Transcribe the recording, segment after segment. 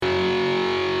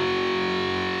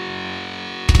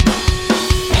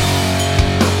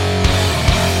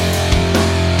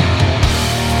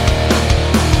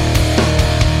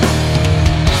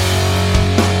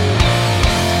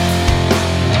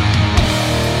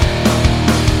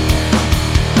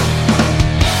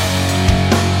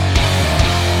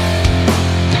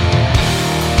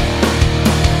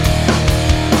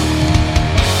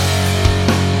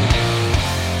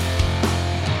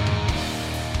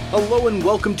Hello and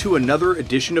welcome to another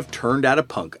edition of Turned Out a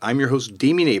Punk. I'm your host,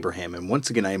 Damian Abraham, and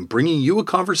once again I am bringing you a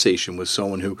conversation with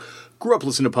someone who grew up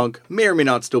listening to punk, may or may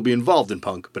not still be involved in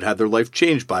punk, but had their life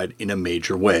changed by it in a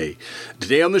major way.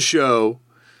 Today on the show,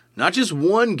 not just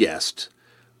one guest,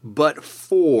 but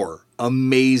four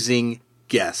amazing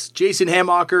guests. Jason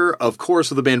Hammacher, of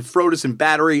course, of the band Frodis and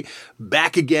Battery,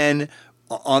 back again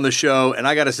on the show, and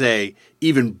I gotta say,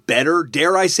 even better,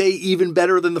 dare I say, even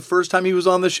better than the first time he was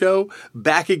on the show,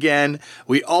 back again.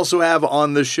 We also have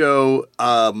on the show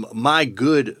my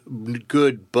good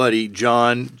buddy,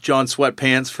 John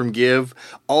Sweatpants from Give,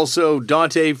 also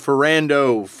Dante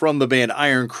Ferrando from the band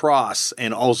Iron Cross,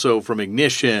 and also from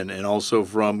Ignition, and also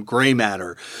from Gray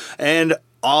Matter, and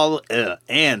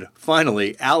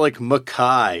finally, Alec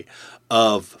Mackay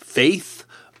of Faith,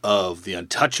 of the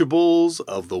Untouchables,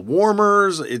 of the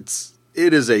Warmers. It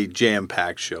is a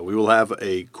jam-packed show. We will have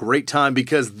a great time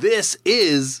because this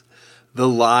is the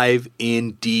Live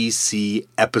in DC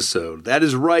episode. That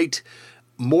is right.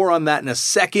 More on that in a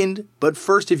second. But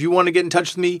first, if you want to get in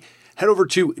touch with me, head over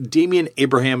to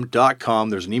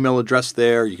DamianAbraham.com. There's an email address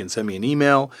there. You can send me an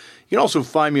email. You can also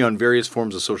find me on various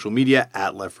forms of social media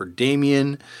at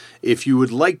LeftForDamian. If you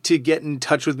would like to get in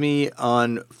touch with me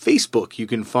on Facebook, you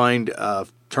can find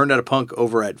Turned Out a Punk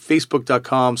over at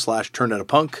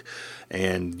facebook.com/turnedoutapunk.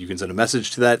 And you can send a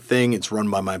message to that thing. It's run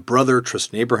by my brother,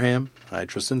 Tristan Abraham. Hi,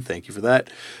 Tristan. Thank you for that.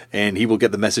 And he will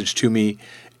get the message to me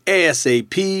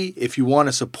ASAP. If you want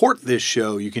to support this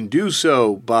show, you can do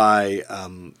so by,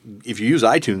 if you use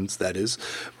iTunes, that is,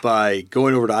 by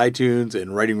going over to iTunes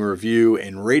and writing a review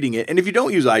and rating it. And if you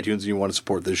don't use iTunes and you want to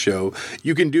support this show,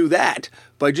 you can do that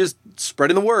by just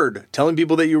spreading the word, telling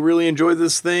people that you really enjoy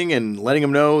this thing and letting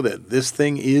them know that this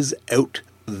thing is out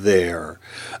there.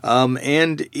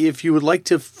 And if you would like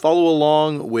to follow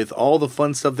along with all the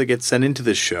fun stuff that gets sent into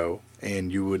this show,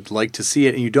 and you would like to see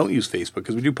it and you don't use Facebook,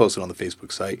 because we do post it on the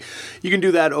Facebook site, you can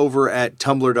do that over at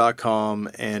tumblr.com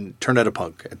and Turned Out a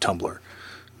Punk at Tumblr.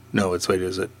 No, is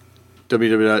it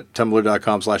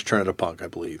www.tumblr.com/turnedoutapunk, I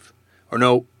believe. Or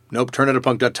nope,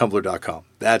 turnedoutapunk.tumblr.com.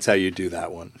 That's how you do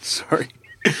that one. Sorry.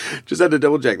 Just had to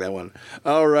double check that one.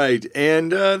 All right.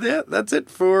 And that's it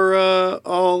for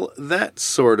all that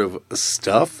sort of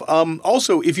stuff.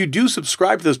 Also, if you do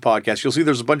subscribe to this podcast, you'll see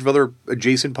there's a bunch of other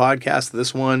adjacent podcasts to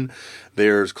this one.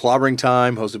 There's Clobbering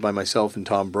Time, hosted by myself and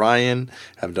Tom Bryan.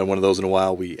 Haven't done one of those in a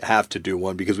while. We have to do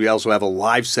one because we also have a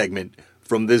live segment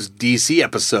from this DC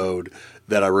episode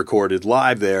that I recorded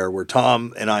live there where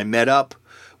Tom and I met up.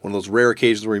 One of those rare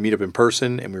occasions where we meet up in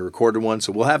person, and we recorded one.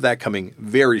 So we'll have that coming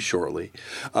very shortly.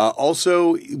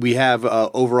 Also, we have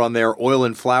over on there Oil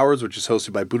and Flowers, which is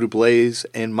hosted by Buddha Blaze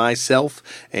and myself.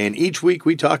 And each episode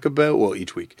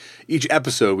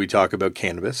we talk about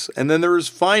cannabis. And then there's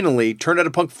finally Turned Out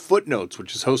a Punk Footnotes,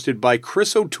 which is hosted by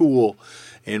Chris O'Toole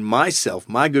and myself,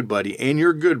 my good buddy, and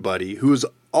your good buddy, who is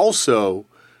also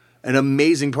an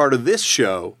amazing part of this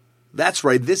show. That's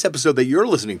right, this episode that you're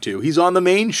listening to, he's on the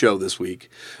main show this week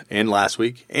and last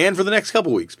week and for the next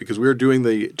couple weeks because we're doing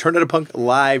the Turned Out a Punk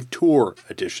live tour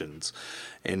editions.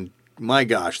 And my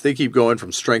gosh, they keep going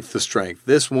from strength to strength.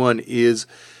 This one is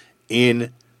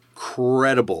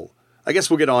incredible. I guess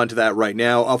we'll get on to that right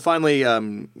now. We'll get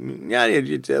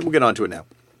on to it now.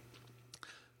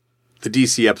 The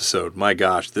DC episode, my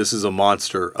gosh, this is a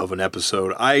monster of an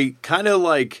episode. I kind of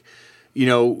like,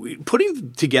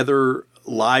 putting together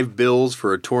live bills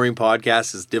for a touring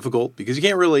podcast is difficult because you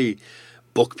can't really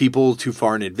book people too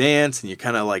far in advance, and you're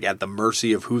kind of like at the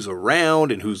mercy of who's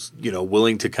around and who's,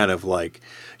 willing to kind of like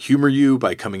humor you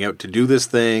by coming out to do this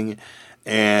thing.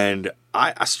 And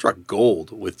I struck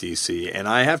gold with DC, and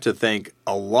I have to thank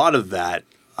a lot of that,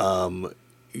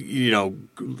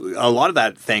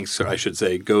 thanks, I should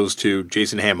say, goes to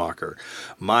Jason Hammacher,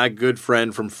 my good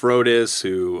friend from Frodis,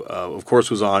 who, of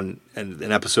course, was on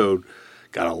an episode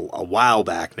got a while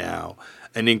back now,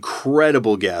 an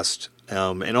incredible guest,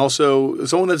 and also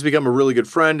someone that's become a really good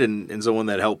friend and someone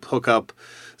that helped hook up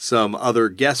some other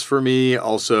guests for me.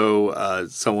 Also,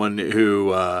 someone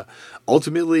who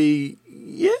ultimately,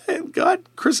 got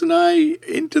Chris and I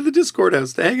into the Discord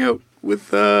house to hang out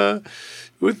with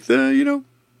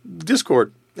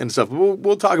Discord and stuff.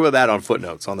 We'll talk about that on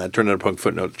Footnotes, on that Turned Out a Punk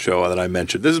Footnote show that I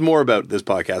mentioned. This is more about this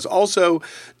podcast. Also,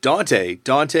 Dante,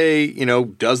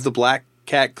 does the Black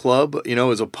Cat Club,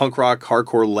 is a punk rock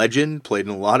hardcore legend, played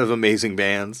in a lot of amazing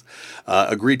bands,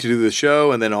 agreed to do the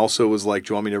show, and then also was like,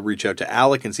 do you want me to reach out to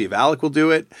Alec and see if Alec will do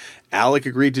it? Alec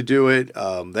agreed to do it.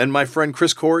 Then my friend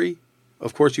Chris Corey,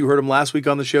 of course, you heard him last week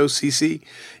on the show, CC.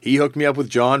 He hooked me up with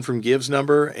John from Give's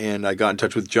number, and I got in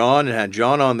touch with John and had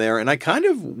John on there, and I kind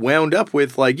of wound up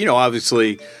with,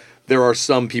 obviously there are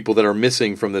some people that are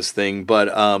missing from this thing, but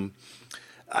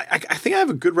I think I have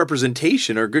a good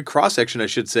representation, or a good cross-section, I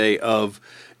should say, of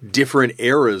different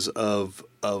eras of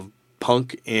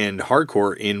punk and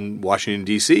hardcore in Washington,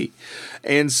 D.C.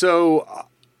 And so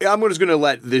I'm just going to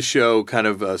let this show kind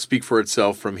of speak for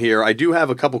itself from here. I do have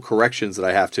a couple corrections that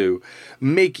I have to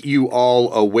make you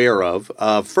all aware of.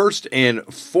 First and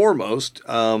foremost,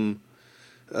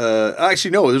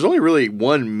 actually, no, there's only really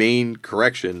one main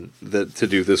correction to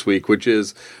do this week, which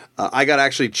is I got to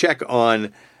actually check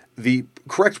on the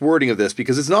correct wording of this,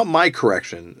 because it's not my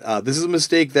correction. This is a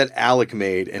mistake that Alec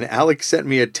made, and Alec sent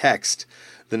me a text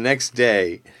the next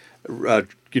day,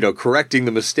 correcting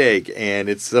the mistake, and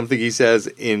it's something he says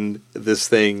in this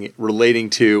thing relating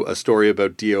to a story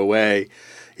about DOA.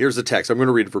 Here's the text. I'm going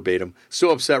to read it verbatim. So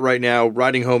upset right now.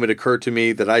 Riding home, it occurred to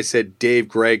me that I said Dave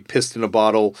Gregg pissed in a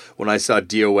bottle when I saw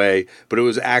DOA, but it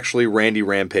was actually Randy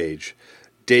Rampage.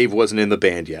 Dave wasn't in the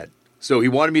band yet. So he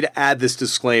wanted me to add this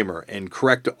disclaimer and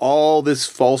correct all this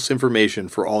false information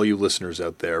for all you listeners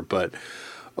out there. But,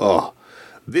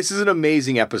 this is an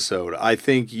amazing episode. I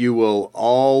think you will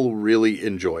all really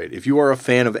enjoy it. If you are a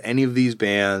fan of any of these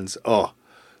bands,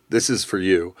 this is for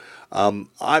you.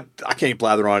 I can't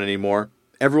blather on anymore.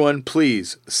 Everyone,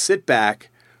 please sit back,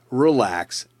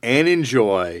 relax, and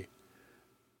enjoy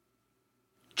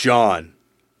John,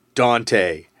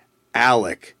 Dante,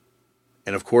 Alec,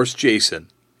 and of course Jason,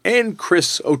 and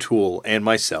Chris O'Toole and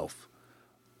myself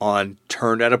on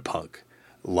Turned Out a Punk,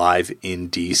 live in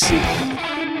D.C.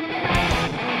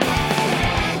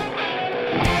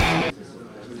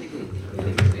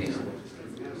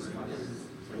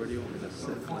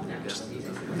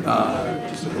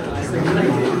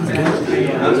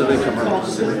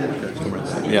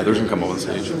 Yeah, there's gonna come on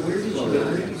stage. This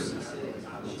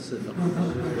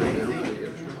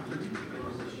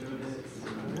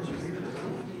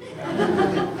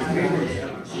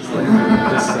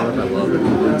setup, I love it.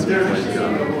 It's like,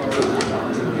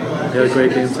 you had a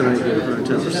great game tonight. You gave it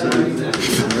 110%.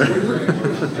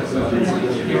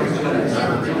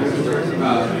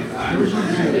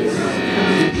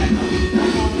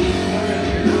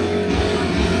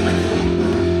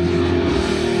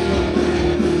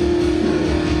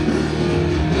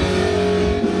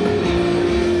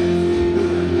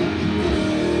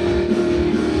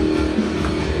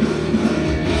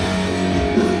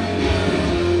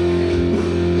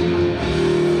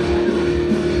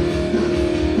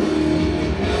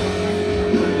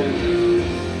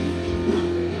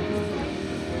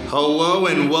 Hello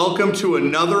and welcome to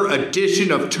another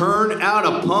edition of Turn Out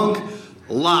a Punk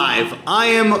Live. I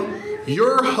am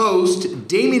your host,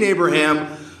 Damien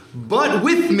Abraham, but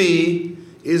with me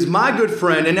is my good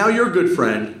friend, and now your good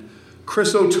friend,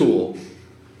 Chris O'Toole.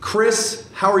 Chris,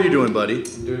 how are you doing, buddy?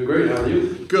 I'm doing great. How are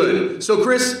you? Good. So,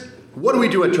 Chris, what do we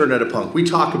do at Turn Out a Punk? We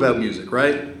talk about music,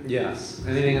 right? Yes.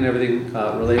 Anything and everything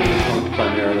related to punk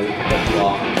primarily, but you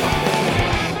often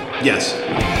talk about. Yes.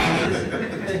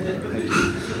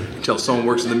 Tell someone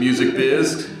works in the music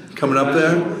biz, coming up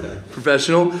there,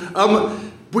 professional.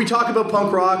 We talk about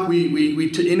punk rock.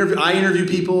 I interview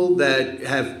people that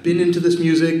have been into this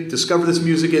music, discovered this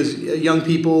music as young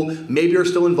people, maybe are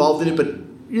still involved in it, but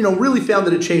really found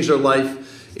that it changed their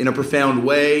life in a profound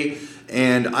way.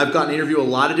 And I've gotten to interview a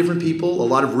lot of different people, a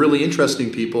lot of really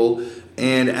interesting people.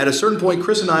 And at a certain point,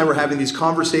 Chris and I were having these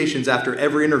conversations after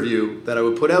every interview that I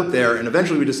would put out there, and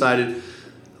eventually we decided,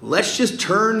 let's just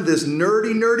turn this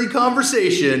nerdy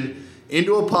conversation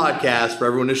into a podcast for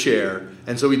everyone to share.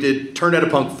 And so we did Turned Out a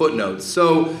Punk Footnotes.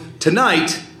 So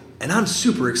tonight, and I'm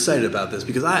super excited about this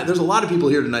because there's a lot of people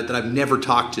here tonight that I've never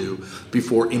talked to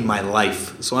before in my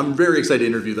life. So I'm very excited to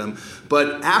interview them.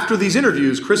 But after these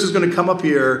interviews, Chris is going to come up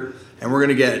here and we're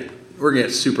going to get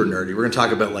super nerdy. We're going to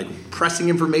talk about like pressing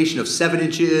information of 7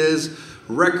 inches,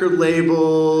 record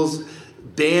labels,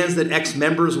 bands that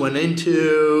ex-members went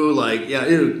into,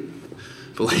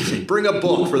 believe me, bring a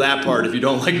book for that part if you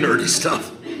don't like nerdy stuff.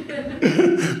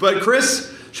 But Chris,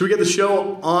 should we get the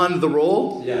show on the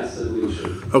roll? Yes, we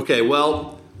should. Okay,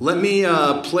 well, let me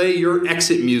play your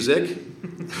exit music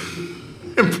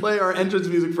and play our entrance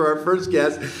music for our first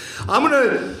guest. Go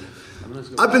ahead.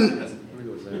 I've been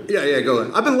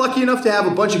lucky enough to have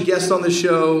a bunch of guests on the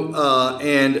show,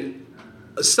 and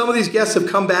some of these guests have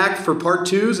come back for part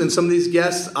 2s, and some of these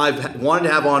guests I've wanted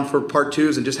to have on for part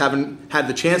 2s and just haven't had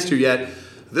the chance to yet.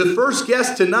 The first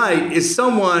guest tonight is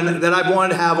someone that I've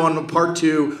wanted to have on part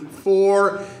 2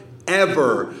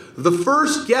 forever. The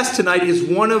first guest tonight is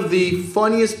one of the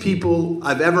funniest people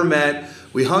I've ever met.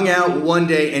 We hung out one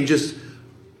day and just,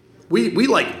 we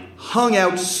hung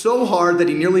out so hard that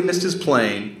he nearly missed his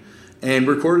plane and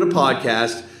recorded a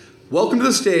podcast. welcome to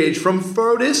the stage from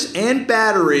Fotis and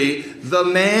Battery, the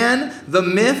man, the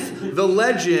myth, the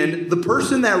legend, the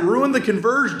person that ruined the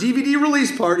Converge DVD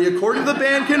release party, according to the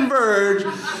band Converge,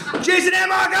 Jason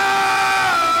Amaker!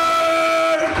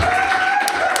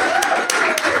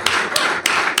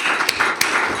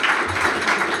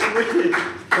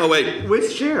 Oh, wait.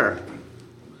 Which chair?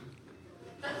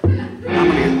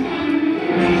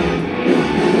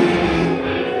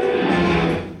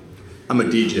 I'm a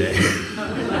DJ.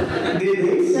 Did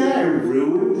they say I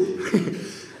ruined?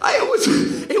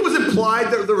 It was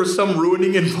implied that there was some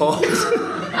ruining involved.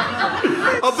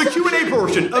 Of the Q&A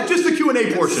portion. Of just the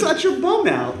Q&A portion. Such a bum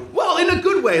out. Well, in a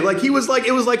good way. Like, it was like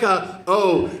a,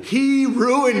 oh, he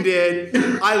ruined it,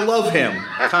 I love him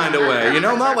kind of way. You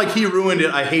know, not like he ruined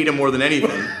it, I hate him more than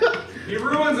anything. He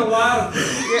ruins a lot of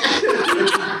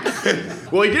things.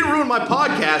 Well, he didn't ruin my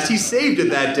podcast. He saved it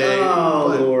that day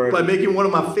by making one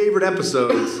of my favorite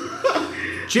episodes.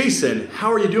 Jason,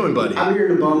 how are you doing, buddy? I'm here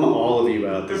to bum all of you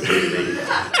out this evening.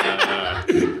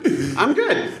 I'm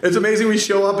good. It's amazing we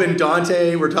show up in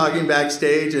Dante, we're talking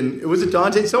backstage, and was it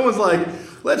Dante? Someone's like,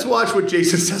 let's watch what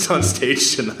Jason says on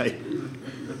stage tonight.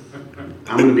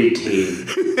 I'm going to be tame.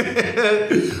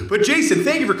 But Jason,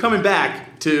 thank you for coming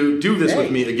back to do this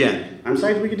with me again. I'm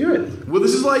excited we could do it. Well,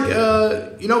 this is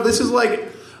like,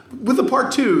 with the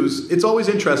part twos, it's always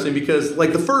interesting because,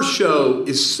 like, the first show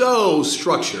is so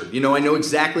structured. You know, I know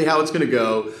exactly how it's going to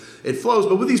go. It flows.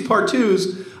 But with these part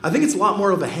twos, I think it's a lot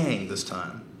more of a hang this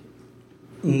time.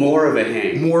 More of a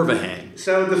hang. More of a hang.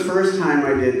 So the first time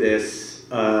I did this,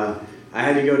 I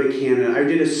had to go to Canada. I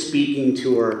did a speaking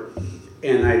tour,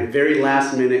 and I very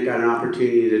last minute got an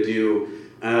opportunity to do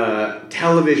a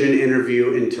television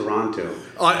interview in Toronto.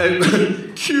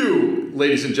 Q,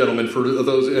 ladies and gentlemen, for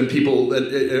those and people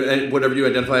that whatever you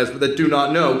identify as that do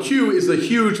not know, Q is the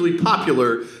hugely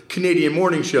popular Canadian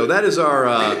morning show. That is our.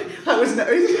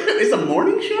 It's a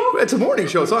morning show? It's a morning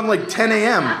show. It's on like 10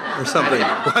 a.m. or something.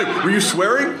 Why, were you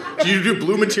swearing? Did you do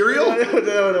blue material?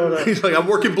 No. He's like, I'm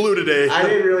working blue today. I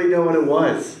didn't really know what it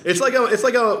was. It's like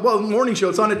a morning show.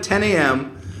 It's on at 10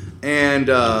 a.m. And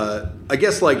I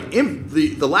guess like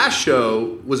the last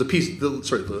show was a piece.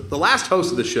 The last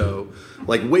host of the show,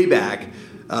 like way back,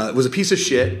 was a piece of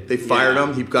shit. They fired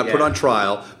him. He got put on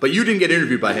trial. But you didn't get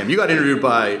interviewed by him. You got interviewed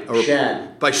by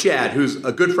Shad. By Shad, who's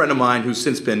a good friend of mine who's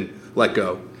since been let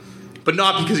go, but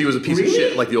not because he was a piece of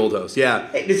shit like the old host. Yeah.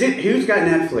 Hey, who's got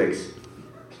Netflix?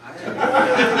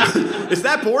 Is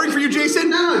that boring for you, Jason?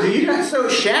 No, do you guys? So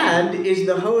Shad is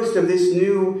the host of this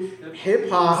new hip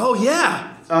hop. Oh yeah.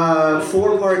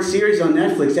 4-part series on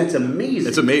Netflix. That's amazing.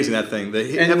 It's amazing, that thing.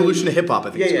 The evolution of hip hop, I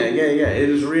think. Yeah. It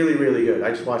was really, really good. I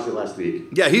just watched it last week.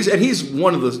 Yeah, he's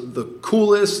one of the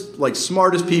coolest, like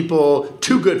smartest people.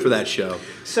 Too good for that show.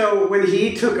 So when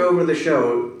he took over the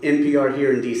show, NPR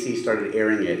here in DC started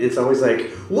airing it. It's always like,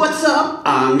 "What's up?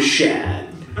 I'm Shad."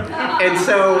 And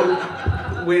so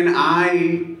when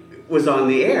I was on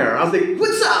the air, I was like,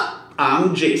 "What's up?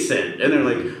 I'm Jason." And they're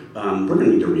like, we're going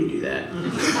to need to redo that. I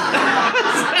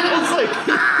was like,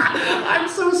 I'm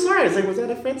so sorry. I was like, was that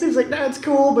offensive? He's like, no, it's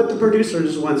cool, but the producer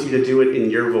just wants you to do it in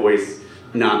your voice,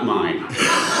 not mine.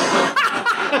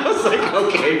 I was like,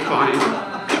 okay, fine.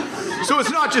 So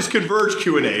it's not just Converge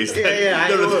Q&As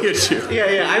that are the issue.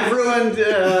 Yeah. I've ruined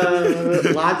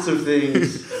lots of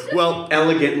things. Well,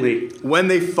 elegantly. When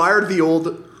they fired the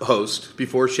old host,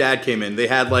 before Shad came in, they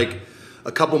had like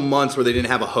a couple months where they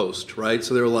didn't have a host, right?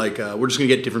 So they were like, we're just going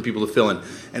to get different people to fill in.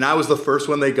 And I was the first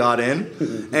one they got in.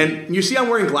 And you see I'm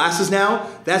wearing glasses now.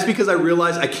 That's because I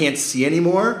realized I can't see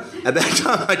anymore. At that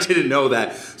time, I didn't know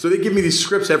that. So they give me these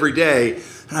scripts every day.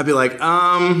 And I'd be like,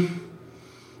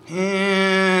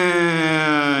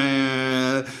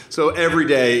 So every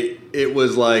day, it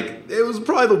was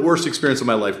probably the worst experience of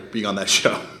my life being on that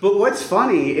show. But what's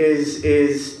funny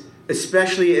is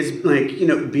especially as, like, you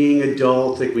know, being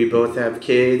adult, like we both have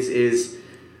kids, is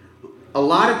a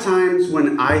lot of times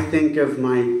when I think of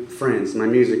my friends, my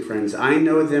music friends, I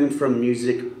know them from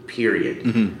music, period.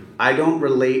 Mm-hmm. I don't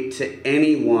relate to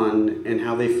anyone and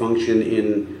how they function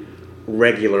in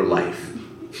regular life,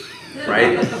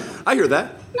 right? I hear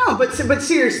that. No, but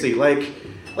seriously, like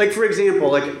for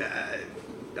example,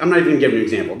 I'm not even giving an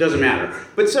example. It doesn't matter.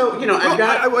 But so, you know,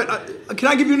 can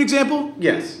I give you an example?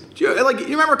 Yes. You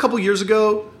remember a couple years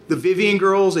ago, the Vivian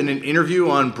girls in an interview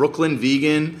on Brooklyn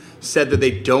Vegan said that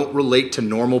they don't relate to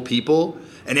normal people,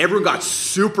 and everyone got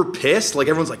super pissed. Like,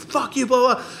 everyone's like, fuck you,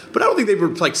 blah, blah. But I don't think they were,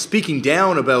 like, speaking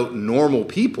down about normal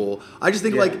people. I just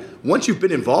think, like, once you've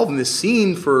been involved in this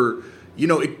scene for, you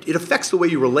know, it affects the way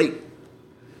you relate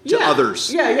to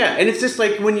others. Yeah. And it's just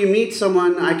like when you meet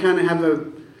someone, I kind of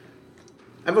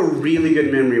have a really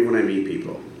good memory of when I meet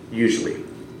people. usually.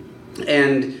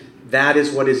 And that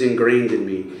is what is ingrained in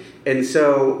me. And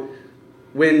so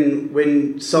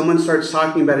when someone starts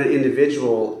talking about an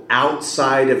individual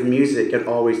outside of music, it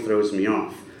always throws me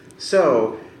off.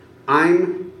 So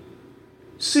I'm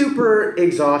super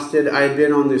exhausted. I've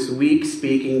been on this week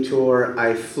speaking tour.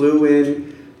 I flew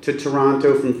in to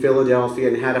Toronto from Philadelphia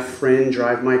and had a friend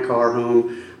drive my car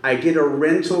home. I get a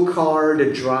rental car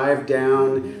to drive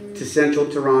down to central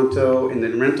Toronto, and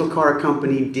the rental car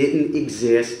company didn't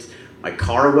exist. My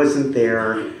car wasn't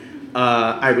there.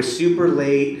 I was super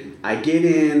late. I get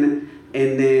in,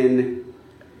 and then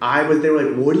they were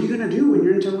like, what are you going to do when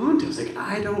you're in Toronto? I was like,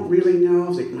 I don't really know. I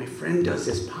was like, my friend does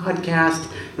this podcast.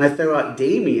 And I throw out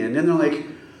Damien, and they're like,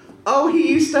 oh,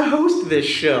 he used to host this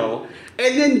show.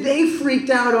 And then they freaked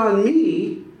out on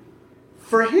me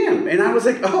for him. And I was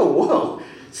like, oh, whoa.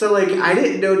 So, like, I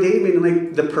didn't know Damien in,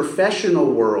 like, the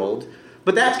professional world.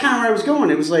 But that's kind of where I was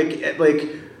going. It was like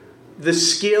the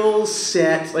skill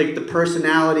set, like the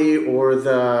personality or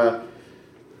the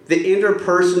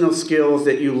interpersonal skills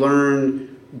that you learn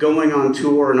going on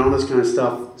tour and all this kind of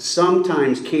stuff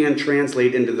sometimes can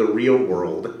translate into the real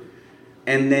world.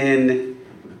 And then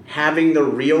having the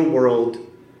real world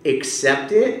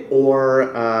accept it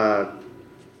or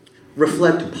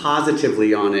reflect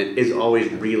positively on it is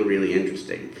always really, really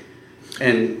interesting.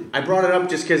 And I brought it up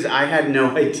just because I had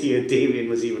no idea Damien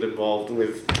was even involved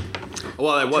with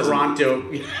Toronto.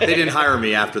 They didn't hire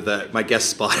me after my guest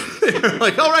spot. They were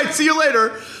like, all right, see you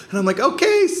later. And I'm like,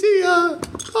 okay, see ya.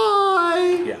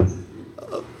 Bye. Yeah.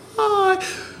 Bye.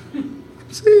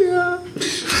 See ya.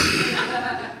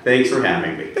 Thanks for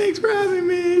having me. Thanks for having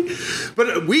me.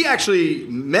 But we actually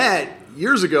met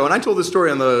years ago, and I told this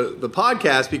story on the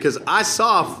podcast because I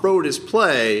saw Frodis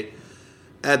play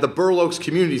at the Burl Oaks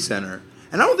Community Center.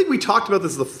 And I don't think we talked about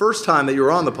this the first time that you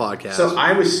were on the podcast. So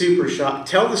I was super shocked.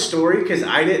 Tell the story, because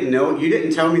I didn't know. You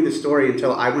didn't tell me the story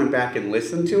until I went back and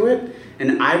listened to it.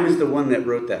 And I was the one that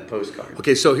wrote that postcard.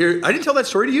 Okay, so here, I didn't tell that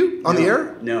story to you on the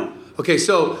air? No. Okay,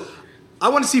 so I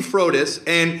want to see Frodis,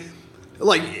 and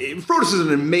like Frodis is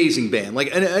an amazing band.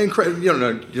 Like,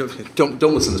 don't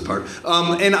listen to this part.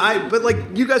 But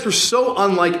like, you guys were so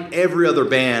unlike every other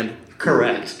band.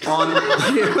 Correct. It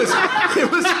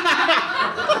was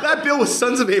that bill was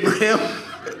Sons of Abraham.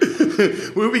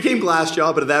 We became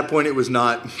Glassjaw, but at that point it was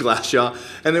not Glassjaw.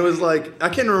 And it was like, I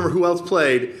can't remember who else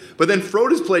played, but then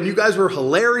Frodis played, and you guys were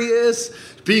hilarious,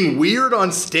 being weird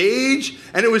on stage,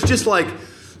 and it was just like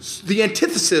the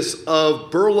antithesis of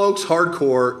Burl Oaks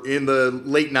hardcore in the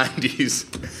late 90s.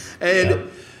 And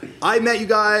I met you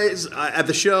guys at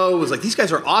the show. It was like, these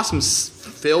guys are awesome.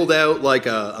 Filled out like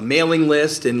a mailing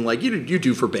list, and like you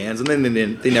do for bands, and then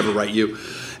they never write you.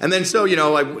 And then so,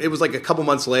 it was like a couple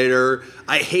months later.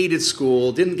 I hated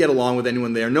school, didn't get along with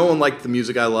anyone there. No one liked the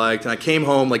music I liked, and I came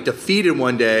home like defeated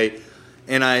one day,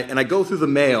 and I go through the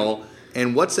mail,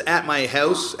 and what's at my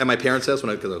house, at my parents' house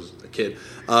because I was a kid,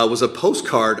 was a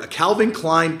postcard, a Calvin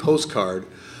Klein postcard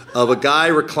of a guy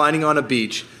reclining on a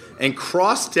beach, and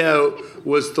crossed out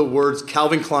was the words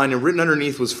Calvin Klein, and written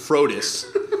underneath was Frodis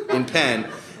in pen.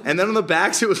 And then on the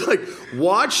backs it was like,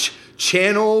 watch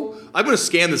channel, I'm going to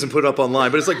scan this and put it up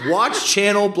online, but it's like, watch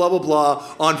channel blah blah blah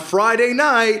on Friday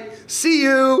night, see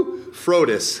you,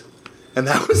 Frodis. And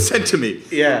that was sent to me.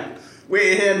 Yeah.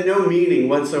 It had no meaning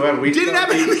whatsoever. We didn't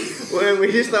have any.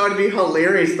 We just thought it'd be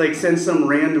hilarious, like send some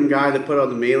random guy that put on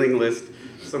the mailing list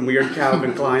some weird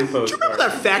Calvin Klein postcard. Do you remember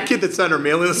that fat kid that signed our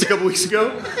mailing list a couple weeks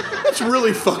ago? Let's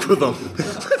really fuck with him.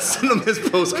 Let's send him his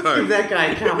postcard. Let's give that guy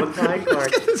a Calvin Klein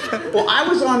card. Well, I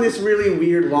was on this really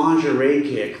weird lingerie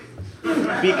kick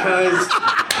because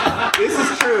this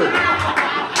is true.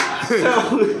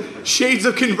 So, shades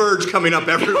of Converge coming up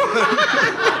everywhere.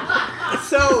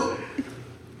 So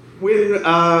when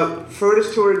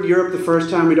Frodis toured Europe the first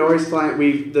time, we'd always fly.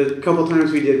 The couple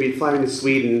times we did, we'd fly into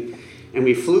Sweden. And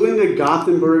we flew into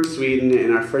Gothenburg, Sweden,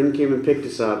 and our friend came and picked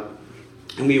us up.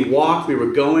 And we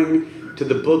were going to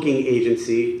the booking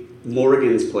agency,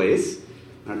 Morgan's place.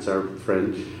 That's our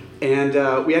friend. And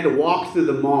we had to walk through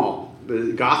the mall,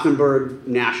 the Gothenburg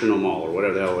National Mall, or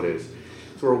whatever the hell it is.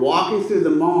 So we're walking through the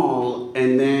mall,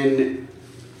 and then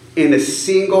in a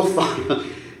single file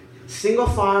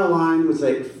line was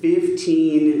like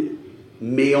 15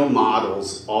 male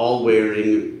models all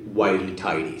wearing whitey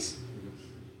tighties.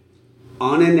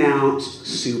 Unannounced,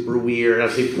 super weird. I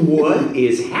was like, what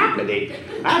is happening?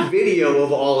 I have video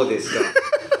of all of this stuff,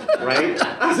 right?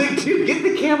 I was like, dude, get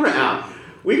the camera out.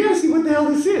 we gotta see what the hell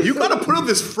this is. You gotta put up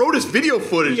this Frodis video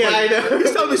footage. Yeah, I know.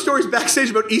 He's telling me stories backstage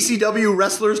about ECW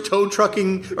wrestlers tow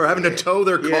trucking or having to tow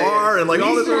their car and like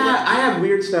all this. I have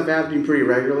weird stuff happening pretty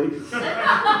regularly,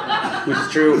 which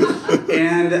is true.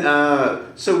 And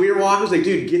so we were walking. I was like,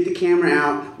 dude, get the camera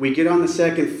out. We get on the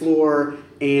second floor,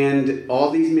 and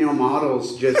all these male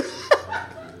models just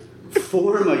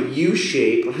form a U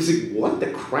shape. I was like, what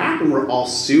the crap? And we're all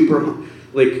super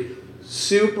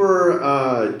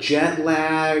jet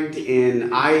lagged,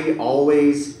 and I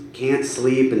always can't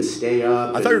sleep and stay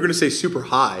up. I thought you were going to say super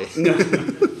high. No,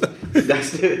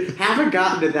 haven't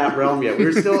gotten to that realm yet.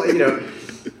 We're still,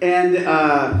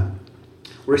 and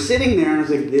we're sitting there, and I was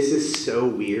like, this is so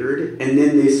weird. And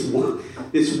then this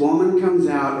woman comes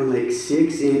out in like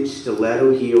 6-inch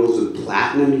stiletto heels with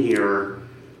platinum hair,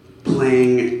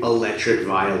 playing electric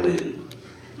violin.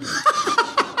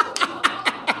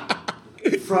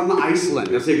 From Iceland.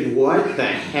 I was like, what the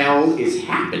hell is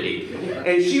happening?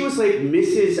 And she was like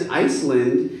Mrs.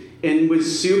 Iceland and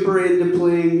was super into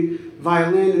playing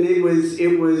violin, and it was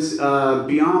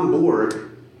Bjorn Borg,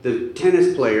 the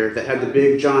tennis player that had the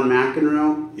big John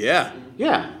McEnroe. Yeah.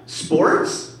 Yeah.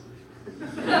 Sports?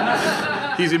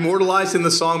 He's immortalized in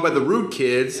the song by the Rude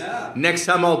Kids. Yeah. Next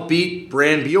time I'll beat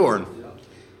Brand Bjorn.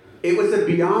 It was a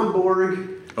Bjorn Borg.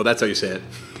 Oh, that's how you say it.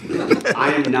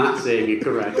 I am not saying it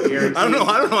correct. I don't know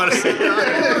how to say it.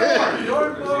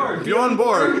 Bjorn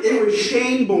Borg. It was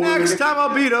Shane Borg. Next time I'll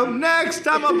beat him. Next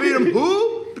time I'll beat him.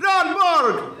 Who? Bjorn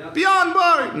Borg. Bjorn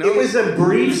Borg. No. It was a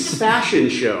Briefs fashion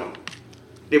show.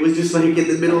 It was just like in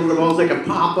the middle of the mall. It was like a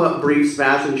pop-up Briefs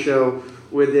fashion show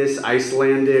with this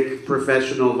Icelandic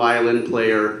professional violin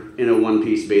player in a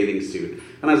one-piece bathing suit.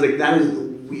 And I was like, that is the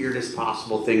weirdest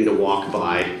possible thing to walk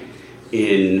by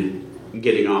in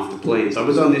getting off the plane. So I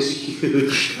was on this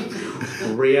huge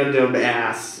random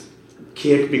ass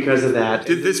kick because of that.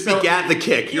 Did this begat the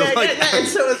kick? You're like,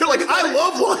 I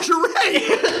love lingerie.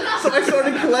 So I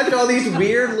started to collect all these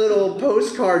weird little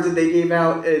postcards that they gave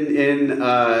out in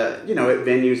at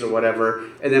venues or whatever,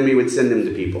 and then we would send them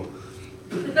to people.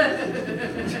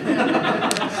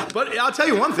 But I'll tell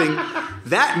you one thing,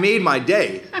 that made my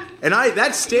day. And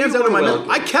that stands out in my memory.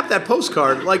 I kept that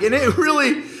postcard, and it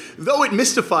really, though it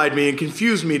mystified me and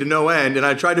confused me to no end, and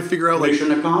I tried to figure out, mission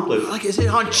accomplished. Is it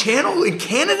on channel in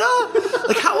Canada?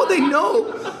 How would they know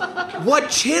what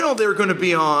channel they're going to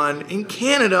be on in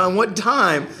Canada and what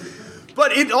time?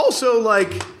 But it also,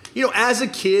 as a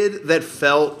kid that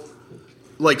felt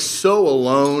so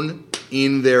alone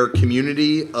in their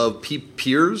community of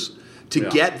peers, to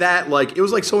get that, it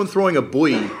was like someone throwing a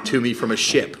buoy to me from a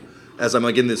ship as I'm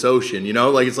in this ocean,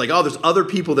 it's there's other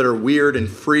people that are weird and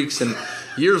freaks, and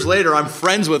years later I'm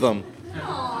friends with them.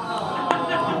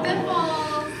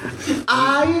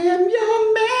 I am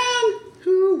your man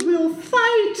who will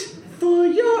fight for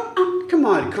your... come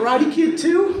on, Karate Kid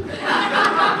 2?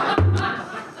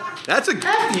 That's a...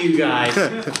 F you guys.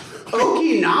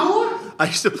 Okinawa? I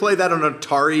used to play that on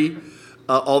Atari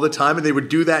all the time, and they would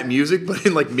do that music, but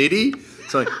in MIDI.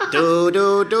 So do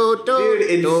do do do. Dude,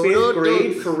 in fifth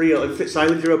grade, for real. So I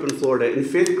grew up in Florida. In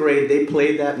 5th grade, they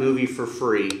played that movie for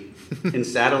free in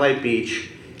Satellite Beach.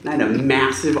 And I had a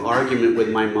massive argument with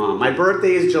my mom. My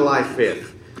birthday is July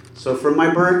 5th. So for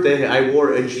my birthday, I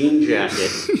wore a jean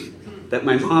jacket that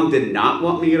my mom did not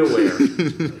want me to wear.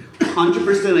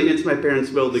 100% against my parents'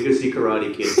 will to go see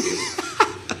Karate Kid 2.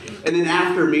 And then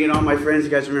after, me and all my friends,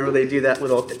 you guys remember they do that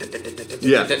little...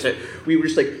 Yeah. We were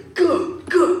just go,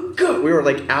 go, go. We were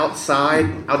outside.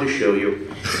 I'll just show you.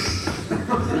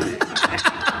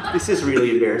 This is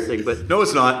really embarrassing, but... No,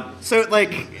 it's not. So,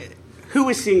 who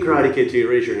has seen Karate Kid 2?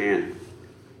 Raise your hand.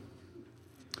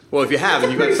 Well, if you haven't,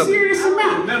 you got something... serious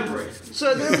amount. Remember it.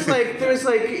 So there was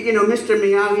Mr.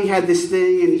 Miyagi had this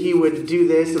thing, and he would do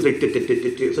this. It was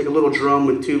it's like a little drum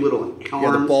with 2 little arms.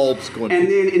 Yeah, the bulbs going. And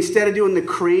then instead of doing the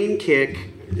crane kick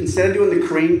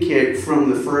from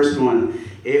the first one,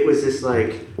 it was this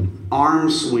arm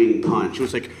swing punch. It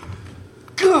was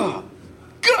go,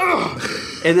 go,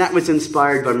 and that was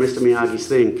inspired by Mr. Miyagi's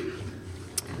thing.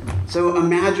 So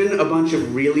imagine a bunch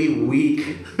of really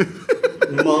weak,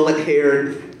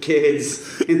 mullet-haired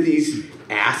kids in these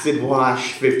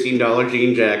acid-wash $15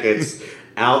 jean jackets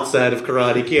outside of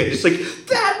Karate Kid. Just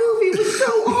that movie was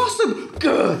so awesome!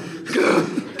 Go, go,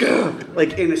 go!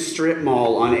 In a strip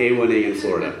mall on A1A in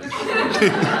Florida.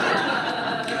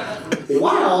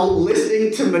 While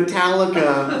listening to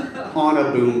Metallica on a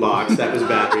boombox that was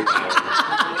battery powered.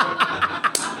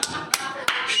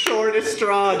 Shortest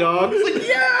straw, dog.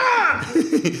 Yeah!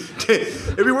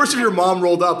 It'd be worse if your mom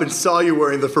rolled up and saw you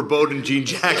wearing the forbidden jean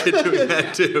jacket doing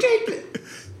that too.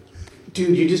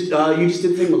 Dude, you just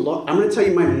did think a lot. I'm gonna tell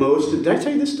you my most. Did I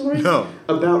tell you this story? No.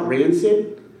 About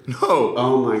Rancid? No.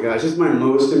 Oh my gosh, this is my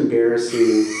most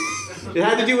embarrassing. It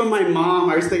had to do with my mom.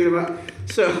 I was thinking about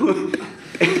so.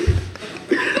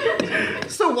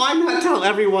 So why not tell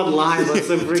everyone live on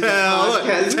some freaking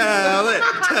podcast?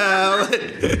 Tell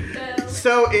it.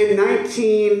 So in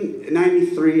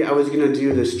 1993, I was gonna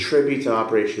do this tribute to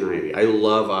Operation Ivy. I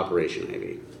love Operation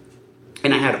Ivy.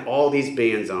 And I had all these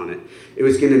bands on it. It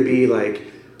was going to be like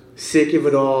Sick of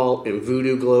It All and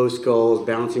Voodoo Glow Skulls,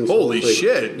 Bouncing Souls. Holy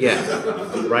shit. Yeah.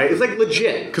 Right? It's like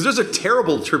legit. Because there's a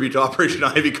terrible tribute to Operation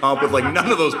Ivy comp with like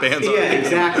none of those bands on it. Yeah,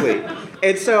 exactly.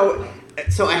 And so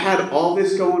I had all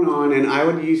this going on, and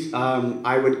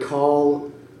I would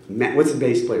call Matt, what's the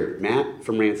bass player? Matt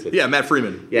from Rancid. Yeah, Matt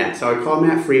Freeman. Yeah, so I'd call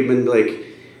Matt Freeman, like,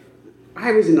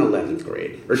 I was in 11th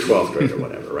grade or 12th grade or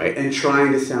whatever, right? And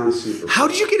trying to sound super. How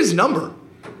did you get his number?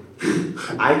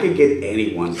 I could get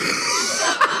anyone's.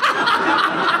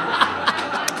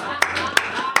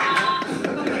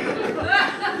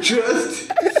 Just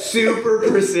super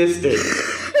persistent.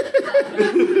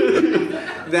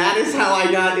 That is how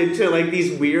I got into like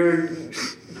these weird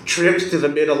trips to the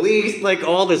Middle East, like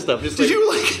all this stuff. Just Did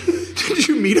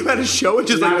you meet him at a show and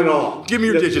just Not like, at all. Give me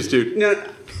your digits, dude? No,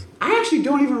 I actually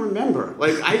don't even remember.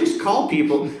 Like, I just call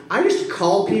people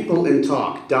and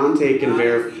talk. Dante can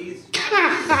verify.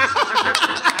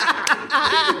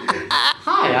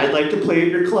 Hi, I'd like to play at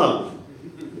your club.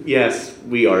 Yes,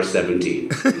 we are 17.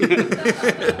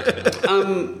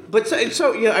 But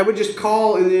so yeah, I would just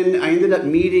call, and then I ended up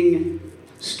meeting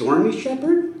Stormy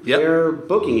Shepherd, their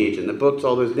booking agent that booked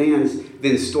all those bands.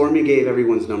 Then Stormy gave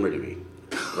everyone's number to me.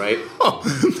 Right?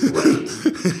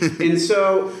 And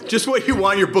so... Just what you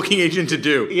want your booking agent to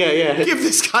do. Yeah. Give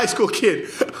this high school kid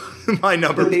my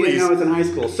number, but they please. didn't know I was in high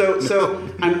school. So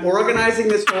I'm organizing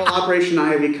this whole Operation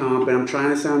Ivy comp, and I'm trying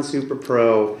to sound super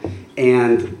pro,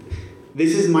 and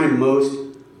this is my most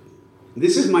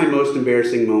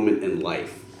embarrassing moment in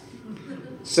life.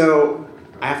 So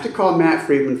I have to call Matt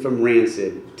Freeman from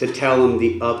Rancid to tell him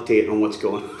the update on what's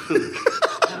going on.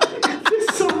 This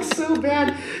sucks so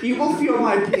bad. You will feel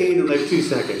my pain in like 2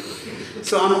 seconds.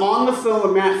 So I'm on the phone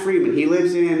with Matt Freeman.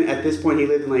 At this point, he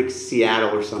lived in like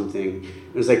Seattle or something.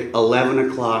 It was like 11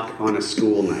 o'clock on a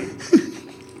school night.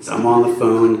 So I'm on the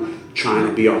phone trying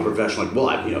to be all professional. Like, well,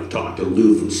 I've talked to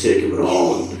Lou from Sick of It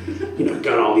All. And,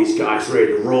 got all these guys ready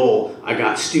to roll. I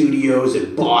got studios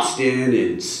in Boston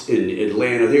and in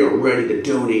Atlanta. They are ready to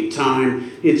donate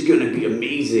time. It's going to be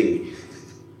amazing.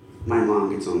 My mom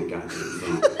gets on the goddamn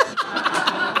phone.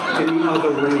 In the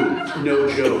other room. No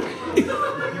joke.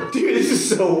 Dude, this is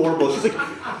so horrible. She's like,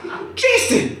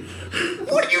 Jason,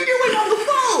 what are you doing on the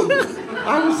phone?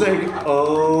 I was like,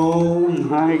 oh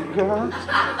my God.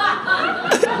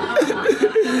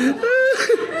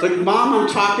 It's like, Mom, I'm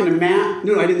talking to Matt.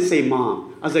 No, I didn't say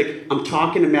Mom. I was like, I'm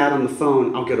talking to Matt on the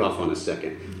phone. I'll get off on a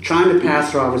second. Trying to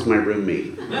pass her off as my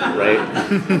roommate, right?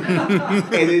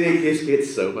 And then it just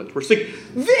gets so much worse. Like,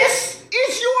 this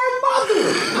is your mother.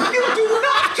 You do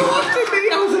not talk to me.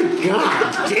 I was like,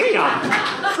 God damn.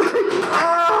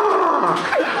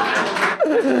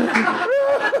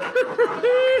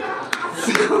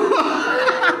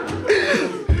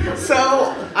 So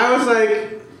I was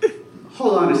like,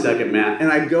 hold on a second, Matt.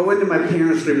 And I go into my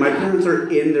parents' room. My parents are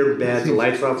in their bed. The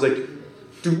lights are off. I was like,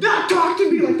 do not talk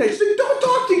to me like that. She's like, don't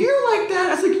talk to you like that.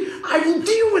 I was like, I will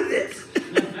deal with this.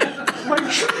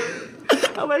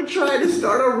 I'm like trying to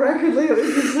start a record label.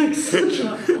 This is like such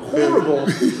a horrible.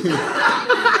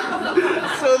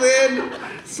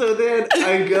 So then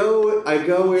I go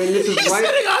in. This is He's right.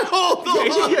 sitting on hold the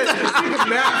whole time.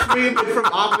 Matt Freeman from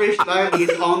Operation Ivy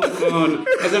is on the phone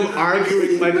as I'm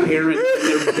arguing with my parents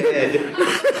in their bed.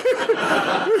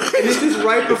 And this is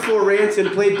right before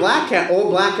Rancid played Old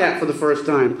Black Cat for the first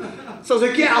time. So I was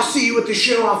like, yeah, I'll see you at the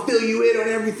show. I'll fill you in on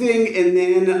everything. And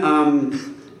then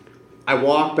I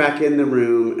walked back in the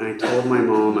room and I told my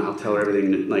mom, I'll tell her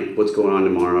everything, like what's going on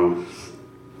tomorrow.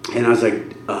 And I was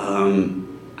like,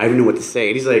 I don't know what to say.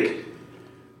 And he's like,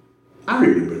 I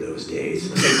remember those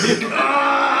days. It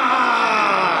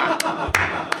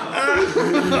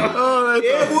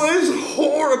was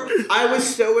horrible. I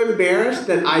was so embarrassed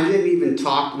that I didn't even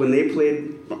talk when they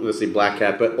played, let's say Black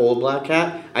Cat, but Old Black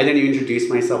Cat. I didn't even introduce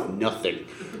myself, nothing.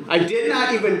 I did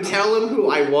not even tell him who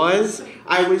I was.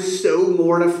 I was so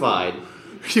mortified.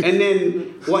 And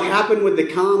then what happened with the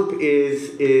comp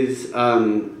is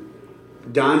Don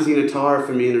Zinatar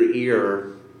from Inner Ear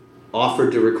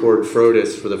offered to record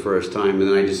Frodis for the first time, and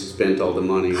then I just spent all the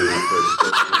money on that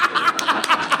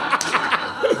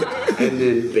first and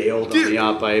then bailed on the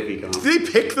Op Ivy comp. Did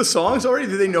they pick the songs already?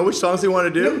 Do they know which songs they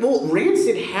want to do? No, well,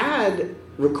 Rancid had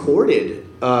recorded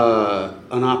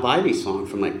an Op Ivy song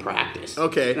from like practice.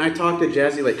 Okay. And I talked to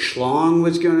Jazzy, like Schlong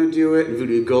was going to do it, and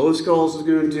Voodoo Glow Skulls was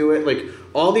going to do it. Like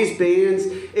all these bands,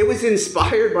 it was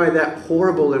inspired by that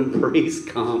horrible Embrace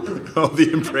comp. Oh,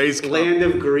 the Embrace comp. Land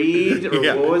of Greed, or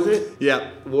Yeah. what was it? Yeah.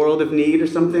 World of Need or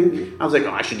something. I was like,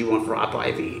 oh, I should do one for Op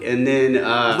Ivy. And then...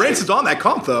 Rancid's on that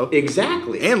comp, though.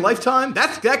 Exactly. And Lifetime.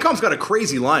 That comp's got a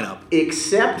crazy lineup.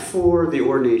 Except for the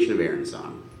Ordination of Aaron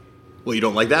song. Well, you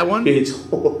don't like that one? It's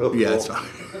horrible. Yeah, it's fine.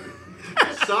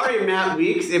 Sorry, Matt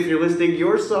Weeks, if you're listening,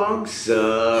 your song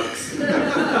sucks.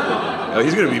 Oh,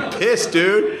 he's going to be pissed,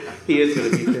 dude. He is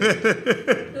going to be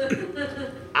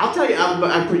pissed. I'll tell you,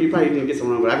 you probably didn't get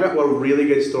someone, but I've got a really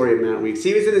good story of Matt Weeks.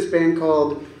 He was in this band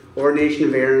called Ordination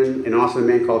of Aaron and also a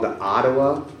band called the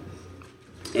Ottawa.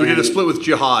 We did a split with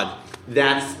Jihad.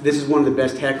 This is one of the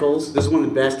best heckles. This is one of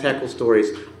the best heckle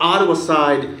stories. Ottawa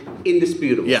side,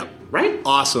 indisputable. Yeah. Right?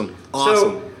 Awesome.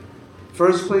 So,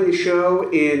 first playing a show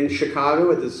in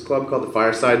Chicago at this club called the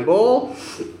Fireside Bowl.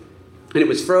 And it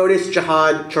was Frodis,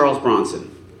 Jihad, Charles Bronson.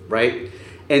 Right?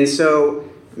 And so,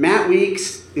 Matt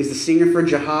Weeks is the singer for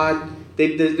Jihad.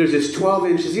 There's this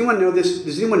 12-inch. Does anyone know this?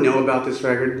 Does anyone know about this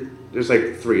record? There's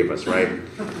like 3 of us, right?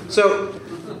 So,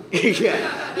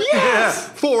 yeah. Yes!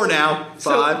 4 now. 5.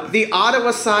 So the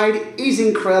Ottawa side is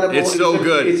incredible. It's so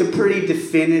good. It's a pretty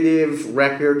definitive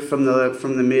record from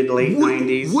the mid-late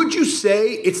 90s. Would you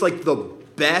say it's like the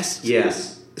best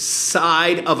Yes.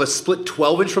 side of a split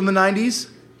 12-inch from the 90s?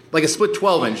 Like a split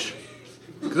 12-inch.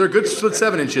 Because they're good split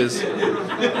 7 inches.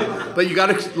 But you got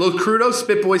a little Crudo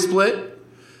Spit Boy split.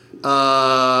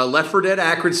 Left 4 Dead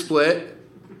Acrid split.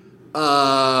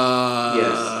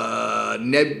 Yes.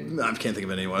 Ned, I can't think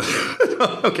of anyone.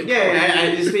 Okay. Yeah,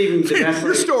 I just even the best.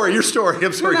 Your story.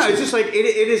 I'm sorry. No, it's just like it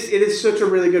is such a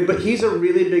really good. But he's a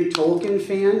really big Tolkien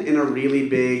fan and a really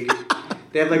big.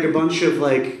 They have like a bunch of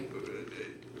like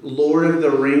Lord of the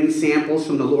Rings samples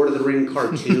from the Lord of the Ring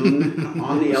cartoon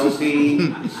on the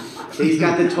LP. He's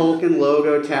got the Tolkien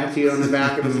logo tattooed on the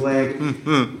back of his leg.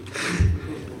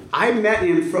 I met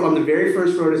him on the very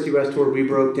first Frodis US tour. We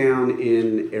broke down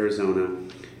in Arizona,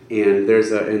 and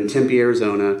in Tempe,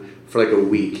 Arizona, for like a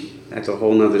week. That's a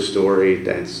whole nother story.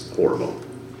 That's horrible.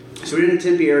 So we were in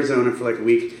Tempe, Arizona for like a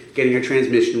week, getting our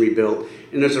transmission rebuilt.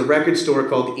 And there's a record store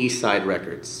called Eastside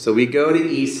Records. So we go to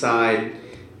Eastside,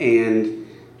 and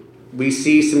we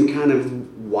see some kind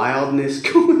of wildness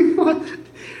going on.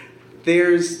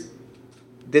 There's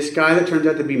this guy that turns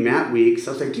out to be Matt Weeks.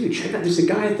 I was like, dude, check out. There's a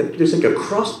guy there's like a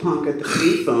crust punk at the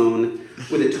payphone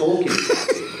with a Tolkien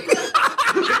tattoo.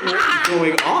 What's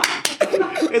going on?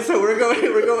 And so we're going.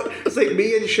 It's like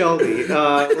me and Shelby.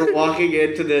 We're walking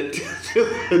into to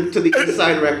the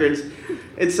Eastside Records,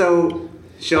 and so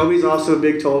Shelby's also a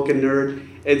big Tolkien nerd,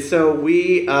 and so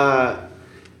we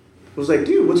was like,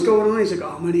 dude, what's going on? He's like,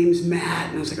 oh, my name's Matt,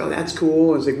 and I was like, oh, that's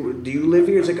cool. I was like, do you live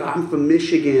here? He's like, oh, I'm from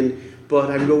Michigan,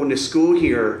 but I'm going to school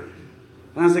here.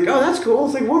 And I was like, oh, that's cool. I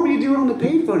was like, what were you doing on the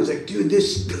payphone? He's like, dude,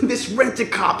 this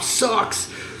rent-a-cop sucks.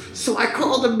 So I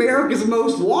called America's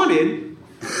Most Wanted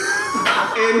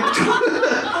and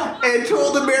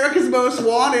told America's Most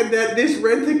Wanted that this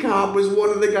rent-a-cop was one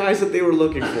of the guys that they were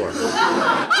looking for.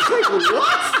 I was like,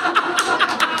 what?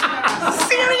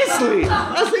 Seriously?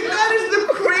 I was like, that is the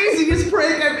craziest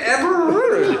prank I've ever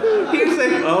heard. He was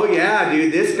like, oh yeah,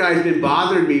 dude, this guy's been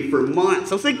bothering me for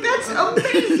months. I was like, that's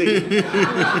amazing.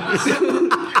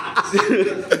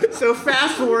 So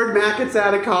fast forward, Matt gets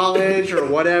out of college or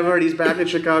whatever, and he's back in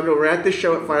Chicago. We're at this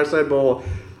show at Fireside Bowl.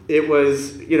 It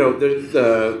was,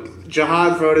 the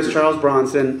Jihad, Frodis, Charles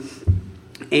Bronson,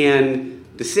 and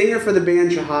the singer for the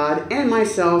band Jihad and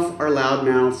myself are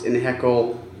loudmouths and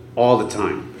heckle all the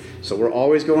time. So we're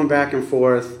always going back and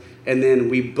forth, and then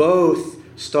we both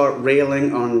start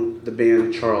railing on the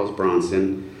band Charles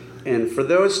Bronson. And for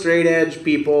those straight edge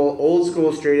people, old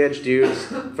school straight edge dudes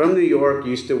from New York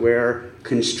used to wear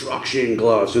construction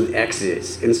gloves with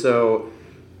X's. And so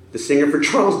the singer for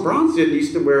Charles Bronson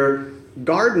used to wear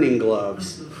gardening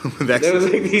gloves. That was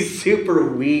like these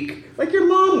super weak, like your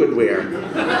mom would wear.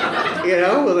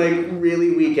 With like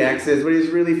really weak X's, but it was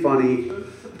really funny.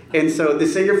 And so the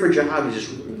singer for Jihad was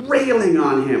just railing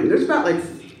on him. There's about like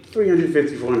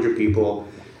 350, 400 people.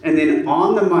 And then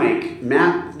on the mic,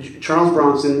 Charles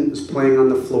Bronson is playing on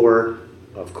the floor,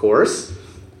 of course.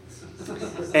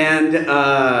 And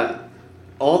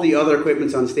all the other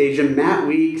equipment's on stage. And Matt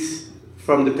Weeks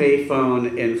from the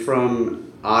payphone and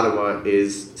from Ottawa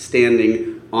is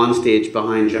standing on stage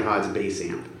behind Jihad's bass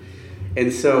amp.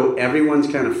 And so everyone's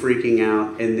kind of freaking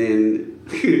out. And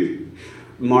then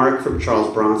Mark from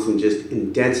Charles Bronson just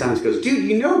in dead silence goes, dude,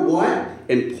 you know what?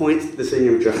 And points to the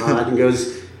singer of Jihad and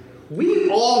goes, we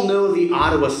all know the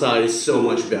Ottawa side is so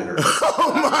much better.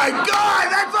 Oh my God,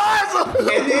 that's awesome!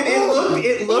 And then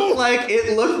it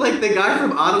looked like the guy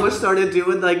from Ottawa started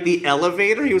doing like the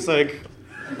elevator. He was like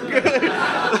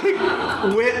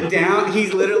went down. He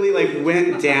literally like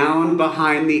went down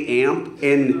behind the amp,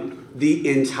 and the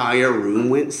entire room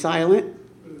went silent.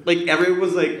 Like everyone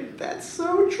was like, "That's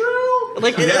so true!"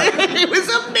 Like it was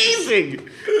amazing.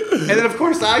 And then of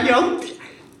course I yelled,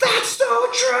 "That's so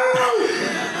true!"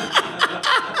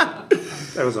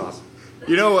 That was awesome.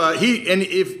 You know,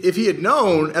 if he had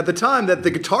known at the time that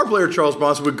the guitar player Charles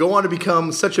Bronson would go on to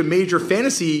become such a major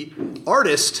fantasy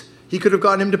artist, he could have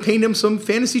gotten him to paint him some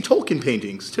fantasy Tolkien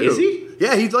paintings too. Is he?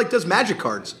 Yeah, he like does magic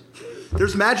cards.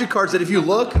 There's magic cards that if you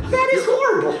look, That is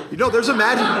horrible. you know, there's a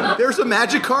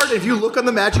magic card. And if you look on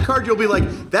the magic card, you'll be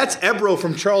like, that's Ebro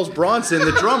from Charles Bronson,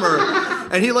 the drummer,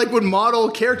 and he like would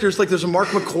model characters. Like there's a Mark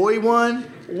McCoy one.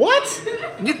 What?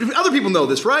 Other people know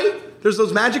this, right? There's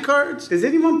those magic cards. Does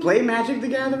anyone play Magic the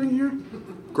Gathering here?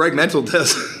 Greg Mental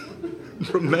does.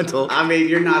 From Mental. I mean,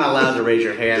 you're not allowed to raise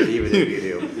your hand even if you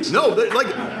do. No,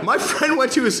 like my friend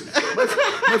went to his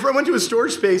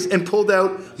storage space and pulled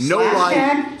out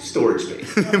Storage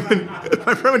space.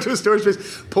 My friend went to his storage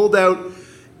space, pulled out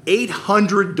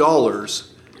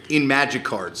 $800 in magic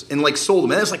cards and like sold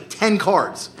them. And that's like 10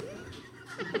 cards.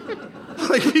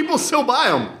 Like people still buy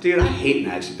them. Dude, I hate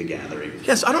Magic the Gathering.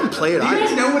 Yes, I don't play it. Do you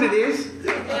guys know what it is?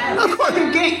 Of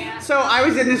course. So I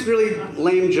was in this really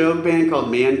lame joke band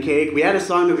called Man Cake. We had a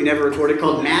song that we never recorded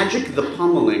called Magic the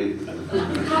Pummeling,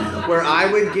 where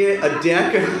I would get a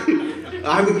deck of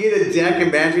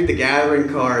Magic the Gathering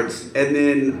cards, and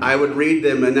then I would read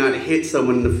them and I'd hit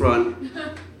someone in the front.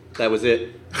 That was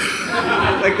it.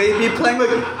 Like they'd be playing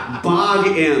like Bog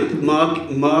Imp,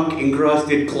 muck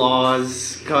encrusted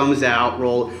claws, comes out,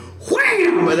 roll,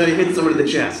 wham, and then I hit someone in the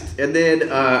chest. And then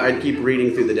I'd keep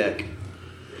reading through the deck.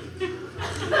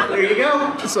 There you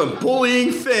go. It's a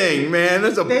bullying thing, man.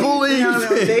 That's a bullying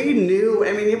thing. They knew.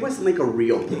 I mean, it wasn't like a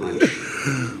real punch.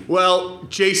 Well,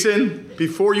 Jason,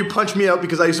 before you punch me out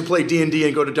because I used to play D&D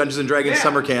and go to Dungeons & Dragons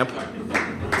summer camp.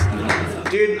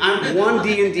 Dude, I'm one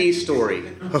D&D story.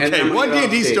 Okay, one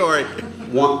D&D story.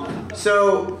 One.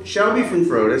 So, Shelby from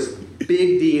Frodis,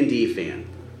 big D&D fan.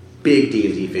 Big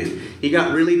D&D fan. He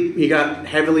got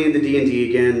heavily into D&D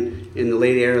again in the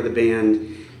late era of the band,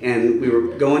 and we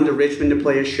were going to Richmond to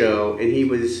play a show, and he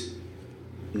was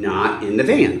not in the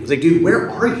van. I was like, dude, where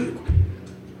are you?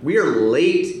 We are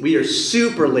late. We are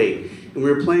super late. And we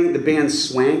were playing the band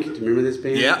Swank. Do you remember this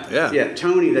band? Yeah. Yeah,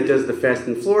 Tony that does the fest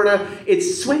in Florida.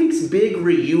 It's Swank's big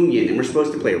reunion, and we're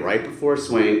supposed to play right before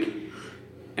Swank.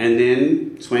 And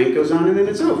then Swank goes on, and then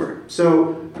it's over.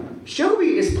 So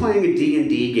Shelby is playing a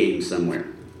D&D game somewhere.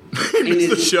 And it's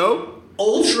the show?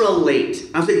 Ultra late.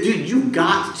 I was like, dude, you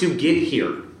got to get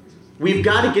here. We've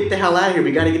got to get the hell out of here.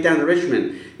 We got to get down to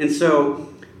Richmond. And so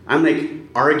I'm like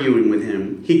arguing with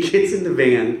him. He gets in the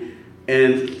van.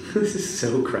 And this is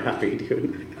so crappy,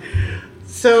 dude.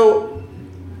 So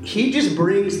he just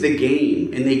brings the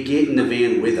game, and they get in the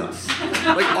van with us.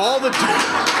 Like all the time.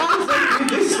 I was like,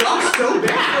 dude, this sucks so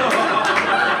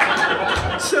bad.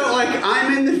 So, like,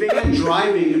 I'm in the van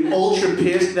driving, ultra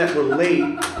pissed that we're late.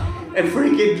 And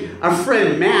freaking our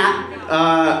friend Matt,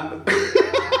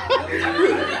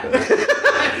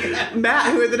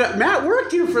 Matt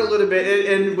worked here for a little bit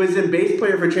and was a bass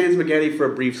player for Transmaghetti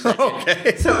for a brief second.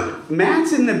 Okay. So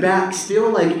Matt's in the back still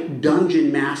like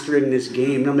dungeon mastering this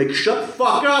game. And I'm like, shut the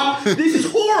fuck up. This is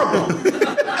horrible.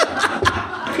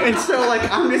 And so like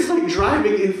I'm just like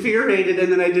driving infuriated,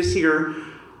 and then I just hear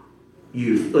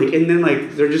and then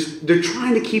like they're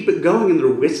trying to keep it going, and they're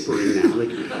whispering now.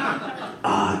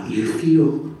 Like, you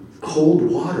feel cold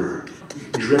water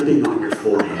dripping on your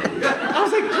forehead. I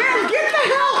was like, man, get the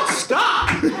hell!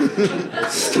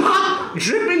 Stop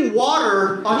dripping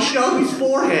water on Shelby's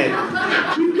forehead.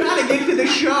 We've got to get to the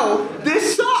show.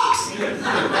 This sucks.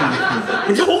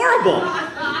 It's horrible.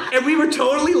 And we were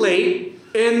totally late,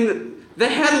 and the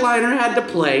headliner had to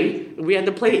play. We had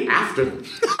to play after.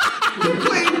 We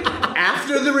played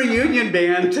after the reunion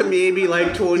band to maybe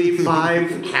like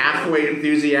 25 halfway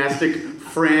enthusiastic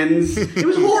friends. It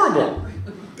was horrible.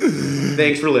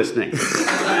 Thanks for listening.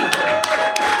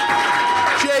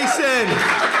 Jason,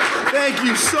 thank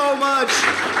you so much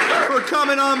for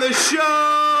coming on the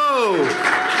show.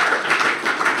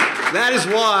 That is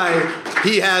why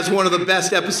he has one of the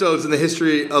best episodes in the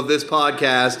history of this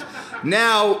podcast.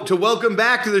 Now, to welcome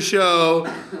back to the show,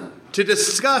 to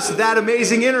discuss that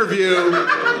amazing interview,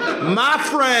 my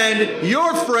friend,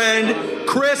 your friend,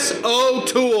 Chris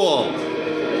O'Toole.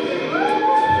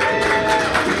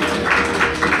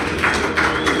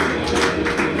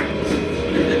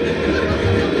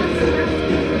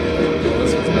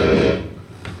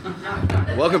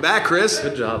 Welcome back, Chris.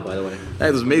 Good job, by the way.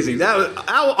 That was amazing.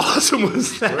 How awesome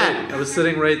was that? Great. I was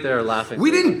sitting right there laughing. We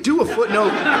didn't do a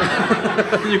footnote.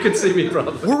 You could see me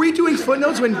probably. Were we doing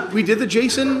footnotes when we did the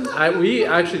Jason? We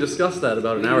actually discussed that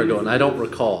about an hour ago, and I don't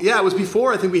recall. Yeah, it was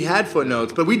before I think we had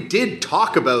footnotes, but we did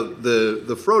talk about the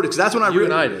Frodis, because that's when You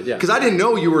and I did, yeah. Because I didn't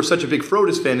know you were such a big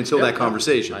Frodis fan until that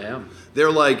conversation. I am.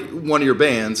 They're like one of your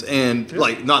bands, and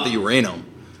like not that you were in them.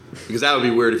 Because that would be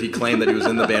weird if he claimed that he was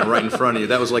in the band right in front of you.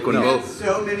 That was like when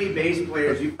So many bass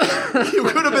players. You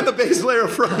could have been the bass player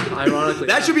of Frodis. Ironically,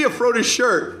 That should be a Frodis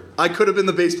shirt. I could have been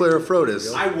the bass player of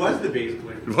Frodis. I was the bass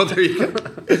player. Well, there you go.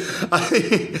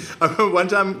 I remember one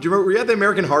time, do you remember, were you at the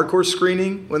American Hardcore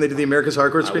screening when they did the America's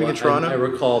Hardcore screening in Toronto? I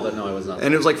recall, but no, I was not.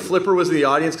 And it was like Flipper was in the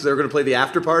audience because they were going to play the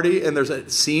after party, and there's a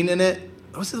scene in it.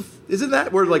 Isn't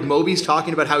that where like Moby's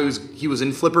talking about how he was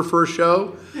in Flipper for a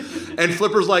show, and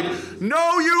Flipper's like,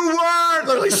 "No, you weren't!"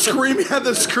 They're like screaming at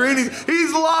the screen.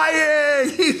 He's lying.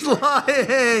 He's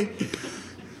lying.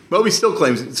 Moby still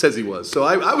says he was. So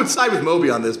I would side with Moby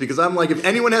on this because I'm like, if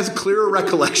anyone has a clearer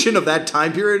recollection of that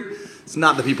time period, it's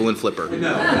not the people in Flipper.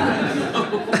 No.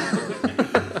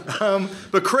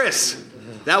 But Chris,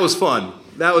 that was fun.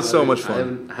 That was so much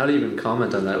fun. How do you even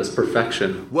comment on that? It was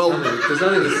perfection. Well, there's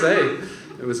nothing to say.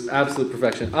 It was absolute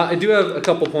perfection. I do have a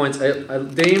couple points.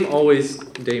 Damien always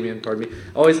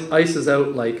ices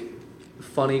out like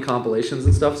funny compilations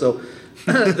and stuff. So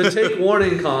the Take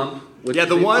Warning comp, which is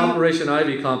the Operation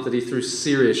Ivy comp that he threw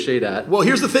serious shade at. Well,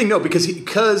 here's the thing, no,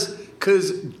 because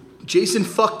Jason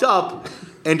fucked up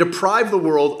and deprived the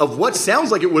world of what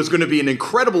sounds like it was going to be an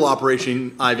incredible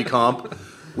Operation Ivy comp.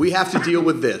 We have to deal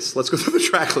with this. Let's go through the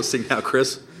track listing now,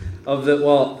 Chris.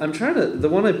 I'm trying to, the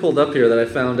one I pulled up here that I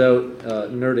found out,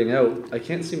 nerding out, I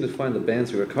can't seem to find the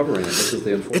bands who are covering it. This is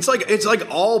the unfortunate. It's like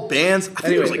all bands, I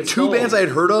think it was like two bands I had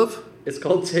heard of. It's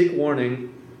called Take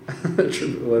Warning.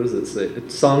 What does it say?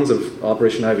 It's Songs of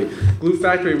Operation Ivy. Glue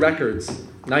Factory Records,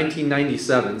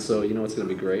 1997, so you know it's going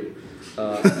to be great.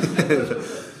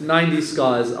 90s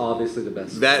ska is obviously the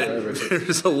best.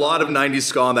 There's a lot of 90s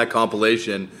ska on that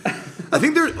compilation. I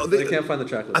think I can't find the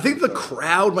track list. I think The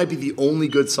Crowd might be the only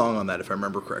good song on that, if I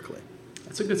remember correctly.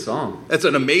 That's a good song. That's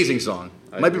an amazing song.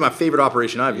 Might be my favorite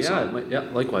Operation Ivy song. Yeah,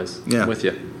 likewise. Yeah. I'm with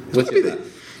you.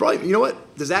 Probably, you know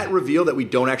what? Does that reveal that we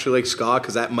don't actually like ska?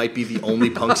 Because that might be the only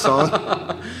punk song.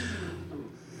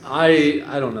 I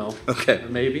don't know. Okay.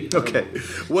 Maybe. Okay.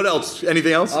 What else?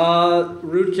 Anything else?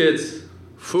 Rude Kids.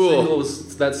 Fool.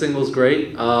 That single's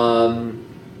great.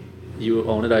 You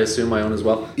own it, I assume. I own as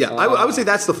well. Yeah, I would say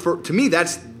that's to me,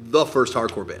 that's the first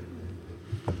hardcore band.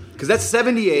 Because that's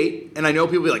 78, and I know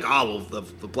people be like, oh, well,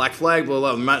 the Black Flag,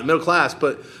 blah, blah, middle class.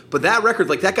 But that record,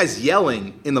 like, that guy's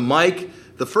yelling in the mic.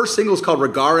 The first single is called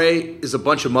Regare is a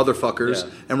bunch of motherfuckers.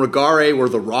 Yeah. And Regare were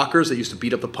the rockers that used to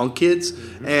beat up the punk kids.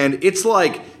 Mm-hmm. And it's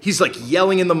like, he's like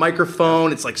yelling in the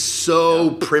microphone. It's like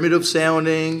so primitive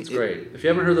sounding. It's great. If you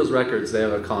haven't heard those records, they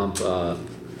have a comp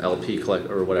LP collect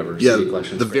or whatever. CD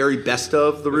collection. The very best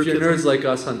of the Rude Kids. If you're nerds like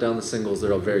us, hunt down the singles.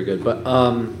 They're all very good. But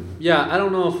yeah, I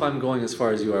don't know if I'm going as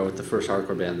far as you are with the first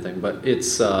hardcore band thing, but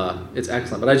it's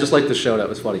excellent. But I just like the show. That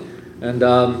was funny. And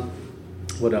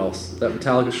what else? That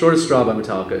Metallica, Shortest Straw by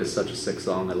Metallica is such a sick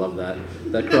song. I love that.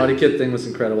 That Karate Kid thing was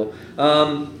incredible.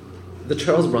 The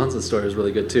Charles Bronson story is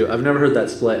really good too. I've never heard that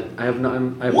split. I've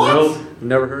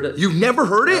never heard it. You've never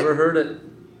heard it? Never heard it.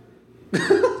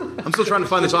 I'm still trying to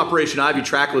find this Operation Ivy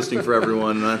track listing for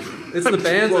everyone. It's the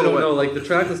bands I don't know, like the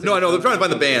track listing. No, I know. They're trying to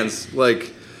find the bands.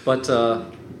 Like, but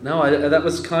no, that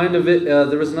was kind of it.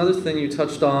 There was another thing you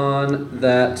touched on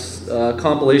that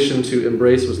compilation to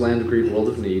Embrace was Land of Greed, World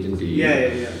of Need, indeed.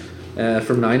 Yeah.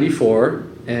 From '94,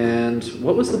 and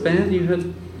what was the band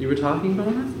you were talking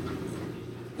about?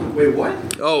 Wait, what?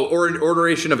 Oh,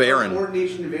 Ordination of Aaron.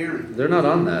 Ordination of Aaron. They're not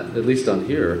on that, at least on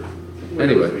here.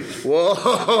 Anyway. Whoa.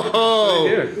 Right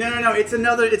here. No. It's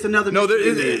another. No,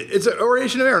 it's an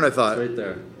Ordination of Aaron. I thought. Right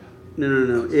there.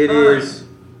 No. It is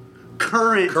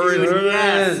current. Dude.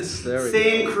 Yes. There we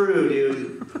Same go. crew,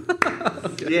 dude.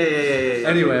 Okay. Yeah.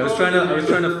 Anyway, I was trying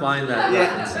to find that.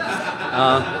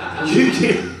 Yeah. You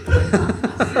did.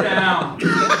 Sit down.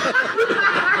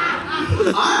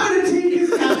 I'm gonna take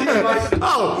his advice.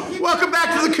 Oh, welcome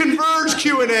back to the Converge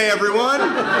Q&A, everyone.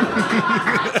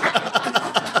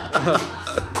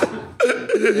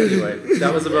 Anyway,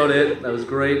 that was about it. That was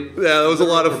great. Yeah, that was a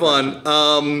lot of fun.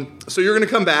 So you're going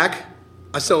to come back.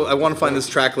 I want to find this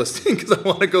track listing because I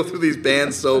want to go through these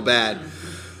bands so bad.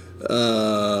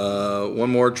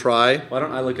 One more try. Why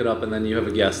don't I look it up and then you have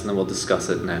a guess and then we'll discuss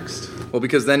it next. Well,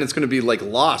 because then it's going to be like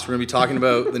lost. We're going to be talking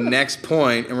about the next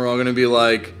point and we're all going to be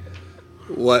like,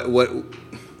 what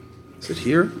is it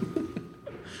here?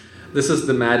 This is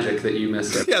the magic that you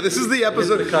missed. Yeah, this is the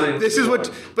episode. It's the cutting This is what,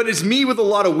 floor. but it's me with a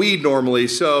lot of weed normally,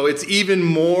 so it's even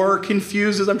more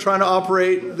confused as I'm trying to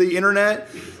operate the internet.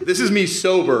 This is me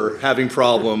sober having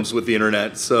problems with the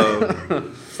internet. So,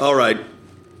 all right,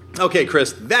 okay,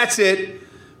 Chris, that's it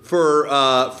for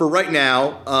right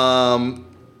now.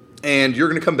 And you're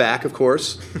going to come back, of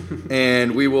course,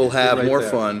 and we will have right more there.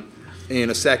 fun in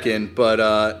a second. But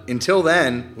until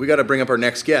then, we got to bring up our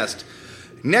next guest.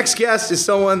 Next guest is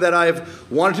someone that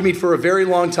I've wanted to meet for a very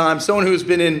long time. Someone who's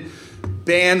been in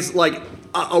bands, like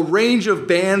a range of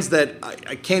bands that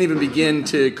I can't even begin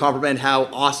to comprehend how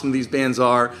awesome these bands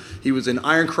are. He was in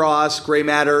Iron Cross, Grey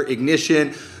Matter,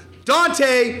 Ignition.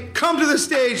 Dante, come to the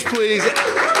stage, please.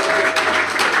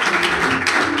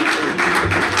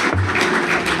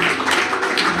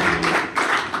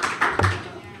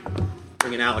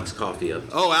 Bringing Alex coffee up.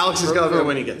 Oh, Alex is coming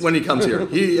when he gets when he comes here.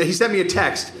 He sent me a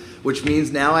text, which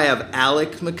means now I have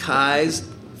Alec Mackay's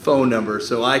phone number,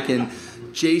 so I can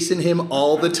Jason him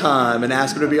all the time and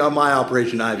ask him to be on my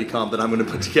Operation Ivy comp that I'm going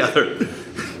to put together.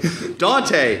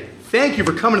 Dante, thank you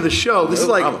for coming to the show. This is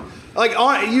like problem.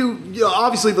 you know,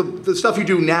 obviously the stuff you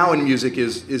do now in music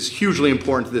is hugely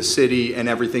important to this city and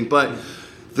everything, but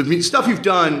the stuff you've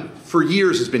done for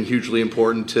years has been hugely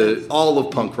important to all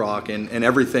of punk rock and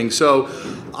everything. So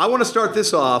I want to start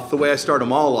this off the way I start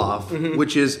them all off,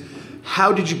 which is,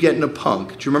 how did you get into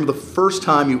punk? Do you remember the first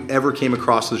time you ever came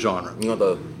across the genre? You want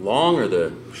the long or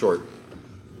the short?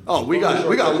 Oh, we got time.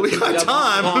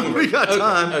 We got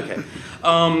time. Okay.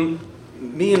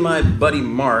 Me and my buddy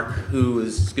Mark, who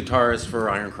is guitarist for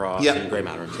Iron Cross Yeah. and Grey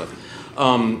Matter and stuff,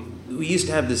 we used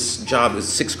to have this job as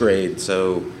 6th grade,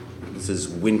 so this is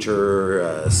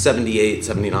winter 78,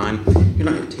 79. You're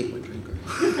not going to take my drink,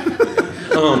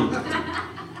 right?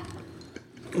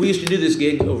 We used to do this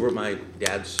gig over at my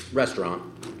dad's restaurant.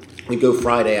 We'd go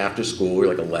Friday after school. We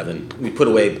were like 11. We'd put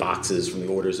away boxes from the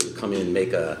orders that would come in,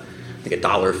 make I think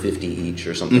 $1.50 each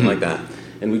or something like that.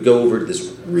 And we'd go over to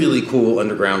this really cool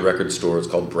underground record store. It's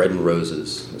called Bread and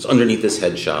Roses. It was underneath this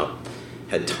head shop.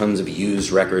 Had tons of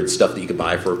used records, stuff that you could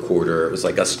buy for a quarter. It was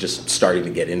like us just starting to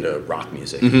get into rock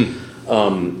music.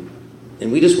 And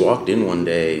we just walked in one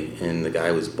day, and the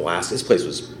guy was blasting. This place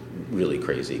was really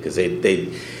crazy because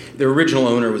their original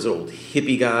owner was an old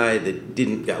hippie guy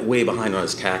that got way behind on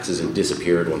his taxes and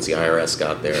disappeared once the IRS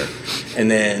got there. And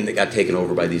then they got taken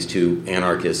over by these two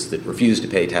anarchists that refused to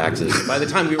pay taxes. By the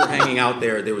time we were hanging out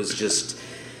there, it was just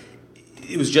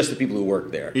the people who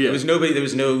worked there. Yeah. There was nobody. There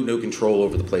was no control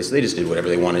over the place. They just did whatever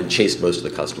they wanted, chased most of the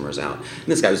customers out. And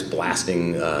this guy was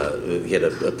blasting. He had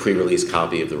a pre-release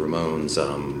copy of the Ramones'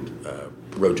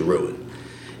 "Road to Ruin,"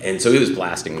 and so he was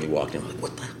blasting when he walked in. I'm like,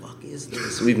 what the fuck is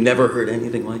this? We've never heard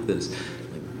anything like this.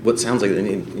 Like, what sounds like?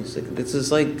 And he's like, this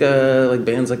is like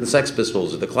bands like the Sex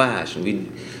Pistols or the Clash. And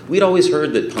we'd always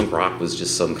heard that punk rock was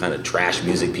just some kind of trash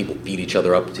music people beat each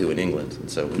other up to in England.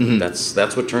 And so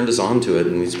that's what turned us on to it.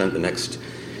 And we spent the next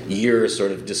year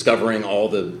sort of discovering all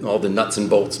the nuts and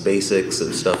bolts basics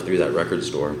of stuff through that record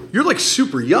store. You're like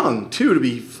super young too to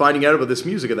be finding out about this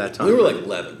music at that time. We were like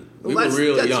 11. We Well, were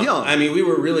really that's young. young. I mean, we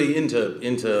were really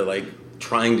into like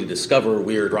trying to discover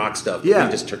weird rock stuff. Yeah.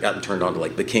 We just got turned on to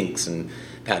like the Kinks and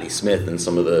Patti Smith and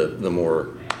some of the more,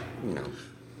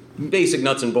 basic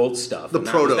nuts and bolts stuff. The And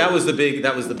proto. That was the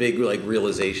big like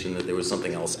realization that there was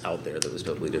something else out there that was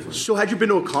totally different. So had you been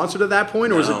to a concert at that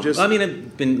point, or was it just? I mean,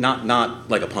 it'd been not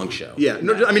like a punk show. Yeah,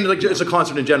 no, I mean, like just a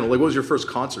concert in general. Like, what was your first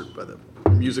concert by the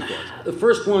music-wise? The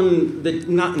first one, that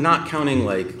not counting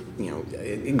like,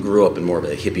 I grew up in more of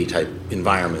a hippie type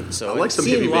environment. So I like I'd some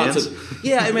seen hippie lots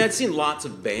bands. I'd seen lots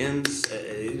of bands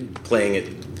playing at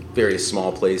various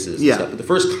small places. Yeah. And stuff. But the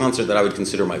first concert that I would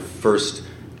consider my first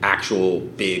actual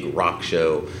big rock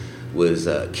show was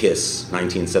Kiss,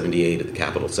 1978 at the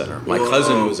Capitol Center. My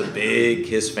cousin was a big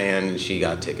Kiss fan, and she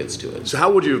got tickets to it. So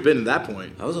how would you have been at that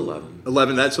point? I was 11.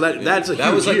 11. That's a That huge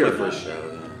was like year. my first show.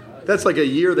 Yeah. That's like a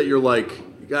year that you're like,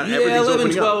 you got everything's 11,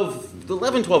 opening up.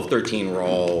 11, 12, 13 were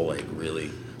all like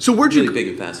really, So where'd really you big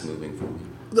and fast moving for me.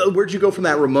 where'd you go from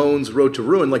that Ramones Road to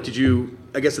Ruin? Like, did you?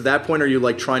 I guess at that point, are you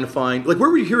like trying to find like where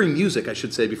were you hearing music? I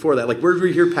should say before that. Like, where did you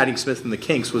hear Patti Smith and the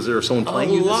Kinks? Was there someone playing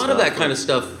A you this lot of stuff? that kind of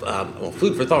stuff.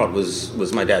 Food for Thought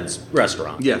was my dad's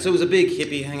restaurant. Yeah. So it was a big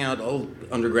hippie hangout, all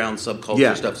underground subculture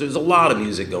Yeah. stuff. So there was a lot of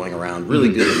music going around, really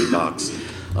good jukebox.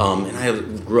 And I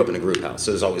grew up in a group house,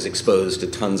 so I was always exposed to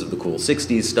tons of the cool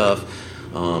 60s stuff,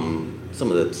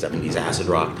 some of the 70s acid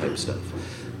rock type stuff.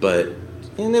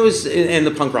 And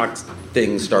the punk rock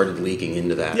thing started leaking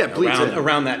into that. Yeah, bleeds in.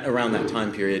 around that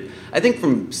time period. I think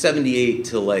from 78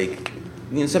 to like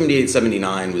 78,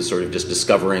 79 was sort of just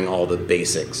discovering all the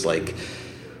basics, like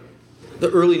the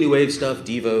early new wave stuff,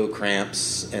 Devo,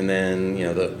 Cramps, and then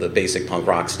the basic punk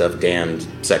rock stuff, Damned,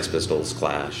 Sex Pistols,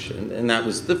 Clash, and that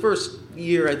was the first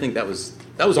year. I think that was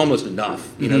almost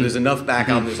enough. There's enough back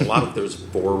out. There's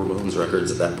 4 Ramones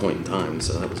records at that point in time,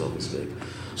 so that was always big.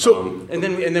 So and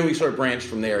then we sort of branched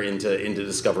from there into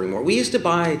discovering more. We used to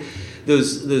buy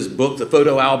those books, the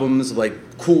photo albums of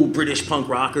like cool British punk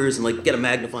rockers, and like get a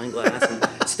magnifying glass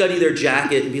and study their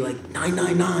jacket and be like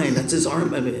 999. That's his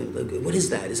arm. I mean, what is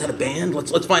that? Is that a band?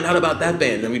 Let's find out about that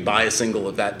band. Then we'd buy a single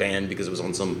of that band because it was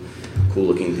on some cool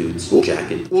looking dude's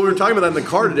jacket. Well, we were talking about that in the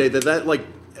car today. That like.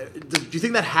 Do you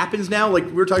think that happens now? Like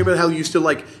we were talking about how you used to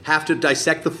like have to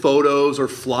dissect the photos or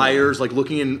flyers, like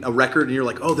looking in a record, and you're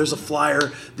like, oh, there's a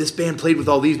flyer. This band played with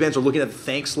all these bands, or looking at the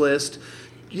thanks list.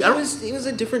 It was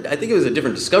a different. I think it was a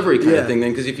different discovery kind of thing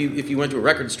then, because if you went to a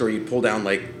record store, you'd pull down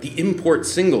like the import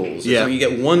singles. Yeah. So you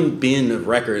get one bin of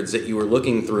records that you were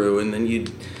looking through, and then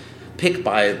you'd pick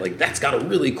by like that's got a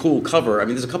really cool cover. I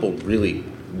mean, there's a couple really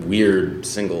weird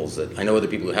singles that I know other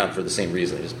people who have for the same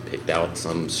reason. They just picked out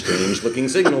some strange looking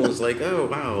singles like, oh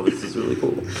wow, this is really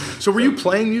cool. So were you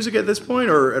playing music at this point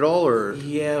or at all? Or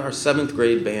Yeah, our 7th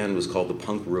grade band was called the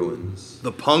Punk Ruins.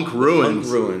 The Punk Ruins.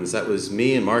 Punk Ruins. That was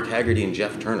me and Mark Haggerty and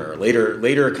Jeff Turner.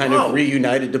 Later kind of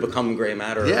reunited to become Grey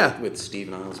Matter with Steve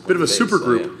Niles. Bit of a super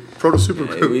group. Proto super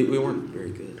group. We weren't very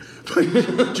good.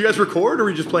 Did you guys record, or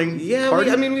were you just playing? Yeah,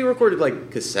 we recorded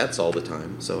like cassettes all the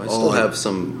time, so I still have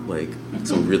some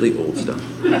really old stuff.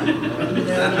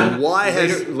 Why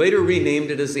has later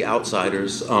renamed it as the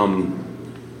Outsiders?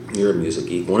 You're a music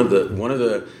geek. One of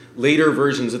the later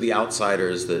versions of the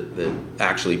Outsiders that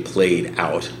actually played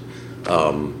out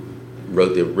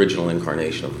wrote the original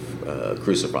incarnation of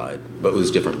Crucified, but it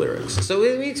was different lyrics. So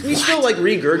we still like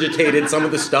regurgitated some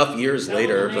of the stuff years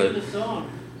later, but.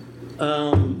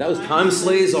 That was Time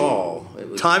Slays All.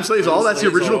 Time Slays All? That's the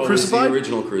original Crucified? The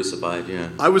original Crucified, yeah.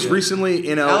 I was recently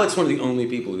in Alex, one of the only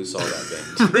people who saw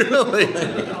that band. Really?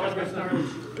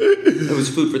 It was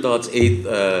Food for Thought's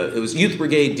 8th. It was Youth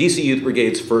Brigade, DC Youth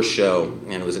Brigade's first show,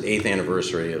 and it was an 8th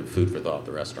anniversary of Food for Thought,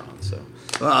 the restaurant. So,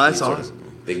 that's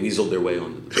awesome. They weaseled their way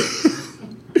onto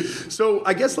the So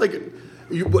I guess like.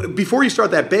 Before you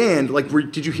start that band, like,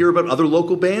 did you hear about other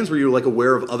local bands? Were you like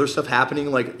aware of other stuff happening?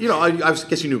 Like, I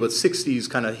guess you knew about '60s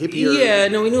kind of hippier. Yeah,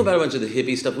 no, we knew about a bunch of the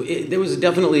hippie stuff. There was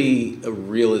definitely a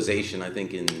realization, I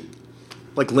think, in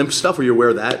like Limp stuff. Were you aware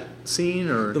of that scene,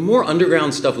 or the more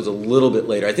underground stuff was a little bit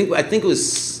later. I think it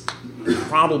was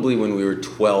probably when we were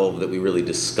 12 that we really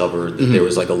discovered that there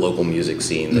was like a local music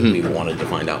scene that we wanted to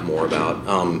find out more about.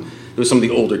 There was some of the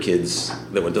older kids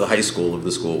that went to the high school of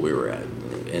the school we were at.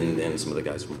 And some of the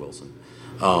guys from Wilson.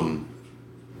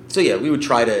 So yeah, we would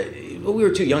try to... Well, we were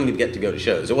too young to get to go to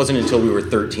shows. It wasn't until we were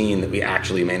 13 that we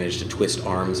actually managed to twist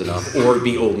arms enough or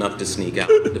be old enough to sneak out,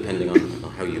 depending on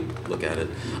how you look at it,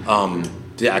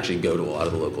 to actually go to a lot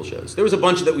of the local shows. There was a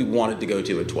bunch that we wanted to go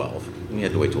to at 12, and we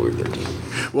had to wait till we were 13.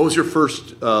 What was your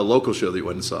first local show that you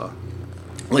went and saw?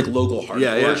 Like local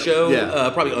hardcore show? Yeah.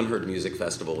 Probably Unheard Music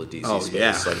Festival at DC Space.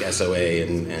 Yeah. Like SOA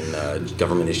and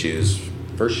Government Issues.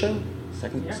 First show?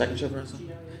 Second show for us?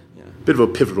 Yeah. Bit of a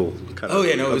pivotal kind of. Oh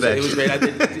yeah, no, it was great. I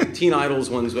did Teen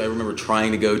Idols ones I remember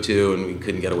trying to go to, and we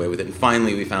couldn't get away with it. And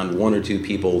finally, we found 1 or 2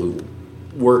 people who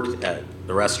worked at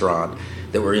the restaurant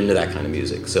that were into that kind of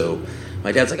music. So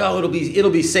my dad's like, "Oh,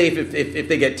 it'll be safe if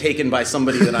they get taken by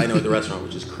somebody that I know at the restaurant,"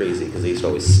 which is crazy because they used to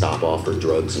always stop off for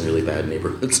drugs in really bad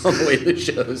neighborhoods on the way to the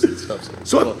shows and stuff.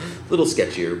 So it's a little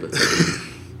sketchier, but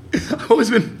I've always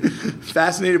been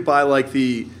fascinated by like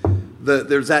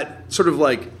there's that sort of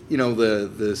like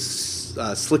the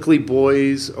Slickly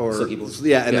Boys or Slicky Boys.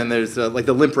 then there's like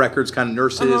the Limp Records kind of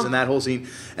nurses and that whole scene,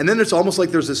 and then it's almost like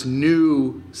there's this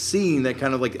new scene that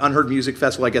kind of like Unheard Music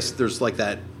Festival. I guess there's like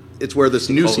that. It's where this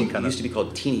new scene kind of used to be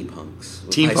called Teeny Punks.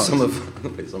 Teen Punks. Some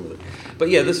of it. But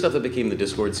yeah, this stuff that became the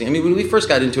Discord scene. I mean, when we first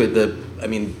got into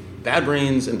it, Bad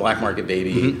Brains and Black Market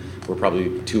Baby were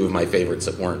probably 2 of my favorites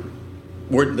that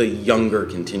weren't the younger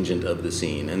contingent of the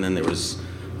scene, and then there was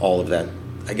all of that.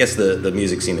 I guess the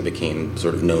music scene that became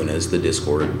sort of known as the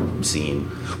Discord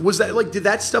scene. Was that like, did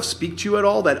that stuff speak to you at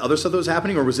all? That other stuff that was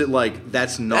happening, or was it like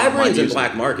that's not Bad my Brains and music?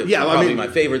 Black Market? Yeah, were probably my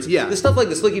favorites. Yeah, the stuff like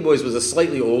the Slicky Boys was a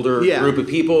slightly older group of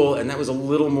people, and that was a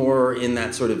little more in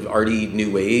that sort of arty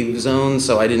new wave zone.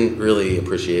 So I didn't really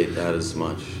appreciate that as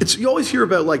much. You always hear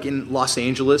about like in Los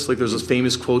Angeles, like there's those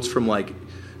famous quotes from like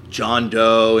John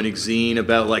Doe and Exene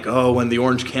about like, oh, when the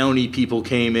Orange County people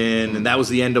came in, and that was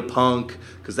the end of punk.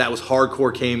 Because that was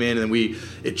hardcore came in, and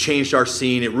it changed our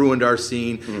scene, it ruined our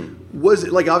scene. Was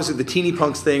it like obviously the teeny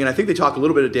punks thing, and I think they talk a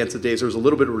little bit of Dance of Days. There was a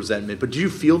little bit of resentment, but did you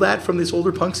feel that from this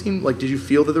older punk scene? Like, did you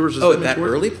feel that there was at that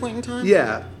early point in time?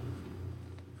 Yeah.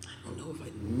 I don't know if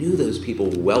knew those people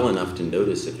well enough to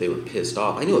notice if they were pissed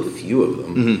off. I knew a few of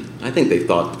them. Mm-hmm. I think they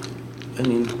thought, I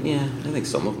think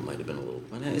some of them might have been a little.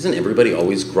 Isn't everybody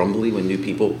always grumbly when new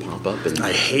people pop up? And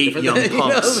I hate young you know,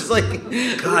 punks. it's like,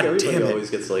 God everybody damn it.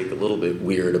 always gets like a little bit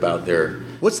weird about their.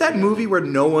 What's that movie where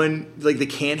no one, like, they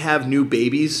can't have new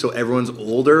babies, so everyone's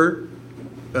older?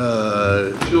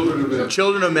 Children of Men.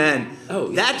 Children of Men. Oh,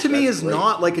 yeah, that to me that's is great.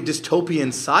 not like a dystopian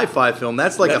sci-fi film.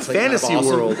 That's like That's a like fantasy awesome.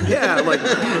 world. Yeah, like,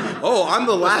 oh, I'm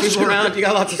the last People around, you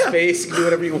got lots of space, you can do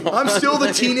whatever you want. I'm still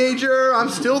the teenager. I'm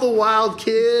still the wild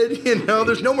kid. You know,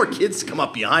 there's no more kids to come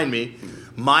up behind me.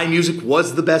 My music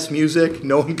was the best music.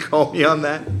 No one called me on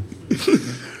that.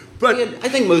 But I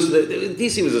think most of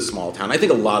DC was a small town. I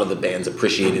think a lot of the bands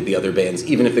appreciated the other bands,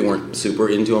 even if they weren't super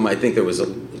into them. I think there was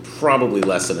probably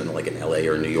less than in like an LA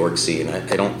or New York scene.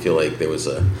 I don't feel like there was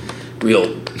a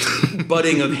real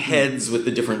butting of heads with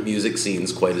the different music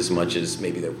scenes quite as much as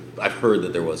maybe I've heard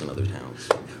that there was in other towns.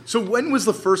 so when was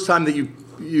the first time that you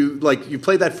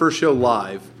played that first show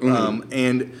live?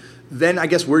 And then I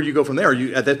guess where do you go from there? Are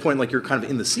you at that point like you're kind of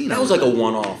in the scene? That was like a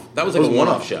one-off. That was like That was a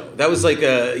one-off one-off. show. That was like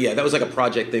a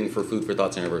project thing for Food for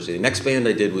Thought's anniversary. The next band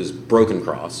I did was Broken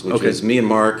Cross, which Okay. was me and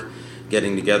Mark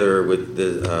getting together with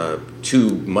the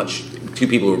two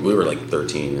people. We were like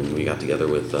 13, and we got together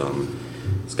with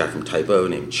this guy from Typo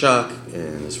named Chuck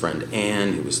and his friend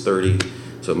Ann, who was 30,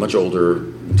 so much older,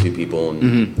 two people,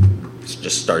 and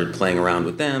just started playing around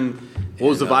with them. What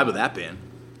was the vibe of that band?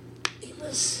 It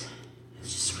was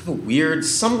just sort of a weird,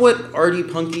 somewhat arty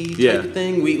punky type Yeah. of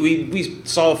thing. We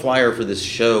saw a flyer for this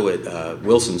show at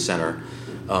Wilson Center,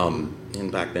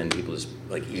 and back then people just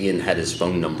like Ian had his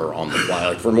phone number on the flyer.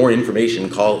 Like for more information,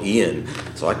 call Ian.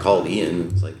 So I called Ian.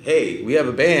 It's like, hey, we have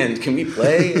a band. Can we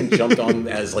play? And jumped on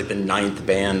as like the 9th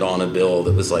band on a bill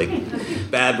that was like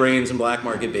Bad Brains and Black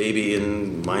Market Baby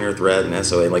and Minor Threat and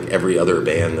SOA, like every other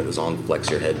band that was on Flex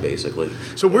Your Head, basically.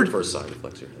 So the first side of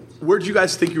Flex Your Head. Where'd you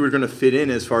guys think you were going to fit in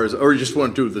as far as, or you just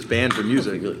want to do this band for We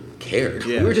music? really cared.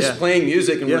 Yeah, we were just yeah. playing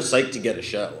music and we Yeah. were psyched to get a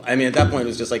show. I mean, at that point, it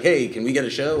was just like, hey, can we get a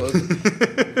show?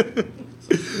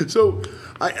 So,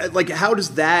 like, how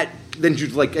does that? Then did you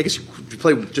like? I guess you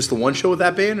play just the one show with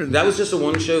that band, or That was just a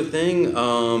one-show thing.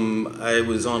 I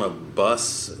was on a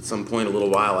bus at some point a little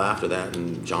while after that,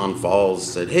 and John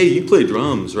Falls said, hey, you play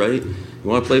drums, right? You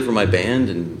want to play for my band?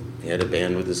 And he had a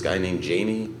band with this guy named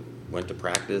Jamie. Went to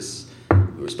practice.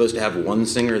 We were supposed to have one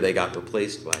singer. They got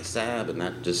replaced by Sab, and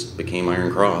that just became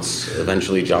Iron Cross.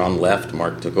 Eventually, John left.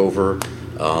 Mark took over.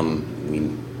 We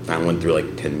went through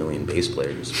like 10 million bass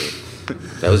players. But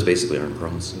that was basically Iron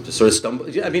Cross. It just sort of stumbled.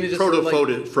 I mean, it just sort of like,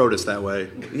 Frodus that way.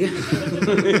 yeah.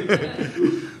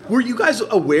 Were you guys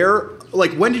aware?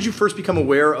 Like, when did you first become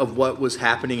aware of what was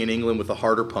happening in England with the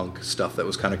harder punk stuff that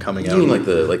was kind of coming out? You mean like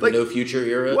the Like- No Future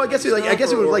era? Well, I guess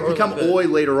it would like become Oi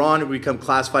later on. It would become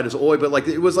classified as Oi, but like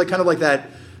it was like kind of like that,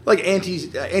 like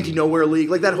anti nowhere league,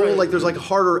 like that whole Right. like there's like a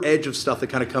harder edge of stuff that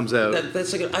kind of comes out.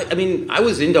 That's like I mean, I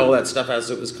was into all that stuff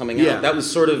as it was coming out. Yeah. That was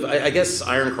sort of I guess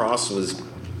Iron Cross was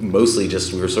mostly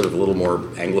just we were sort of a little more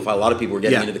Anglophile. A lot of people were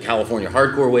getting Yeah. into the California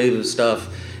hardcore wave of stuff,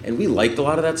 and we liked a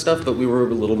lot of that stuff, but we were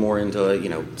a little more into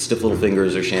Stiff Little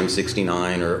Fingers or Sham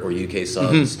 69 or UK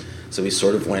Subs. So we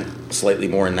sort of went slightly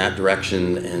more in that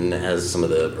direction, and as some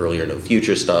of the earlier No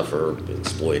Future stuff or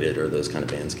Exploited or those kind of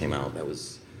bands came out, that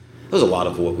was a lot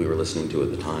of what we were listening to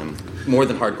at the time. More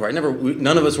than hardcore.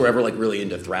 None of us were ever like really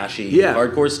into thrashy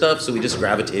hardcore stuff, so we just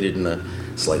gravitated in a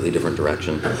slightly different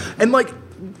direction. And like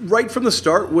right from the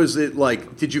start, was it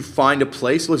like, did you find a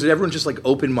place? Was it everyone just like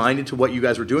open minded to what you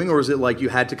guys were doing, or was it like you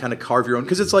had to kind of carve your own?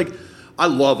 Because it's like, I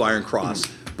love Iron Cross,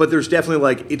 but there's definitely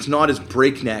like it's not as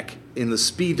breakneck in the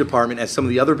speed department as some of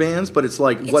the other bands, but it's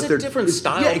like It's a different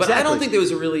style, Yeah, exactly. but I don't think there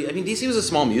was a really. I mean, DC was a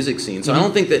small music scene, so I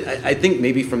don't think that. I think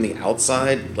maybe from the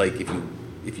outside, like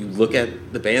if you look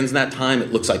at the bands in that time,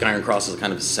 it looks like Iron Cross is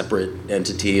kind of a separate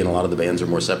entity, and a lot of the bands are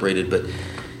more separated. But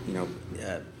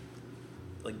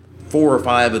like 4 or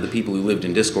 5 of the people who lived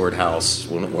in Discord House,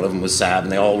 one of them was Sab,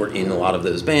 and they all were in a lot of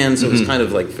those bands. So it was kind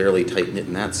of like fairly tight knit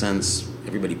in that sense.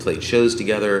 Everybody played shows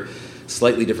together.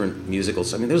 Slightly different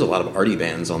musicals. I mean, there's a lot of arty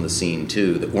bands on the scene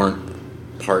too that weren't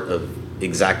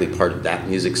exactly part of that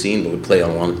music scene, but would play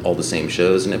on all the same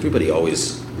shows, and everybody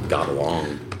always got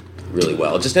along really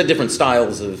well. Just had different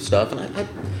styles of stuff, and I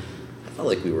felt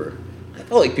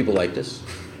like people liked us.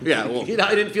 Yeah, well,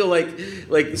 I didn't feel like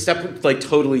separate, like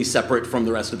totally separate from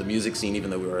the rest of the music scene, even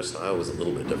though our style was a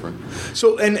little bit different.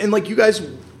 so and like you guys,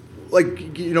 like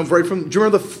right from, do you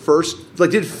remember the first?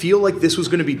 Like, did it feel like this was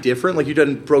going to be different? Like you'd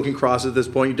done Broken Cross at this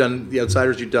point, you'd done The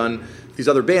Outsiders, you'd done these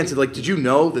other bands. Like, did you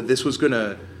know that this was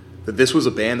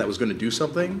a band that was gonna do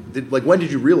something? When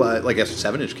did you realize? Like, as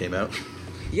 7 Inch came out.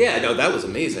 Yeah, no, that was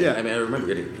amazing. Yeah. I mean, I remember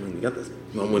when we got this.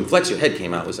 When Flex Your Head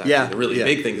came out, was actually the really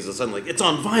big thing, because suddenly it's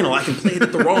on vinyl. I can play it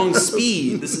at the wrong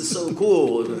speed. This is so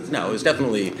cool. No, it was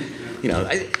definitely,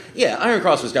 Iron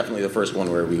Cross was definitely the first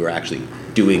one where we were actually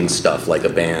doing stuff like a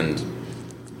band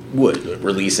would,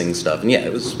 releasing stuff. And yeah,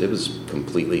 it was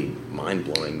completely mind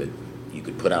blowing that you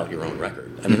could put out your own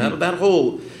record. I mean, that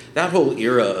whole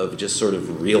era of just sort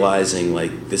of realizing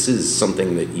like this is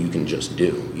something that you can just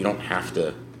do. You don't have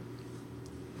to.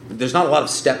 There's not a lot of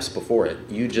steps before it.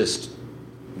 You just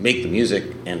make the music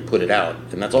and put it out,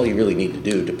 and that's all you really need to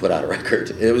do to put out a record.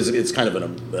 It's kind of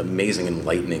an amazing,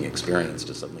 enlightening experience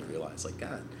to suddenly realize, like,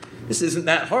 God, this isn't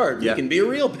that hard. Yeah. We can be a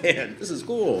real band. This is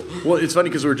cool. Well, it's funny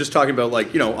because we were just talking about, like,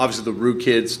 obviously the Rue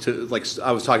Kids, to, like,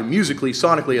 I was talking musically,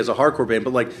 sonically as a hardcore band,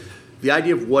 but, like, the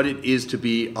idea of what it is to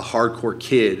be a hardcore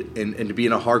kid and to be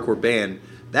in a hardcore band,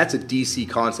 that's a DC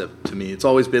concept to me. It's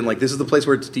always been like, this is the place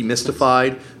where it's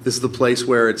demystified. This is the place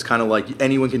where it's kind of like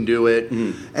anyone can do it.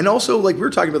 Mm-hmm. And also, like, we were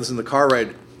talking about this in the car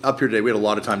ride up here today. We had a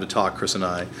lot of time to talk, Chris and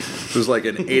I. It was like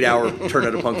an 8-hour Turn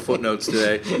Out a Punk Footnotes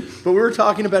today. But we were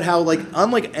talking about how, like,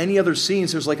 unlike any other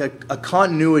scenes, there's like a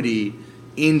continuity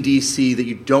in DC that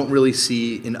you don't really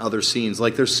see in other scenes.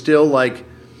 Like, there's still like,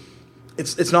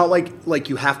 it's not like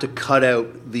you have to cut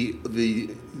out the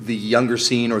younger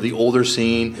scene or the older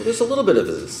scene. Well, there's a little bit of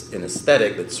an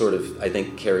aesthetic that sort of, I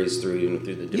think, carries through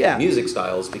the different music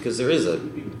styles, because there is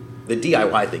the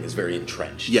DIY thing is very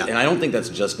entrenched. Yeah. And I don't think that's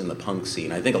just in the punk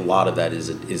scene. I think a lot of that is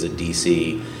a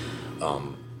DC.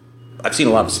 I've seen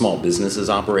a lot of small businesses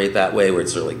operate that way, where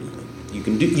it's sort of like you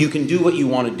can do what you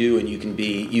want to do, and you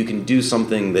can do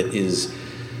something that is,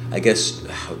 I guess,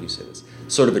 how do you say this?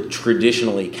 Sort of a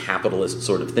traditionally capitalist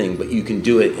sort of thing, but you can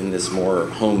do it in this more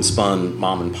homespun,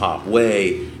 mom and pop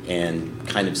way, and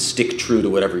kind of stick true to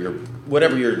whatever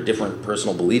your different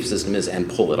personal belief system is, and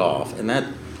pull it off. And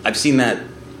that I've seen that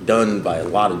done by a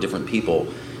lot of different people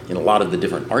in a lot of the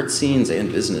different art scenes and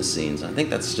business scenes. And I think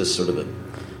that's just sort of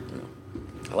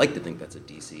I like to think that's a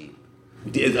DC,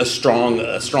 a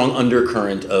strong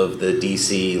undercurrent of the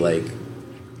DC like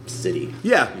city.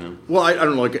 Yeah. Well, I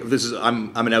don't know. Like, this is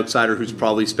I'm an outsider who's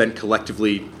probably spent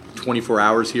collectively 24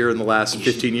 hours here in the last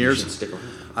 15 years. You should stick around.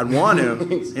 I'd want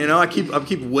to. I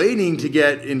keep waiting to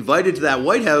get invited to that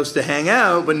White House to hang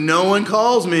out, but no one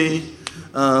calls me.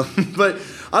 But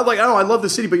I love the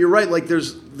city. But you're right. Like,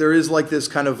 there is like this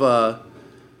kind of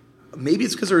maybe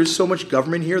it's because there is so much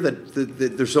government here that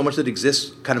there's so much that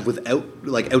exists kind of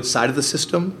outside of the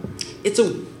system.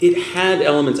 It had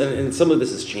elements, and some of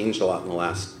this has changed a lot in the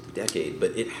last decade,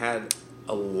 but it had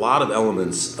a lot of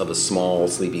elements of a small,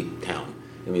 sleepy town.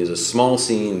 I mean, it was a small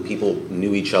scene, people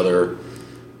knew each other,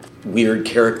 weird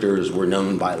characters were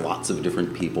known by lots of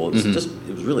different people. It was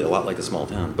it was really a lot like a small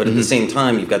town. But at the same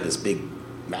time, you've got this big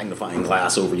magnifying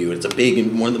glass over you. It's a big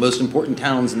and one of the most important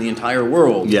towns in the entire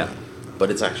world. Yeah.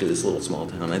 But it's actually this little small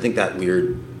town. I think that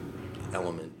weird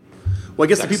element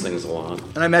affects things a lot.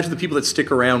 And I imagine the people that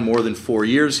stick around more than 4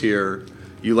 years here,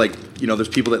 there's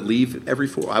people that leave every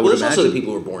 4. I would there's imagine. Also the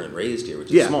people who were born and raised here,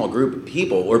 which is a small group of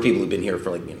people, or people who've been here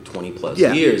for 20 plus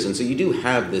years, and so you do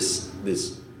have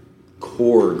this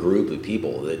core group of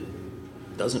people that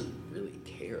doesn't really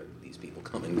care if these people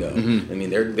come and go. Mm-hmm. I mean,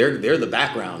 they're the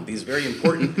background. These very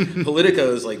important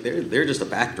politicos, like they're just a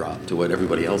backdrop to what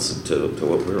everybody else to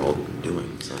what we're all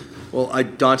doing. So. Well,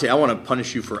 Dante, I want to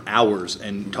punish you for hours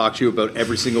and talk to you about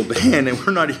every single band, and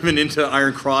we're not even into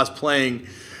Iron Cross playing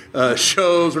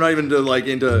shows. We're not even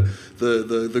into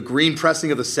the green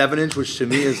pressing of the 7-inch, which to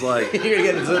me is like you're gonna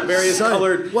get into various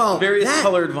colored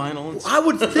vinyl. I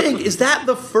would think, is that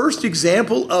the first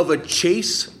example of a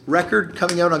Chase record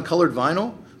coming out on colored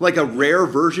vinyl, like a rare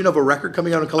version of a record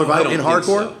coming out on colored vinyl in hardcore?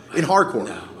 So. In hardcore,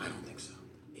 no, I don't think so.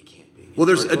 It can't be. Well,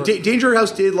 there's Danger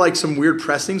House did like some weird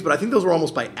pressings, but I think those were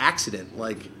almost by accident.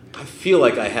 Like, I feel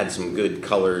like I had some good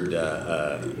colored.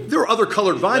 There were other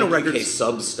colored vinyl like records, UK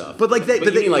sub stuff. but like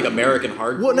you mean like American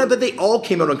hardcore? Well, no, but they all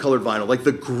came out on colored vinyl. Like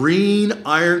the green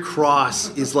Iron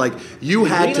Cross is like you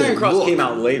had to. Iron Cross look. came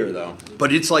out later though.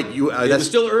 But it's like you. It was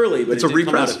still early, but it's a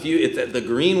repress. The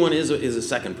green one is a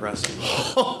second pressing.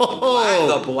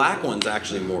 The black one's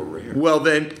actually more rare. Well,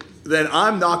 then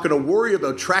I'm not going to worry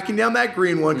about tracking down that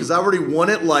green one because I already won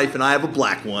at life and I have a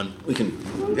black one. We can.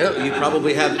 Yeah, you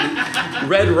probably have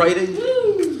red writing.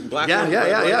 Black one,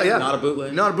 yeah. Not a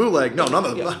bootleg. Not a bootleg. No, not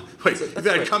a. Yeah. Wait, you think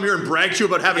I'd come here and brag to you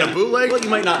about having a bootleg? Well, you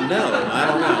might not know. I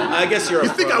don't know. I guess you're. You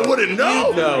think I wouldn't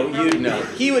know? You'd know.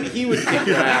 He would kick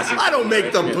your ass. I don't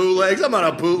make the bootlegs. I'm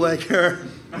not a bootlegger.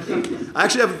 I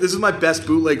actually have. This is my best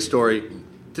bootleg story.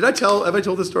 Have I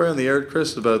told this story on the air,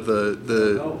 Chris, about the? No,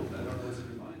 I don't know what's in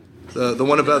your mind. The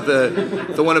one about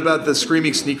the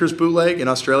Screaming Sneakers bootleg in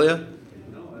Australia?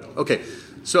 Okay,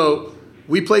 so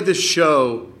we played this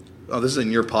show. Oh, this is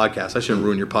in your podcast. I shouldn't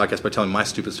ruin your podcast by telling my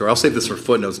stupid story. I'll save this for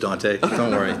footnotes, Dante.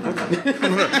 Don't worry. I'm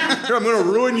going to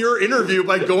ruin your interview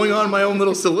by going on my own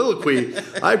little soliloquy.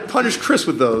 I punish Chris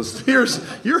with those.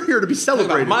 You're here to be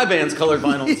celebrated. My band's colored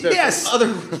vinyl. Yes.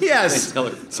 Yes.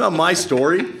 It's not my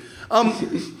story.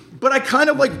 But I kind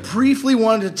of like briefly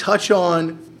wanted to touch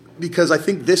on, because I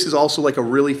think this is also like a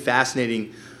really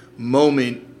fascinating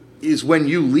moment, is when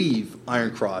you leave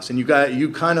Iron Cross and you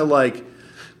kind of like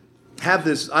have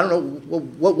this, I don't know,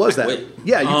 what was that? Quit.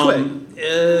 Yeah, you quit.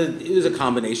 It was a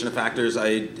combination of factors.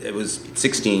 I was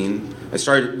 16.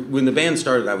 When the band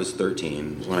started, I was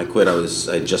 13. When I quit,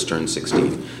 I just turned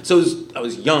 16. So I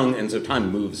was young, and so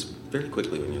time moves very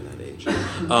quickly when you're that age.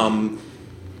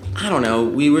 I don't know.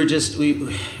 We were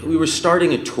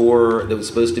starting a tour that was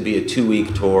supposed to be a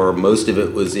 2-week tour. Most of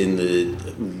it was in the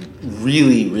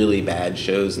really, really bad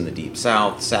shows in the Deep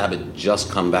South. Sab had just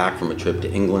come back from a trip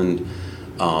to England.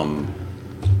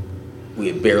 We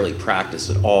had barely practiced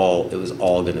at all. It was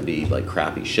all going to be like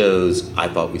crappy shows. I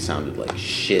thought we sounded like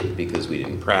shit because we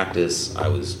didn't practice. I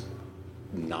was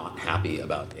not happy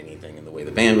about anything in the way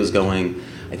the band was going.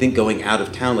 I think going out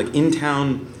of town, like in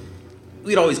town,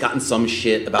 we'd always gotten some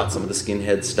shit about some of the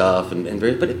skinhead stuff,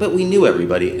 but we knew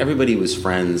everybody. Everybody was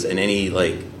friends, and any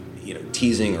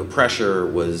teasing or pressure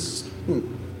was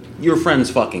your friends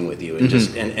fucking with you, and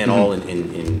just and all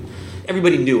in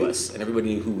everybody knew us, and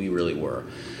everybody knew who we really were.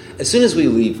 As soon as we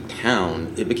leave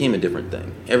town, it became a different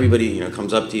thing. Everybody,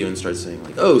 comes up to you and starts saying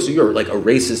like, "Oh, so you're like a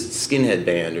racist skinhead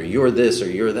band, or you're this, or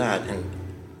you're that," and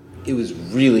it was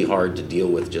really hard to deal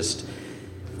with just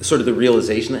sort of the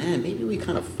realization that maybe we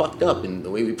kind of fucked up in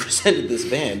the way we presented this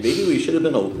band. Maybe we should have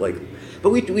been but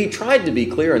we tried to be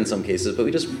clear in some cases, but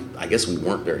I guess we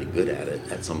weren't very good at it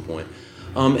at some point.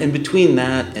 And between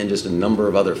that and just a number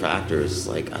of other factors,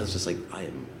 I was just like, I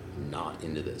am not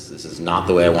into this. This is not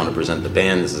the way I want to present the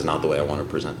band. This is not the way I want to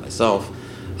present myself.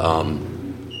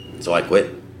 So I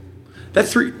quit. That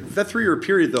 3-year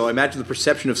period, though, I imagine the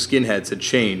perception of skinheads had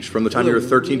changed from the time you were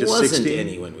 13 to 16. There wasn't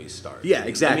any when we started. Yeah,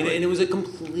 exactly. I mean, and it was a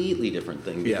completely different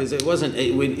thing because it wasn't.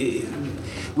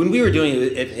 When we were doing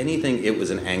it, if anything, it was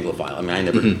an Anglophile. I mean,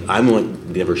 I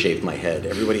never shaved my head.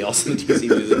 Everybody else in the DC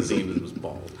music scene was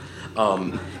bald.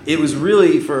 It was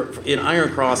really in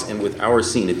Iron Cross and with our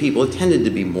scene of people, it tended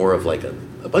to be more of like a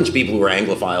bunch of people who were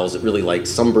Anglophiles that really liked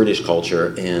some British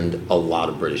culture and a lot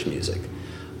of British music.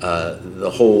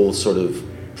 The whole sort of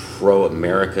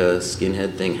pro-America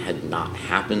skinhead thing had not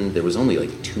happened. There was only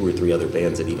like 2 or 3 other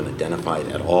bands that even identified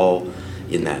at all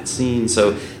in that scene.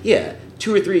 So yeah,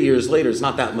 2 or 3 years later, it's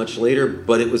not that much later,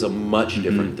 but it was a much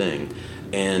different thing.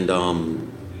 And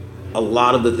a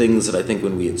lot of the things that I think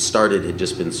when we had started had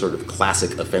just been sort of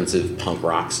classic offensive punk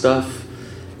rock stuff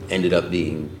ended up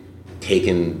being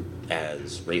taken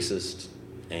as racist,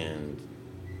 and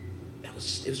it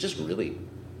was just really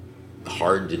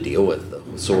hard to deal with,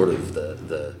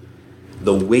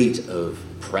 the weight of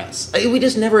press. We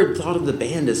just never thought of the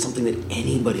band as something that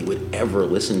anybody would ever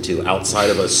listen to outside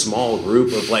of a small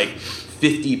group of like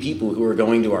 50 people who were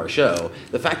going to our show.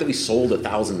 The fact that we sold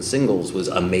 1,000 singles was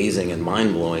amazing and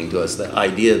mind-blowing to us. The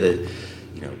idea that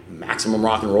Maximum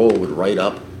Rock and Roll would write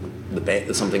up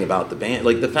something about the band,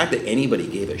 like the fact that anybody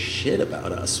gave a shit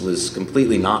about us was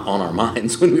completely not on our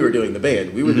minds when we were doing the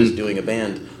band. We were just doing a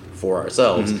band for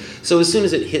ourselves. So as soon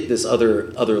as it hit this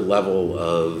other level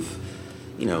of,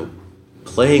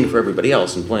 playing for everybody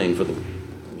else and playing for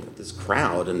this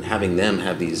crowd and having them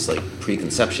have these like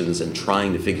preconceptions and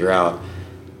trying to figure out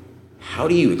how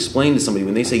do you explain to somebody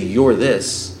when they say you're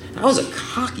this. I was a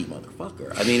cocky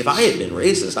motherfucker. I mean, if I had been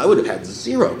racist, I would have had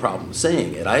zero problem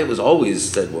saying it. I was always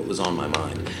said what was on my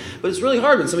mind. But it's really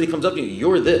hard when somebody comes up to you,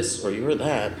 you're this or you're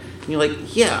that, and you're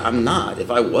like, yeah, I'm not.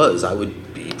 If I was, I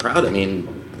would be proud. I mean,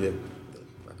 the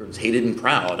record was Hated and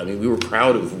Proud. I mean, we were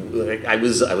proud of. I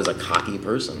was a cocky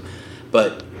person,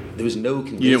 but there was no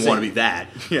convincing. You didn't want to be that.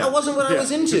 Yeah. That wasn't what I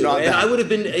was into. And I would have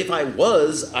been, if I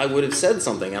was, I would have said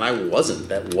something, and I wasn't.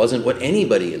 That wasn't what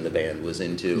anybody in the band was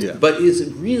into. Yeah. But it's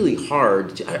really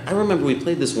hard. I remember we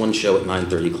played this one show at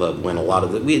 930 Club when a lot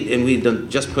of we'd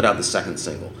just put out the second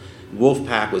single.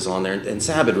 Wolfpack was on there, and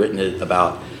Sab had written it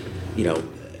about,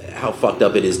 how fucked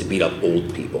up it is to beat up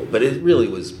old people. But it really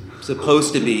was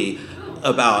supposed to be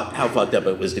about how fucked up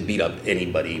it was to beat up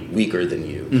anybody weaker than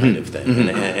you, kind of thing,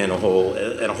 and a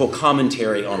whole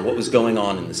commentary on what was going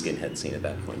on in the skinhead scene at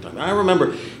that point in time. And I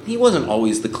remember he wasn't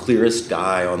always the clearest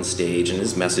guy on stage, and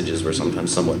his messages were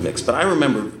sometimes somewhat mixed. But I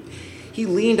remember he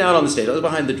leaned out on the stage. I was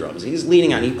behind the drums. He's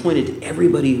leaning out, and he pointed to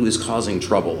everybody who was causing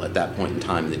trouble at that point in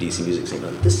time in the DC music scene.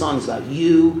 Like, this song's about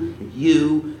you, and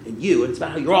you, and you, and it's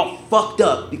about how you're all fucked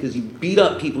up because you beat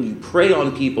up people, you prey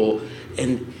on people,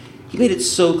 and he made it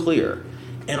so clear.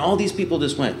 And all these people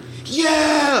just went,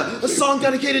 yeah, a song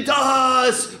dedicated to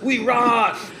us, we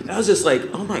rock. And I was just like,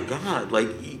 oh my God, like,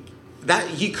 that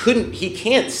he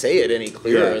can't say it any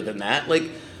clearer than that. Like,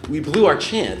 we blew our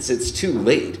chance. It's too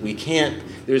late. We can't,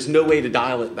 there's no way to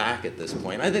dial it back at this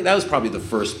point. I think that was probably the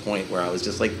first point where I was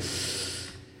just like,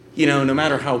 you know, no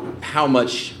matter how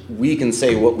much we can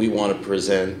say what we want to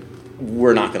present,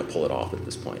 we're not going to pull it off at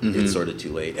this point. Mm-hmm. It's sort of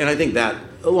too late. And I think that,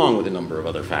 along with a number of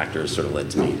other factors, sort of led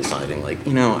to me deciding, like,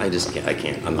 you know, I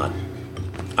can't,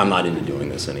 I'm not into doing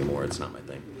this anymore. It's not my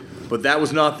thing. But that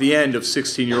was not the end of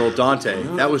 16-year-old Dante.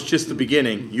 That was just the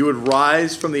beginning. You would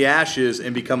rise from the ashes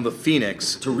and become the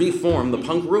phoenix. To reform the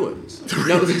punk ruins.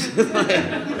 The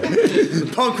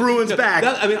punk ruins back.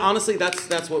 I mean, honestly,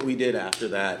 that's what we did after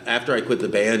that. After I quit the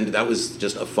band, that was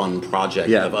just a fun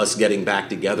project of us getting back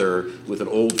together with an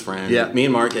old friend. Yeah. Me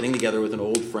and Mark getting together with an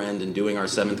old friend and doing our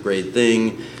 7th grade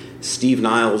thing. Steve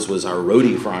Niles was our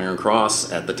roadie for Iron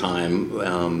Cross at the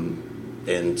time.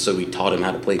 And so we taught him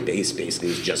how to play bass, basically.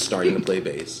 He was just starting to play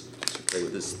bass. Play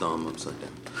with his thumb upside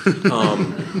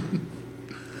down.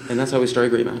 And that's how we started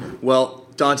Great Matter. Well,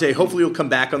 Dante, hopefully you'll come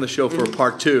back on the show for a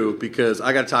part 2 because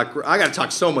I got to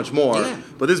talk so much more. Yeah.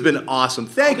 But this has been awesome.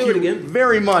 Thank you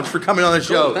very much for coming on the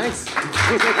show. Thanks.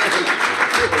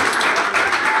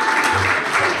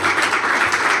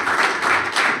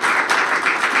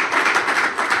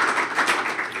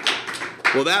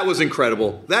 Well, that was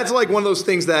incredible. That's like one of those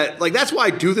things that, like, that's why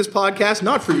I do this podcast,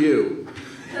 not for you,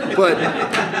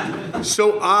 but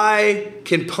so I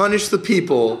can punish the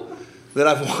people that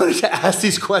I've wanted to ask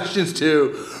these questions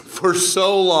to for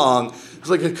so long. It's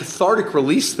like a cathartic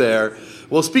release there.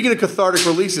 Well, speaking of cathartic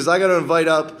releases, I got to invite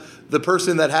up the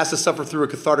person that has to suffer through a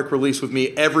cathartic release with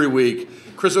me every week.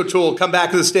 Chris O'Toole, come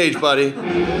back to the stage, buddy.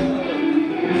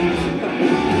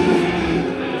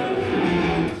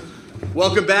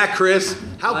 Welcome back, Chris.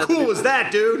 How cool was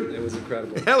that, dude? It was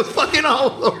incredible. That was fucking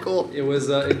so cool. It was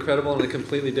incredible in a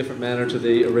completely different manner to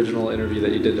the original interview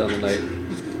that you did on the night.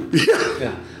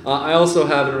 Yeah. I also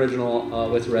have an original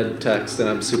with red text, and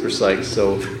I'm super psyched.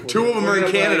 So 2 of them are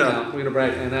in Canada. We're gonna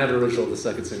brag, and I have an original of the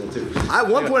second single too. At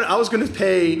one point, I was going to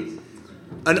pay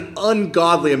an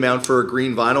ungodly amount for a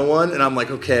green vinyl one, and I'm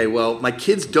like, okay, well, my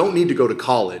kids don't need to go to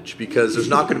college because there's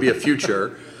not going to be a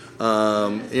future.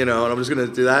 You know, and I'm just going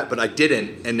to do that, but I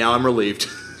didn't, and now I'm relieved.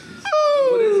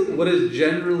 What is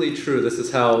generally true, this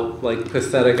is how, like,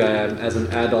 pathetic I am as an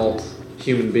adult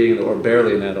human being, or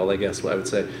barely an adult, I guess, what I would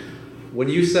say. When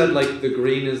you said, like, the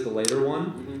green is the later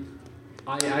one,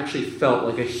 I actually felt,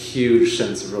 like, a huge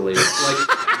sense of relief.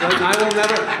 Like I will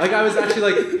never, like, I was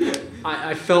actually, like,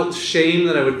 I felt shame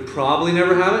that I would probably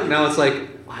never have it. Now it's like,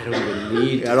 I don't even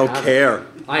need I don't care.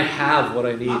 I have what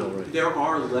I need already. There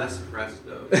are less press,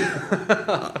 though.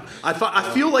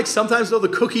 I feel like sometimes, though, the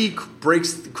cookie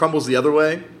crumbles the other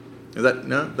way. Is that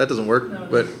no? That doesn't work. No.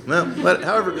 But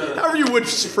however you would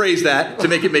phrase that to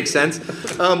make it make sense,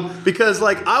 because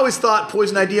like I always thought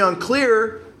Poison ID on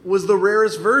clear was the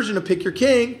rarest version of Pick Your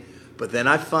King, but then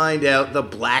I find out the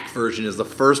black version is the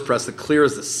first press, the clear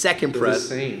is the second press.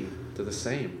 They're the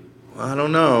same. I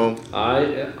don't know.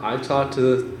 I talked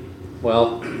to if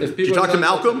people. Did you talk to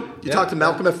Malcolm? You talked to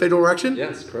Malcolm at Fatal Erection?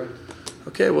 Yes, correct.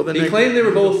 Okay, well then he claimed they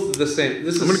were both the same.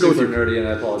 This is super nerdy, and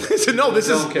I apologize. No, this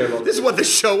is what the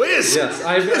show is. Yes,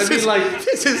 I mean, like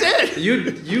this is it.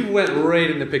 You went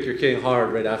right into Pick Your King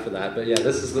hard right after that, but yeah,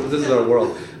 this is our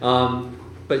world.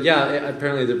 But yeah,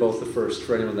 apparently they're both the first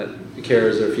for anyone that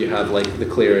cares, or if you have like the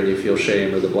clear and you feel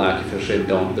shame, or the black you feel shame.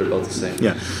 Don't. They're both the same.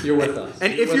 Yeah, you're with us.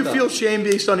 And if you feel shame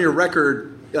based on your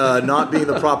record not being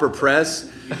the proper press,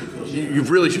 you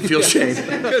really should feel shame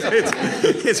because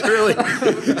it's really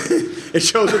it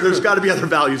shows that there's got to be other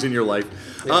values in your life.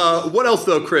 What else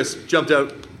though, Chris, jumped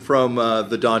out from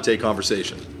the Dante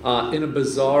conversation? In a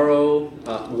bizarro,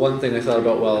 one thing I thought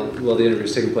about while the interview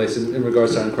was taking place in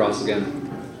regards to Uncross again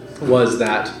was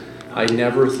that I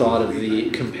never thought of the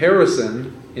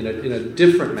comparison in a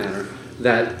different manner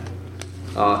that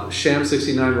Sham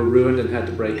 69 were ruined and had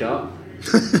to break up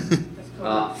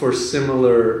for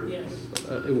similar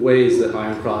ways that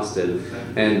Iron Cross did,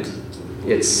 and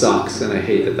it sucks, and I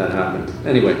hate that happened.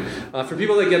 Anyway, for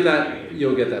people that get that,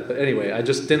 you'll get that. But anyway, I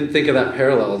just didn't think of that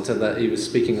parallel until that he was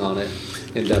speaking on it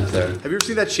in depth there. Have you ever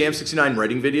seen that Sham 69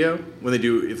 writing video when they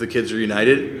do If the Kids Are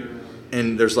United?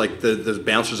 And there's like the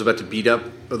bouncers about to beat up,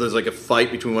 or there's like a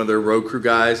fight between one of their road crew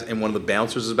guys and one of the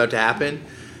bouncers is about to happen.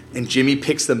 and Jimmy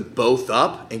picks them both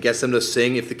up and gets them to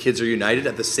sing "If the Kids Are United"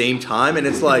 at the same time, and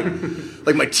it's like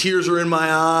my tears are in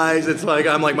my eyes. It's like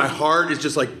my heart is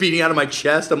just like beating out of my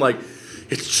chest. I'm like,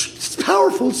 it's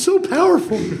powerful. It's so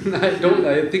powerful.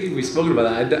 I think we've spoken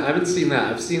about that. I haven't seen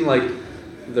that. I've seen like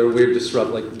the weird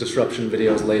disruption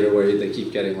videos later where they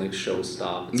keep getting like show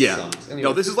stopped. Yeah. Anyway.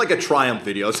 No, this is like a triumph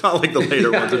video. It's not like the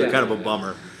later ones. They're kind of a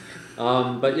bummer.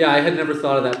 But yeah, I had never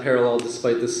thought of that parallel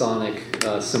despite the sonic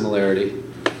similarity.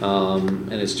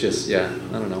 And it's just, I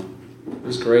don't know. It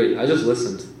was great. I just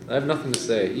listened. I have nothing to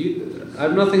say. I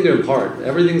have nothing to impart.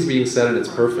 Everything's being said and it's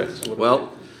perfect.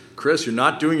 Well, Chris, you're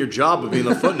not doing your job of being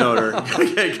the footnoter.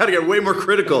 You gotta get way more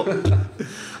critical.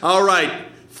 All right.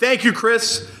 Thank you,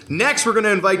 Chris. Next, we're going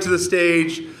to invite to the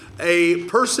stage a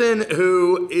person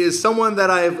who is someone that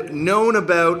I've known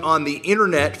about on the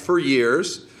internet for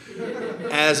years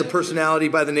as a personality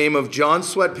by the name of John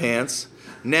Sweatpants.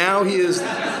 Now he is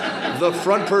the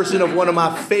front person of one of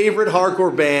my favorite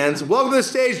hardcore bands. Welcome to the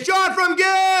stage, John from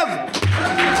Give!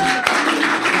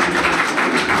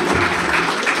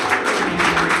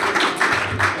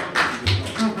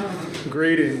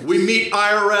 Greetings. We meet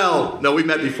IRL. No, we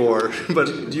met before, but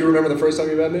Do you remember the first time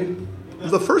you met me?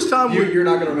 the first time You're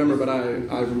not going to remember, but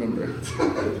I remember.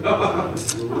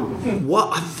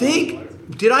 Well, I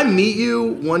think, did I meet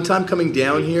you one time coming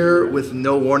down here with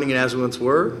No Warning and As We Once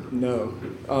Were? No.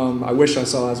 I wish I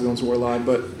saw As We Once Were live,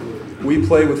 but we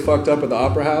played with Fucked Up at the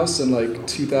Opera House in like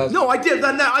 2000. No, I did.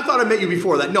 I thought I met you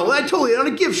before that. No, I totally on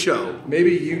a Give show.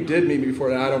 Maybe you did meet me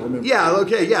before that. I don't remember. Yeah,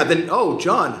 okay, yeah. Then,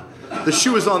 John, the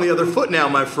shoe is on the other foot now,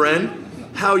 my friend.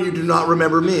 How you do not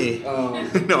remember me.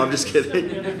 No, I'm just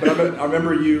kidding. But I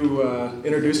remember you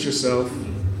introduced yourself,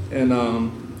 and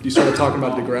you started talking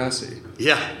about Degrassi.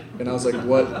 Yeah. And I was like,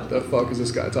 what the fuck is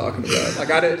this guy talking about?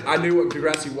 Like, I knew what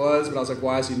Degrassi was, but I was like,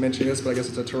 why is he mentioning this? But I guess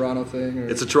it's a Toronto thing. Or...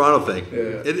 It's a Toronto thing.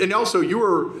 Yeah. And also,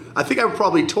 I think I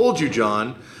probably told you,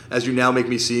 John, as you now make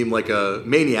me seem like a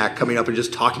maniac coming up and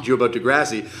just talking to you about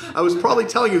Degrassi, I was probably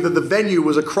telling you that the venue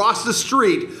was across the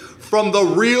street from the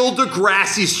real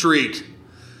Degrassi Street.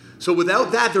 So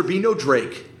without that, there'd be no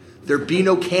Drake. There'd be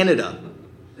no Canada.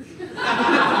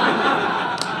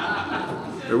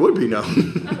 There would be no.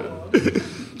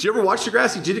 Did you ever watch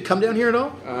Degrassi? Did it come down here at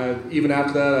all? Even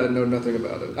after that, I know nothing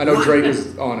about it. I know Drake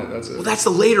is on it, that's it. Well, that's the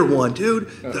later one, dude.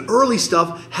 The early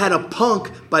stuff had a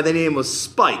punk by the name of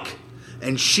Spike.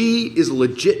 And she is a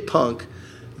legit punk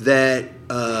that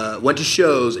went to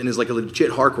shows and is like a legit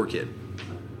hardcore kid.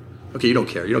 Okay, you don't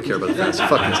care. You don't care about the facts.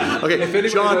 Fuck this. Okay, if anybody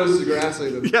John, knows Degrassi,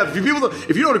 then... Yeah, if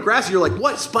you know Degrassi, you're like,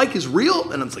 what? Spike is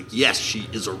real? And I'm like, yes, she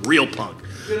is a real punk.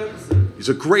 Good episode. It's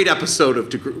a great episode of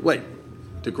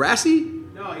Degrassi?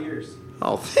 No, yours.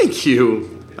 Oh, thank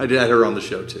you. I had her on the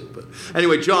show too. But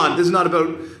anyway, John, this is not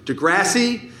about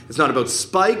Degrassi. It's not about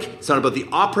Spike. It's not about the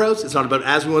Opera House. It's not about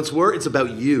As We Once Were. It's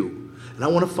about you. And I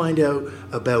want to find out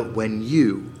about when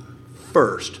you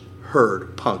first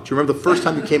heard punk. Do you remember the first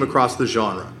time you came across the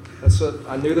genre?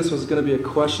 I knew this was going to be a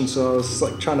question, so I was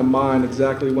like trying to mine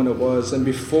exactly when it was. And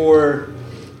before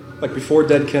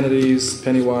Dead Kennedys,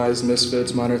 Pennywise,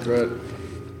 Misfits, Minor Threat,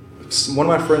 one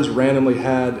of my friends randomly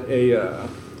had a,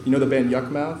 you know the band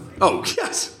Yuckmouth? Oh,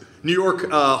 yes. New York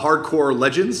hardcore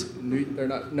legends? They're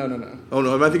not, no. Oh,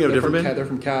 no, am I thinking of a different band? They're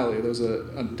from Cali. There's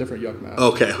a different Yuckmouth.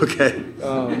 Okay.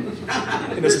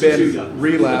 In this band,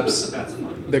 Relapse,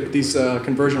 these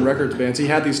Conversion Records bands, he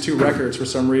had these two records for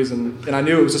some reason, and I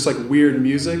knew it was just like weird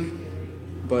music,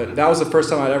 but that was the first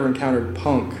time I'd ever encountered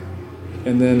punk.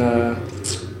 And then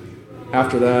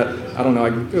after that, I don't know,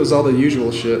 it was all the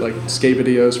usual shit, like skate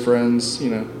videos, Friends,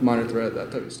 Minor Threat,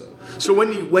 that type of stuff. So when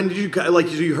did you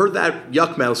you heard that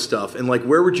Yuckmouth stuff, and like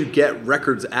where would you get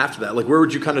records after that? Like where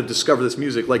would you kind of discover this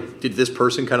music? Like did this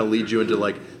person kind of lead you into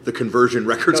like the Conversion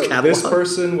Records catalog? This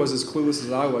person was as clueless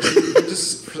as I was. He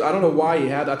just I don't know why he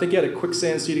had. I think he had a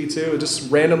Quicksand CD too. Just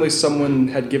randomly someone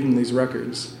had given him these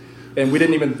records, and we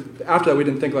didn't even after that we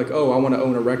didn't think like, oh, I want to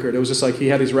own a record. It was just like he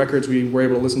had these records. We were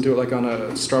able to listen to it like on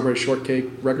a Strawberry Shortcake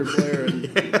record player.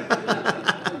 And,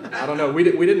 I don't know. We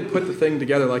didn't put the thing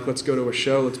together like let's go to a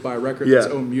show, let's buy a record, let's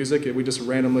own music. We just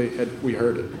randomly we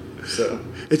heard it. So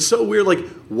it's so weird. Like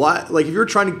why? Like if you were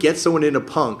trying to get someone into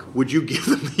punk, would you give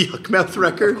them the Yuckmouth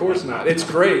record? Of course not. It's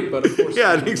great, but of course.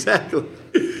 Yeah, not. Exactly.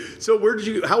 So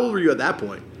how old were you at that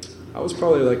point? I was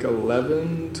probably like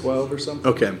 11, 12 or something.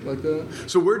 Okay. Like that.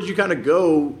 So where did you kind of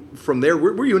go from there?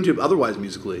 Where were you into otherwise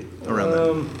musically around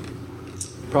that?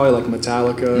 Probably like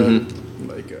Metallica,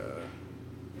 like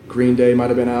Green Day might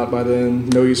have been out by then.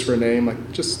 No Use for a Name,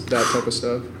 like just that type of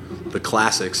stuff. The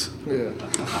classics. Yeah.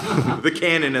 The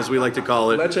canon, as we like to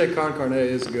call it. Leche Con Carne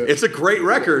is good. It's a great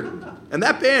record. And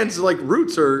that band's like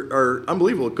roots are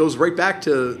unbelievable. It goes right back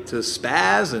to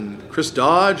Spaz and Chris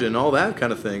Dodge and all that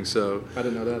kind of thing. So I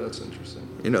didn't know that. That's interesting.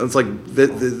 you know, it's like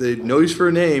the No Use for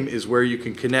a Name is where you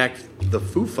can connect the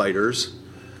Foo Fighters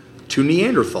to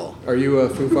Neanderthal. Are you a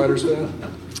Foo Fighters fan?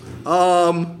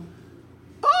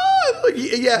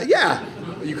 Yeah.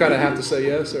 You kind of have to say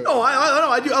yes. Or? No,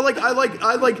 I do.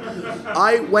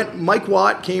 I went. Mike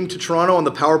Watt came to Toronto on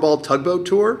the Powerball Tugboat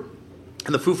Tour,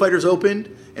 and the Foo Fighters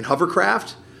opened and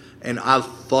Hovercraft, and I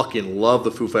fucking love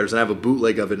the Foo Fighters, and I have a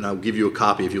bootleg of it, and I'll give you a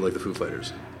copy if you like the Foo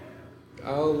Fighters.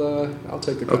 I'll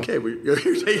take the call. Okay, you're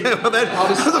taking well, that.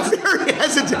 I'm very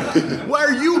hesitant. Why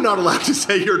are you not allowed to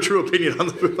say your true opinion on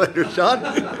the Foo Fighters, Sean?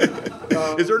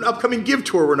 Is there an upcoming Give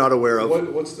tour we're not aware of?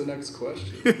 What's the next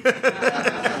question?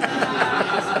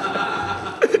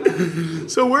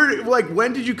 So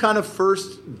when did you kind of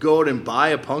first go out and buy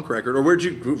a punk record, or where did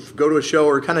you go to a show,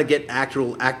 or kind of get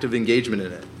active engagement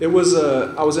in it? It was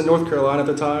I was in North Carolina at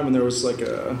the time, and there was like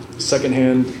a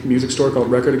secondhand music store called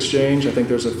Record Exchange. I think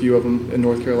there's a few of them in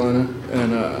North Carolina,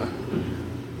 and I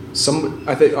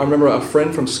remember a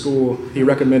friend from school. He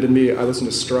recommended me. I listened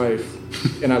to Strife,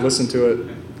 and I listened to it,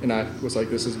 and I was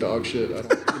like, "This is dog shit." I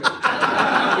don't,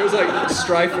 it was like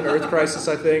Strife and Earth Crisis,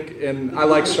 I think, and I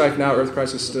like Strife now. Earth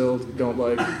Crisis still don't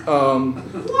like.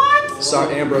 What?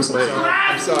 Sorry, Ambrose.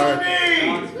 I'm sorry.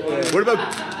 Yeah. What about?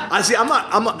 I see. I'm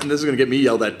not. And this is gonna get me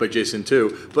yelled at by Jason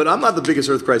too. But I'm not the biggest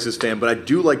Earth Crisis fan. But I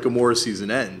do like Gomorrah Season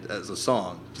End as a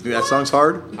song. Do you think that song's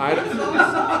hard?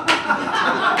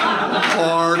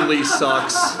 Hardly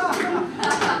sucks.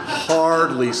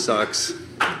 Hardly sucks.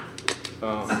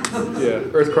 Yeah,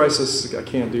 Earth Crisis. I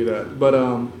can't do that. But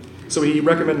so he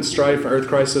recommended Strife and Earth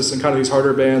Crisis and kind of these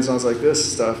harder bands, and I was like,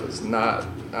 this stuff is not.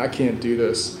 I can't do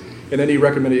this. And then he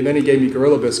recommended. And then he gave me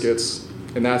Gorilla Biscuits,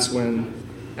 and that's when.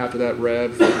 After that,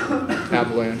 Rev,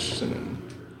 Avalanche, and then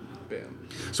bam.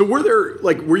 So were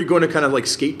you going to kind of like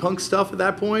skate punk stuff at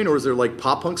that point, or was there like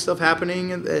pop punk stuff happening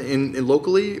in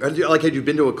locally? Had you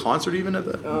been to a concert even at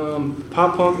that?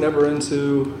 Pop punk, never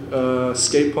into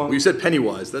skate punk. Well, you said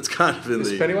Pennywise. That's kind of in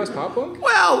Is Pennywise pop punk?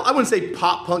 Well, I wouldn't say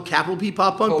pop punk, capital P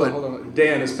pop punk, Hold on.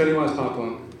 Dan, is Pennywise pop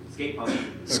punk? Skate punk.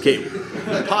 Skate.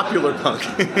 Popular punk.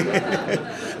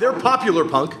 They're popular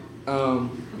punk.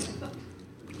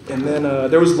 And then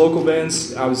there was local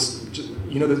bands. I was,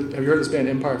 have you heard of this band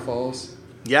Empire Falls?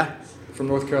 Yeah. From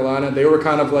North Carolina. They were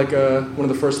kind of like one of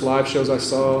the first live shows I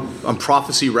saw. On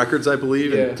Prophecy Records, I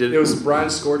believe. Yeah. It was Brian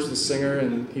Scorch, the singer,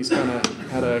 and he's kind of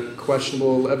had a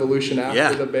questionable evolution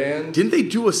after the band. Didn't they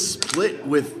do a split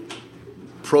with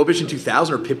Prohibition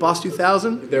 2000 or Pit Boss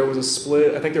 2000? There was a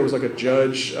split. I think there was like a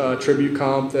Judge tribute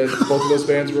comp that both of those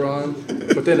bands were on.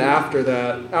 But then after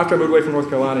that, after I moved away from North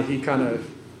Carolina, he kind of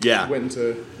went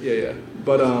into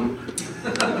But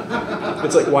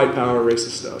it's like white power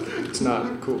racist stuff. It's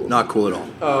not cool. Not cool at all.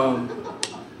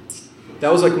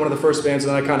 That was like one of the first bands,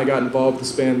 and then I kind of got involved with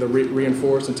this band, the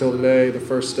Reinforced Until Today, The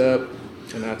First Step,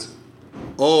 and that's.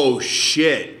 Oh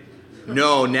shit!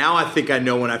 No, now I think I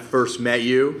know when I first met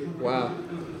you. Wow.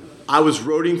 I was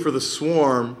roading for the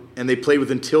Swarm, and they played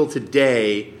with Until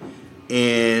Today,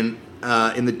 and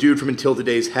in the dude from Until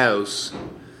Today's house.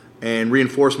 And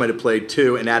Reinforced might have played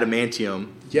too, and Adamantium.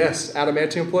 Yes,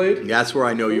 Adamantium played? That's where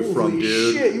I know you from, dude.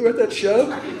 Holy shit, you were at that show?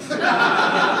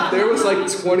 There was like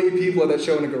 20 people at that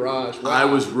show in the garage. Wow. I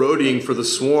was roading for the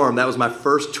Swarm. That was my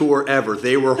first tour ever.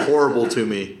 They were horrible to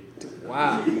me.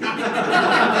 Wow.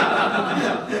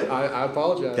 I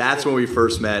apologize. That's when we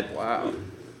first met. Wow.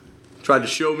 Tried to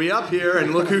show me up here,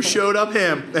 and look who showed up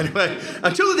him. Anyway,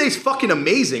 Until Today's fucking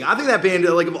amazing. I think that band,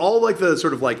 like of all like the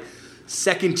sort of like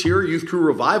second tier Youth Crew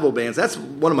revival bands, that's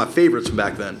one of my favorites from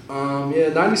back then.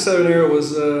 97 era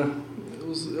was it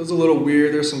was a little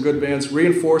weird. There's some good bands.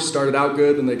 Reinforced started out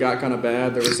good, and they got kind of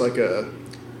bad. There was like a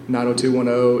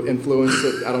 90210 influence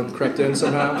that I don't crept in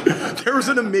somehow. There was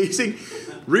an amazing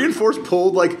Reinforced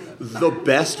pulled like the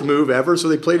best move ever. So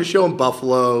they played a show in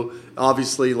Buffalo.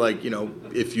 Obviously, like, you know,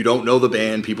 if you don't know the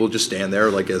band, people just stand there,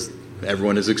 like as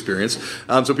everyone has experienced.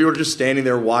 So people are just standing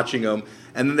there watching them.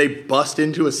 And then they bust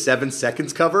into a 7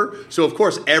 Seconds cover. So, of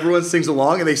course, everyone sings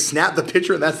along, and they snap the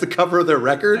picture, and that's the cover of their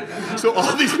record. So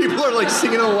all these people are, like,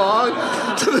 singing along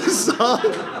to the song.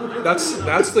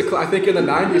 I think in the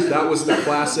 90s, that was the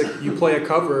classic, you play a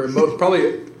cover.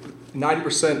 Probably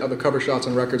 90% of the cover shots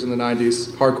on records in the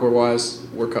 90s, hardcore-wise,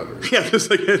 were covers. Yeah, just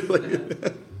like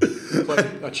You play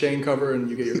a chain cover, and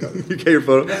you get your cover. You get your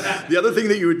photo. The other thing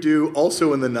that you would do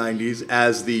also in the 90s,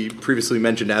 as the previously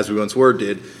mentioned As We Once Were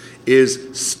did, is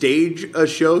stage a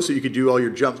show so you could do all your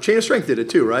jumps. Chain of Strength did it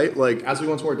too, right? Like, As We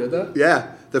Once Were did that?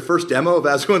 yeah, the first demo of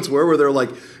As We Once Were, where they're like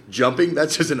jumping,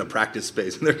 that's just in a practice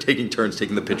space, and they're taking turns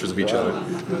taking the pictures of each other.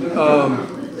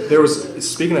 There was,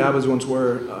 speaking of As We Once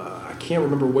Were, I can't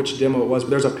remember which demo it was, but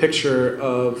there's a picture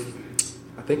of,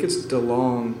 I think it's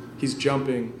DeLong. He's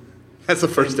jumping. That's the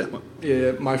first demo.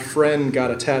 Yeah, my friend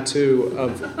got a tattoo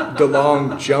of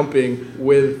DeLong jumping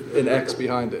with an X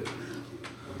behind it.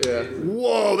 Yeah.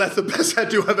 Whoa, that's the best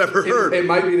tattoo I've ever heard. It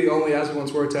might be the only As We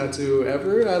Once Were tattoo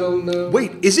ever. I don't know.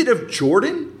 Wait, is it of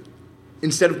Jordan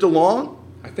instead of DeLong?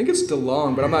 I think it's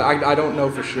DeLong, but I'm not. I don't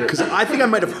know for sure. Because I think I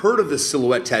might have heard of this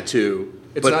silhouette tattoo.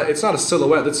 It's not. It's not a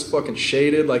silhouette. It's fucking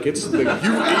shaded. Like it's the.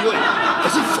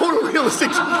 It's a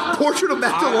photorealistic portrait of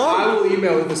Matt I DeLong. will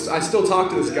email you this. I still talk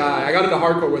to this guy. I got into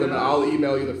hardcore with him, and I'll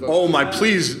email you the photo. Oh my,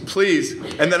 please.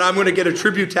 And then I'm going to get a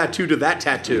tribute tattoo to that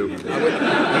tattoo.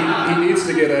 He needs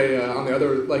to get a on the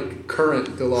other like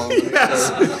current DeLong.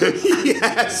 Yes.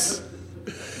 Yes.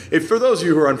 If for those of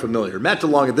you who are unfamiliar, Matt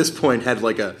DeLong at this point had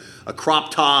like a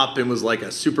crop top and was like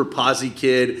a super posse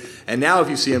kid. And now if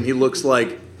you see him, he looks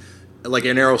like an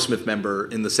Aerosmith member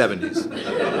in the 70s.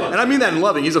 And I mean that in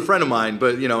loving. He's a friend of mine,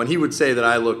 but and he would say that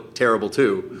I look terrible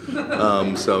too.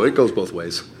 So it goes both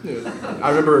ways. Yeah. I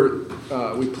remember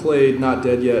we played Not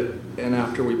Dead Yet, and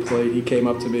after we played, he came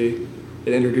up to me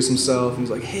and introduced himself and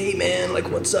was like, "Hey man, like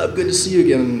what's up? Good to see you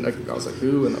again." And I was like,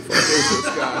 "Who in the fuck is this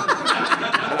guy?"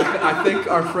 I think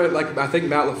our friend, I think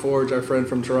Matt LaForge, our friend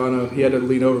from Toronto, he had to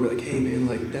lean over and be like, "Hey man,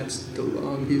 like that's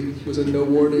DeLong. He was in No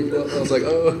Warning." I was like,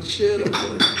 "Oh shit."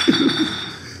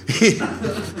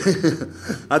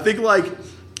 I think like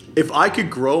if I could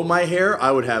grow my hair,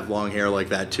 I would have long hair like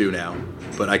that too now,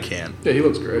 but I can't. Yeah, he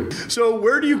looks great. So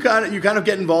where do you kind of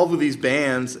get involved with these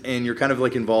bands, and you're kind of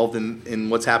like involved in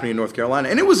what's happening in North Carolina,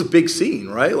 and it was a big scene,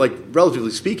 right? Like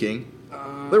relatively speaking,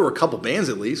 there were a couple bands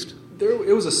at least.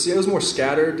 It was more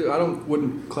scattered. I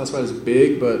wouldn't classify it as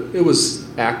big, but it was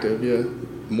active. Yeah.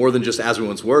 More than just As We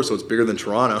Once Were, so it's bigger than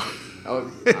Toronto.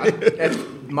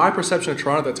 My perception of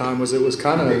Toronto at the time was it was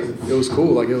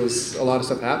cool. Like it was a lot of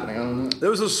stuff happening. I don't know.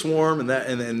 There was a swarm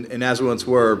and As We Once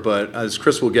Were, but as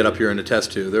Chris will get up here and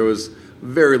attest to, there was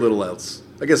very little else.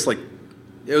 I guess like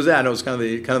it was kind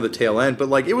of the tail end, but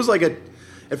like it was like it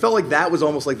felt like that was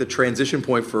almost like the transition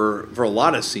point for a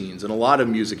lot of scenes and a lot of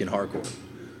music in hardcore.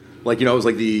 Like it was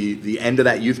like the end of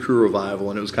that Youth Crew revival,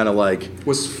 and it was kind of like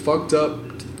was Fucked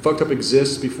Up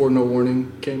exist before No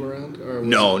Warning came around? Or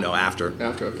no, after.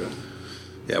 After, okay.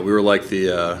 Yeah, we were like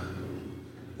the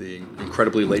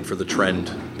incredibly late for the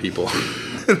trend people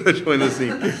that joined the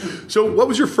scene. So, what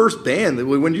was your first band?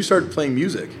 When did you start playing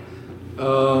music? It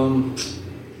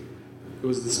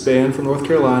was this band from North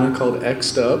Carolina called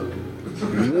X'd Up.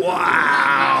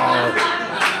 Wow!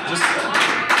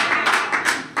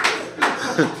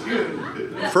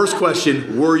 First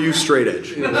question: were you straight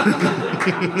edge?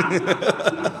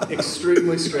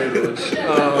 Extremely straight edge.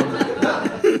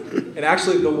 And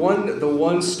actually, the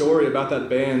one story about that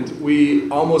band, we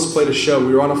almost played a show.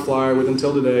 We were on a flyer with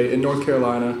Until Today in North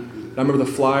Carolina. And I remember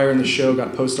the flyer and the show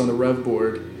got posted on the Rev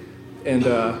board, and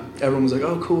everyone was like,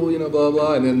 "Oh, cool," blah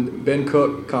blah. And then Ben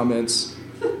Cook comments,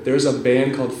 "There's a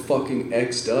band called fucking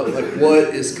X'd Up. Like,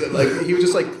 what is good?" Like, he was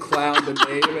just like clowned the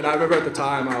name, and I remember at the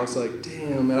time I was like,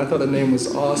 "Damn, man, I thought the name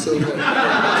was awesome."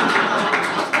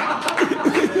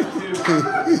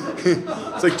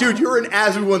 It's like, dude, you're an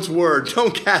As We Once Were.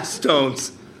 Don't cast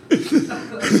stones.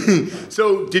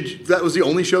 So, that was the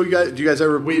only show you guys? Did you guys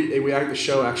ever? The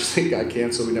show actually got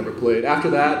canceled. We never played. After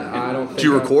that, I don't think. Did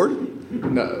you record?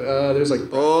 No, there's like.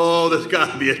 Oh, there's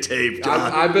got to be a tape, John.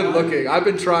 I've been looking. I've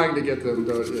been trying to get them.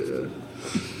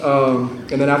 And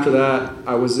then after that,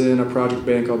 I was in a project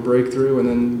band called Breakthrough, and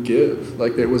then Give.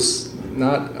 Like I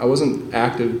wasn't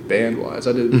active band wise.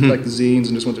 I did like zines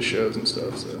and just went to shows and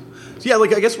stuff. So. Yeah,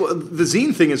 like I guess the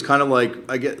zine thing is kind of like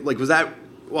was that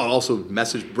also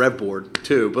message Rev board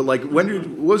too. But like what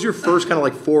was your first kind of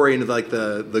like foray into like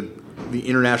the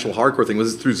international hardcore thing?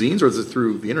 Was it through zines or was it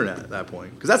through the internet at that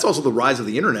point? Because that's also the rise of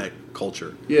the internet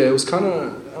culture. Yeah, it was kind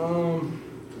of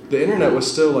the internet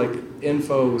was still like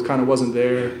info wasn't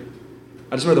there.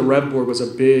 I just remember the Rev board was a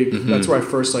big. That's where I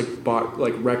first like bought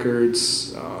like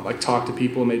records, like talked to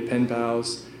people, made pen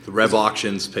pals. The Rev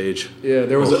auctions page. Yeah,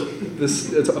 there was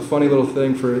it's a funny little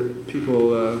thing for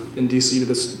people in DC to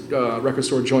this record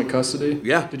store, Joint Custody.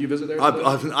 Yeah. Did you visit there?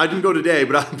 I didn't go today,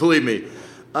 but believe me,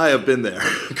 I have been there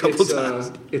a couple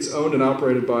times. It's owned and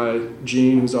operated by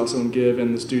Gene, who's also in Give,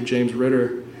 and this dude James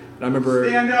Ritter. And I remember.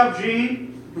 Stand up, Gene.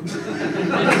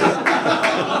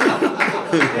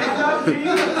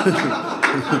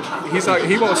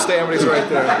 He won't stand, but he's right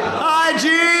there. Hi,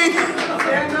 Gene.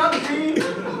 Stand up, Gene.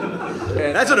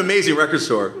 That's an amazing record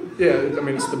store. Yeah, I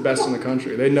mean, it's the best in the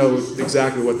country. They know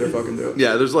exactly what they're fucking doing.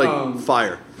 Yeah, there's like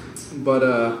fire.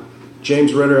 But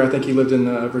James Ritter, I think he lived in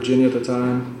Virginia at the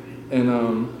time, and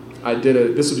I did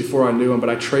it. This was before I knew him, but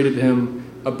I traded him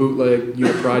a bootleg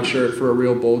Unit Pride shirt for a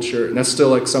real Bold shirt, and that's still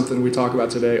like something we talk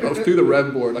about today. Oh, through the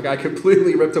Rev board, like I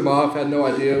completely ripped him off, had no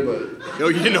idea, but Oh,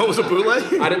 you didn't know it was a bootleg?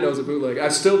 I didn't know it was a bootleg. I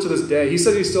still to this day. He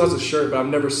said he still has a shirt, but I've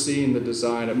never seen the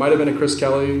design. It might have been a Chris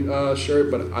Kelly shirt,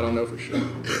 but I don't know for sure.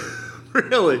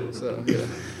 Really? So yeah,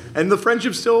 And the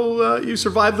friendship still, you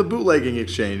survived the bootlegging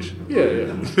exchange.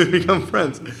 yeah. Become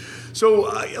friends. So,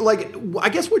 like, I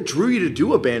guess what drew you to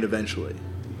do a band eventually?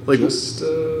 Like, Just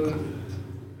I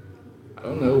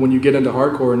don't know. When you get into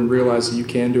hardcore and realize that you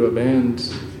can do a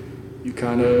band, you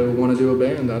kind of want to do a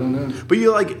band. I don't know. but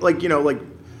you like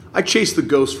I chased the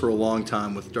ghost for a long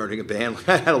time with starting a band. Like,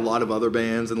 I had a lot of other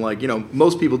bands, and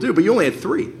most people do, but you only had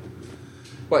 3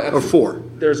 But or 4.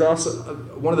 there's also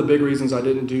one of the big reasons I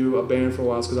didn't do a band for a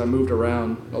while is because I moved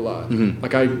around a lot. Mm-hmm.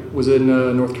 Like I was in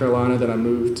North Carolina, then I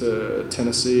moved to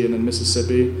Tennessee and then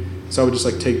Mississippi. So I would just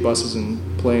like take buses and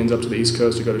planes up to the East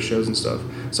Coast to go to shows and stuff.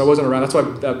 So I wasn't around. That's why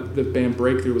the band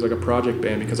Breakthrough was like a project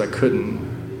band, because I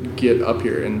couldn't get up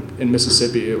here. And in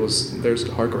Mississippi, there's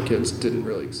hardcore kids didn't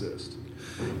really exist.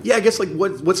 Yeah, I guess like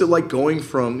what's it like going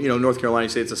from North Carolina? You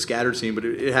say it's a scattered scene, but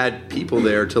it had people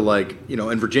there to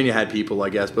and Virginia had people, I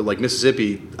guess, but like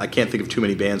Mississippi, I can't think of too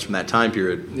many bands from that time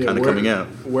period kind of coming out.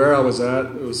 Where I was at,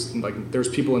 it was like there's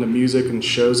people into music and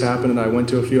shows happening. I went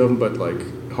to a few of them, but like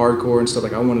hardcore and stuff.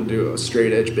 Like I want to do a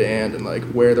straight edge band and like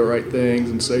wear the right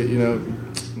things and say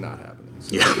not happening.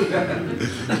 So.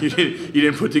 Yeah, you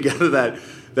didn't put together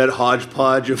that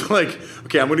hodgepodge of like,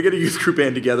 okay, I'm going to get a youth group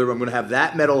band together. I'm going to have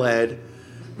that metalhead,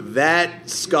 that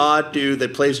ska dude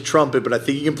that plays trumpet, but I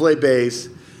think he can play bass,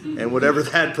 and whatever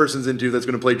that person's into that's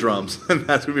going to play drums. And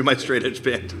that's going to be my straight edge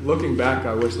band. Looking back,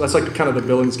 I wish that's like kind of the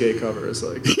Billingsgate cover. It's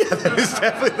like Yeah, that is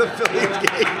definitely the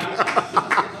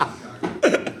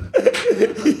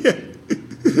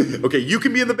Billingsgate. Okay, you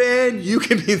can be in the band, you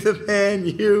can be the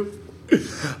band, you.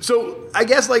 So I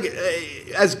guess like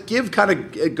as Give kind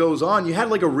of goes on, you had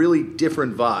like a really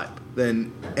different vibe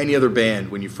than any other band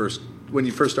when you first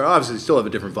started. Obviously, you still have a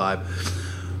different vibe.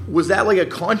 Was that like a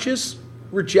conscious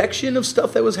rejection of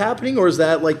stuff that was happening, or is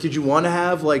that like, did you want to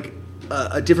have like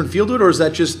a different feel to it, or is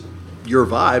that just your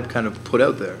vibe kind of put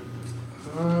out there?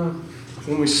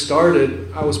 when we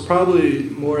started, I was probably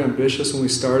more ambitious when we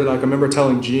started. Like I remember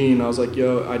telling Gene, I was like,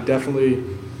 "Yo, I definitely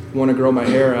want to grow my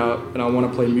hair out, and I want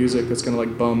to play music that's gonna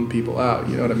like bum people out."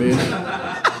 You know what I mean?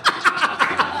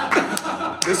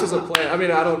 This was a plan. I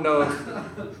mean, I don't know,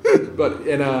 but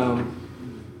I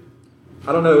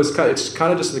don't know. It's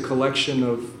kind of just the collection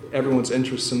of everyone's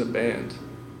interests in the band.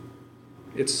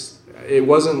 It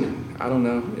wasn't. I don't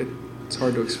know. It's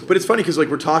hard to explain. But it's funny because like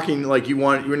we're talking like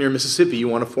when you're in Mississippi, you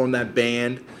want to form that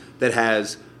band that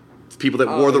has people that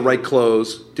wore the right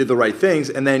clothes, did the right things,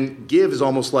 and then Give is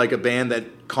almost like a band that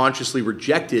consciously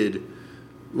rejected,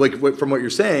 like from what you're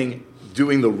saying,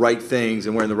 doing the right things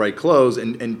and wearing the right clothes,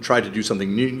 and tried to do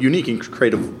something new, unique and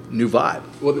create a new vibe.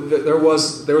 Well, there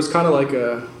was kind of like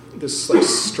this like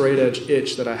straight edge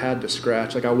itch that I had to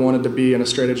scratch. Like I wanted to be in a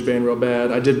straight edge band real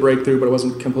bad. I did Breakthrough, but it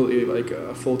wasn't completely like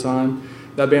full time.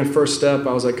 That band First Step,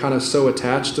 I was like kind of so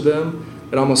attached to them,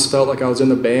 it almost felt like I was in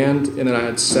the band, and then I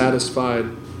had satisfied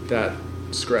that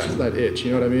scratch, that itch.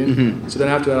 You know what I mean? Mm-hmm. So then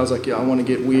after that, I was like, yeah, I want to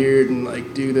get weird and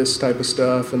like do this type of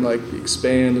stuff and like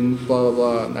expand and blah blah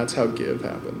blah. And that's how Give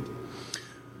happened.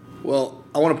 Well,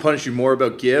 I want to punish you more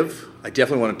about Give. I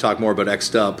definitely want to talk more about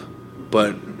X'd Up,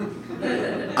 but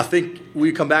I think will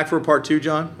you come back for a part 2,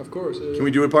 John? Of course. Can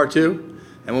we do a part 2?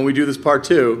 And when we do this part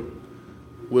 2,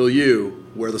 will you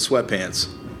wear the sweatpants?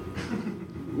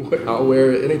 I'll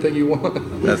wear anything you want.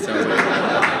 That sounds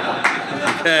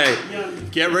like okay.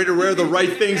 Get ready to wear the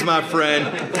right things, my friend.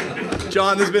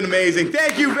 John, this has been amazing.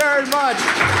 Thank you very much.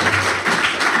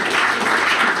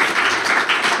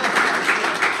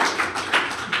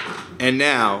 And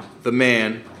now, the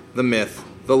man, the myth,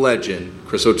 the legend,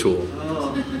 Chris O'Toole.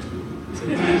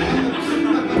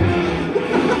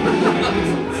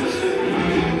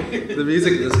 The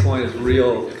music at this point is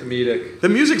real comedic. The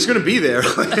music's going to be there.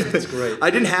 It's great.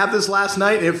 I didn't have this last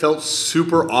night, and it felt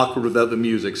super awkward without the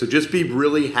music. So just be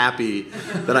really happy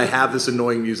that I have this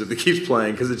annoying music that keeps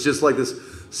playing, because it's just like this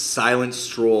silent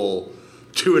stroll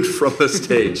to and from the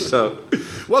stage. So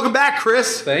welcome back,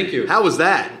 Chris. Thank you. How was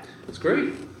that? It's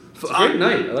great. It's a great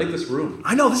night. I like this room.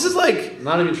 I know, this is like... I'm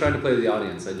not even trying to play to the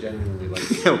audience. I genuinely like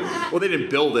it. Well, they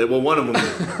didn't build it. Well, one of them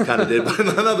kind of did, but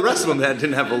the rest of them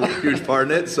didn't have a huge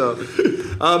part in it. So,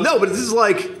 no, but this is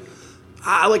like,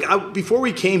 before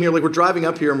we came here, like we're driving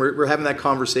up here and we're having that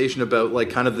conversation about like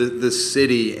kind of this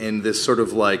city and this sort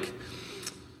of like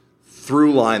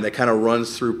through line that kind of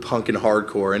runs through punk and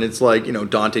hardcore. And it's like, you know,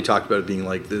 Dante talked about it being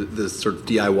like the sort of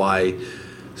DIY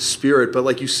spirit, but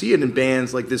like you see it in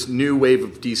bands like this new wave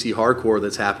of DC hardcore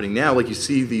that's happening now. Like you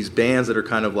see these bands that are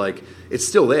kind of like, it's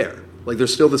still there. Like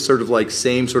there's still this sort of like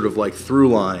same sort of like through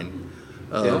line.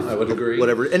 I would agree.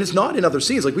 Whatever, and it's not in other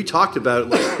scenes. Like we talked about,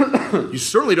 like you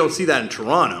certainly don't see that in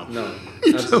Toronto. No,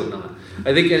 absolutely not.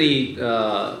 I think any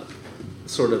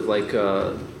sort of like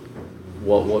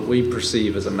what we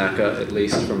perceive as a mecca, at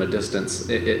least from a distance,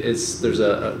 there's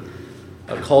a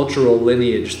cultural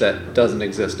lineage that doesn't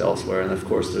exist elsewhere, and of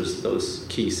course there's those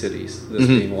key cities. This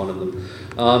being one of them.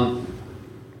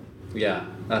 Yeah,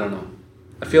 I don't know.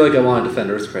 I feel like I want to defend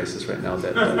Earth Crisis right now a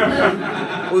bit.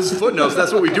 Well, this is Footnotes.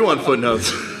 That's what we do on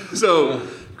Footnotes. So,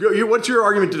 what's your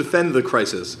argument to defend the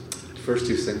Crisis? First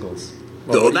two singles.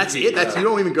 Well, that's it. That's you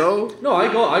don't even go. No, I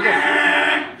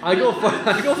go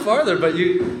farther. But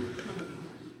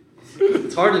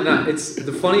it's hard to not. It's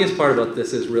the funniest part about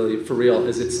this is really for real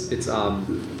is it's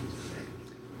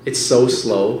so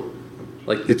slow.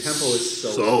 Like the tempo is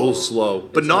so slow,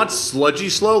 but not sludgy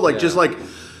slow. Like just like.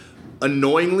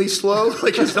 Annoyingly slow,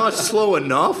 like it's not slow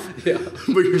enough. Yeah,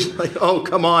 but you're just like, oh,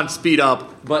 come on, speed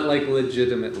up. But like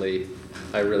legitimately,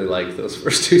 I really like those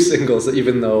first two singles,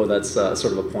 even though that's sort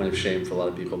of a point of shame for a lot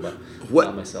of people, but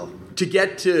not myself. To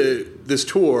get to this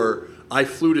tour, I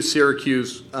flew to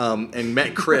Syracuse and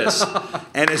met Chris,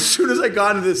 and as soon as I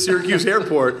got into the Syracuse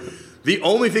airport, the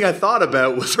only thing I thought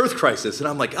about was Earth Crisis, and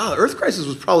I'm like, Earth Crisis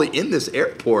was probably in this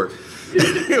airport.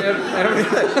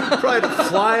 Probably to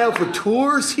fly out for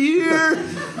tours here.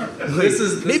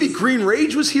 Maybe Green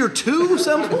Rage was here too at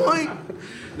some point.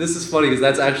 This is funny because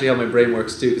that's actually how my brain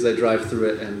works too. Because I drive through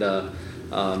it and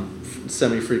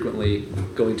semi-frequently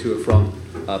going to and from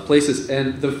places.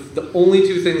 And the only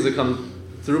two things that come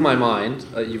through my mind,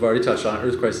 you've already touched on,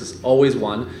 Earth Crisis, always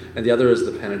one, and the other is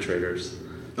the Penetrators.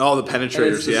 Oh, the Penetrators,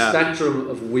 and it's the spectrum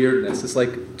of weirdness. It's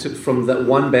like from that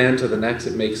one band to the next,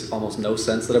 it makes almost no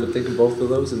sense that I would think of both of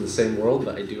those in the same world,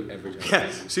 but I do every time.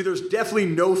 Yeah, see, there's definitely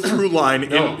no through line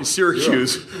in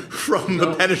Syracuse from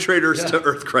the Penetrators to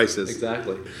Earth Crisis.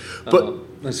 Exactly. But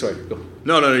sorry, go.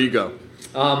 No, you go.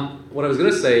 What I was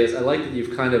going to say is I like that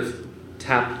you've kind of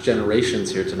tapped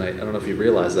generations here tonight. I don't know if you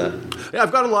realize that. Yeah,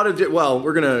 I've got a lot of.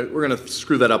 We're gonna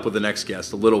screw that up with the next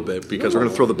guest a little bit because we're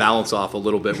gonna throw the balance off a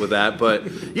little bit with that. But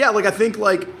yeah, like I think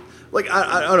like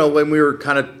I don't know, when we were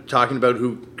kind of talking about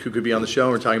who could be on the show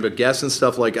and we're talking about guests and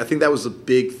stuff. Like I think that was a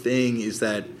big thing is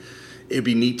that it'd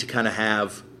be neat to kind of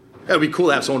have. It'd be cool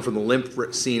to have someone from the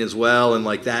limp scene as well and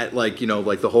like that, like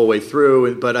like the whole way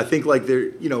through. But I think like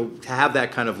there, to have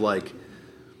that kind of like.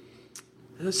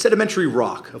 Sedimentary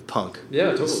rock of punk.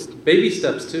 Yeah, totally. Baby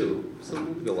steps too. So this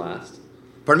won't be the last.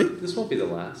 Pardon me? This won't be the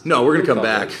last. No, we're going to come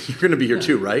back. You're going to be here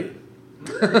too, right?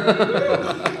 You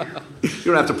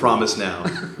don't have to promise now.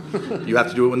 You have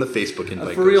to do it when the Facebook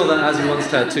invite for real, that As We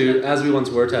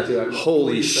Once Were tattoo.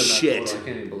 Holy shit. I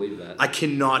can't even believe that. I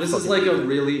cannot. This is like a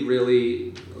really,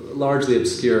 really largely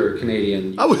obscure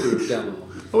Canadian youth demo.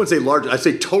 I wouldn't say large. I'd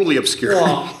say totally obscure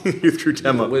youth group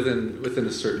demo. Within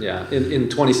a certain, In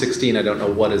 2016, I don't know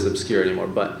what is obscure anymore,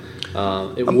 but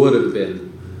it would have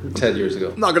been 10 years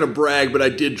ago. I'm not going to brag, but I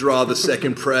did draw the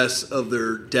second press of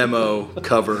their demo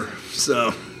cover,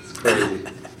 so. It's crazy.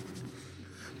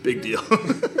 Big deal.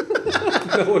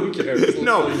 No one cares.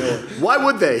 No. Why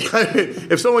would they?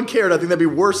 If someone cared, I think that'd be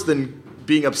worse than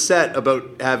being upset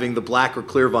about having the black or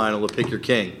clear vinyl to pick your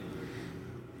king.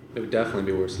 It would definitely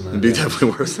be worse than that. It'd be definitely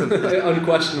worse than that.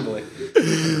 Unquestionably.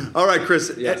 All right, Chris.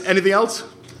 Yes. Anything else?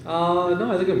 No,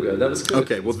 I think I'm good. That was good.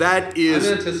 Okay, well that is...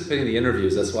 I'm anticipating the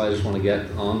interviews. That's why I just want to get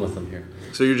on with them here.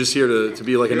 So you're just here to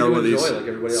be like another one of these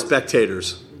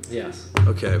spectators? Yes.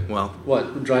 Okay, well...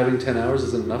 What, driving 10 hours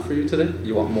isn't enough for you today?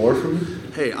 You want more from me?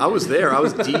 Hey, I was there. I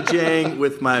was DJing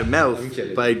with my mouth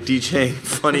by DJing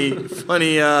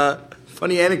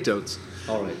funny anecdotes.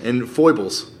 All right. And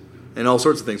foibles and all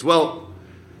sorts of things. Well...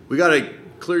 We got to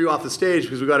clear you off the stage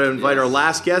because we got to invite our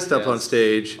last guest up on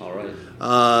stage. All right.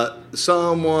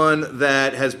 Someone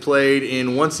that has played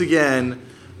in, once again,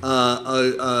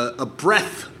 a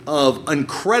breadth of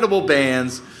incredible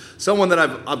bands. Someone that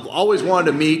I've always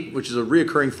wanted to meet, which is a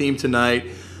reoccurring theme tonight.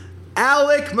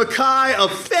 Alec Mackay of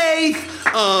Faith,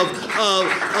 of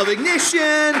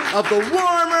Ignition, of The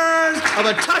Warmers, of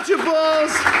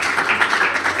Untouchables.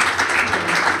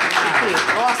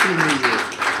 Awesome to meet you.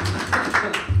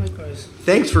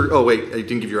 Thanks for... Oh, wait. I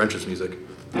didn't give your entrance music.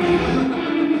 Nice,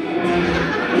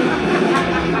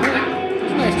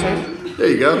 Chase. There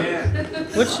you go.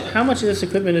 How much of this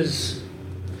equipment is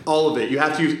All of it. You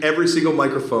have to use every single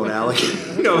microphone, Alec.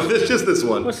 No, it's just this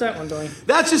one. What's that one doing?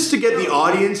 That's just to get the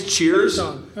audience cheers.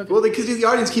 Song. Okay. Well, because the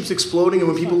audience keeps exploding, and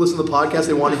when people listen to the podcast,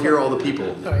 they want to hear all the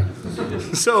people. All right.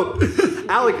 So,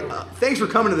 Alec, thanks for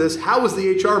coming to this. How was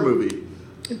the HR movie?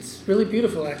 It's really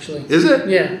beautiful, actually. Is it?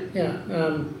 Yeah.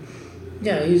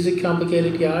 Yeah, he's a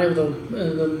complicated guy with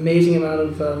an amazing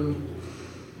amount of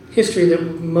history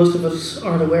that most of us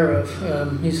aren't aware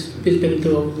of. He's been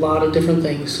through a lot of different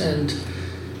things, and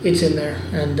it's in there.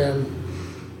 And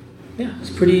yeah,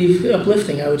 it's pretty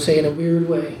uplifting, I would say, in a weird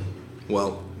way.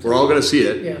 Well, we're all going to see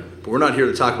it. Yeah. But we're not here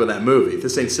to talk about that movie.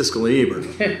 This ain't Siskel and Ebert.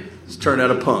 It's turned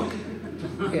out a punk.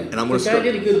 Yeah. And I'm the gonna guy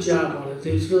did a good job on it.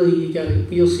 It's really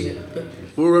you'll see it. But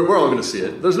we're all going to see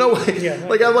it. There's no way. Yeah.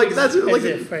 That's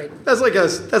Right. that's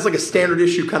like a standard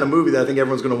issue kind of movie that I think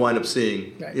everyone's going to wind up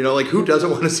seeing. Right. You know, like who doesn't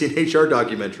want to see an HR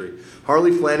documentary?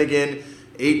 Harley Flanagan,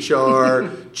 HR,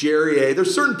 Jerry A.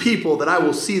 There's certain people that I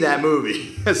will see that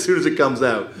movie as soon as it comes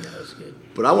out. Yeah, that's good.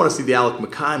 But I want to see the Alec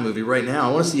Mackay movie right now.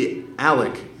 I want to see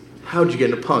Alec. How'd you get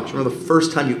into punk? Do you remember the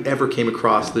first time you ever came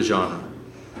across the genre?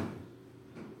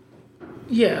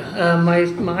 Yeah,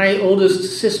 my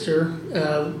oldest sister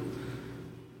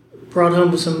brought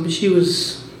home some. She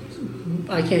was,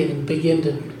 I can't even begin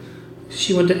to.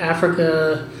 She went to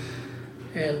Africa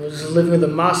and was living with a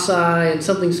Maasai and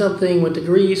something. Went to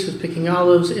Greece, was picking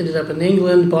olives. Ended up in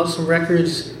England, bought some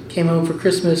records. Came home for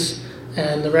Christmas,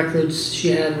 and the records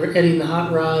she had were Eddie and the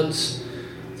Hot Rods,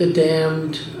 The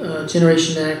Damned,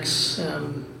 Generation X.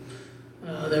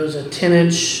 There was a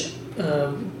 10-inch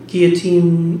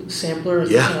Guillotine sampler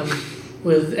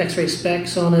with X-ray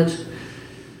specs on it.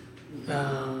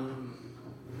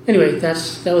 Anyway,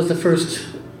 that was the first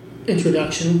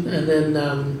introduction, and then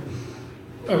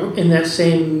in that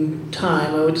same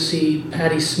time, I went to see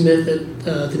Patti Smith at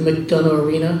the McDonough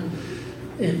Arena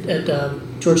at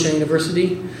Georgetown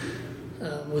University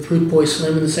with Root Boy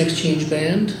Slim and the Sex Change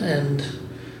Band, and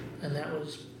that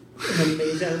was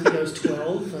amazing. I think I was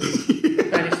 12, and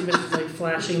Patti Smith was like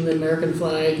flashing the American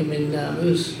flag. I mean, it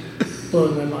was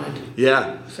blowing my mind.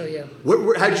 Yeah. So yeah.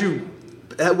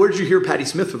 Where did you hear Patti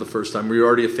Smith for the first time? Were you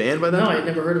already a fan by that No, time? I'd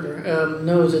never heard of her.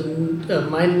 No, it was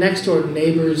my next door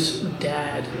neighbor's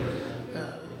dad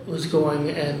was going,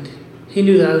 and he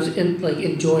knew that I was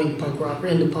enjoying punk rock or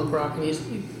into punk rock, and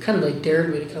he kind of like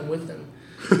dared me to come with them.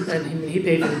 And he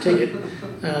paid for the ticket,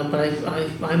 but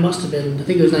I must have been, I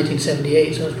think it was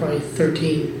 1978, so I was probably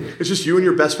 13. It's just you and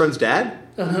your best friend's dad?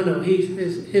 No,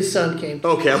 his son came.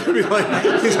 Okay, I'm gonna be like,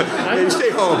 hey,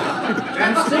 stay home.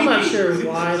 I'm still not sure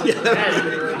why the dad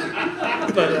did it,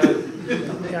 but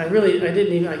I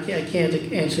can't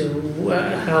answer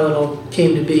how it all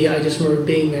came to be. I just remember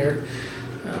being there.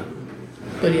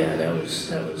 But yeah, that was.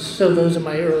 So those are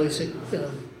my early.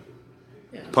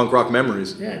 Punk rock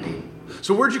memories. Yeah, indeed.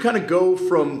 So where'd you kind of go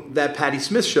from that Patti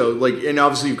Smith show? Like, and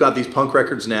obviously you've got these punk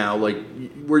records now. Like,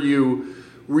 were you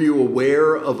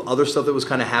aware of other stuff that was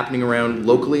kind of happening around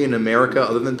locally in America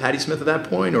other than Patti Smith at that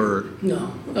point, or?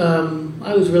 No,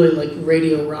 I was really like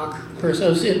radio rock person. I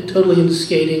was totally into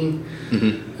skating.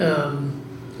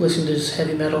 Mm-hmm. Listened to just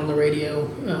heavy metal on the radio.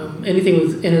 Anything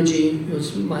with energy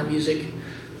was my music.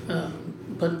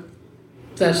 But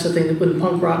that's the thing that when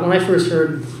punk rock, when I first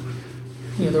heard,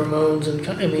 the Ramones and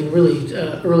really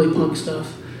early punk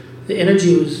stuff, the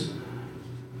energy was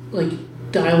like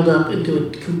dialed up into a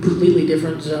completely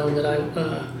different zone that I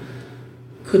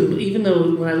couldn't. Even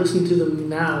though when I listen to them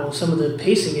now, some of the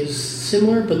pacing is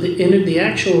similar, but the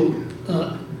actual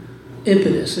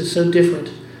impetus is so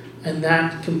different, and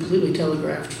that completely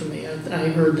telegraphed for me. I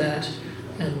heard that,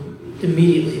 and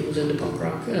immediately was into punk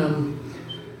rock.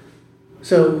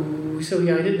 So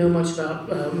yeah, I didn't know much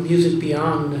about music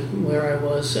beyond where I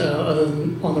was, other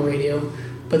than on the radio.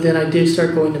 But then I did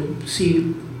start going to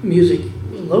see music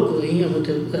locally. I went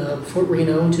to Fort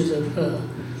Reno, which is a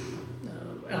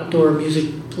outdoor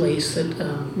music place that,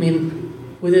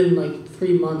 within like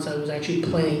 3 months I was actually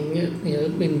playing. It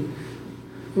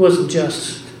wasn't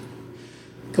just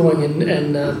going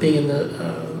and being in the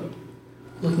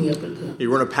looking up at the. You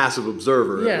weren't a passive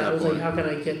observer. Yeah, at that I was point. like, how can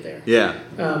I get there? Yeah.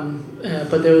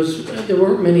 But there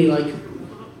weren't many like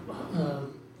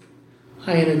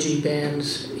high energy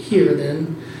bands here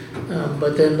then.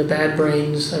 But then the Bad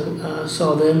Brains, I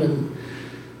saw them and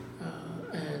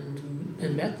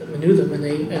met them and knew them,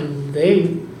 and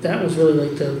they that was really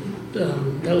like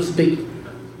that was the big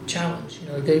challenge.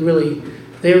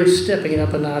 They were stepping it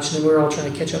up a notch, and we were all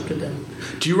trying to catch up to them.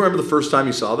 Do you remember the first time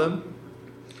you saw them?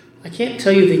 I can't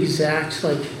tell you the exact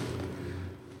show.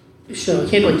 I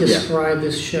can't describe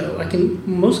this show. I can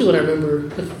mostly what I remember.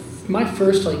 My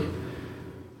first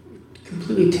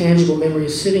completely tangible memory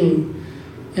is sitting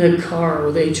in a car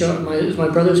with HR. It was my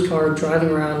brother's car driving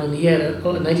around, and he had a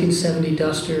 1970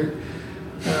 Duster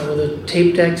with a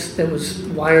tape deck that was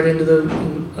wired into the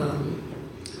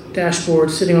dashboard,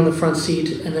 sitting on the front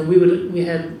seat, and then we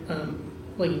had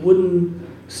like wooden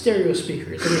stereo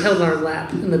speakers that we held in our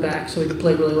lap in the back so we could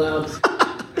play really loud.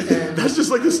 And That's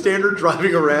just like the standard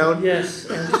driving around. yes,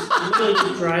 and just literally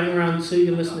just driving around so you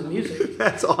can listen to music.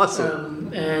 That's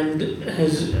awesome. And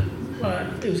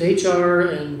it was HR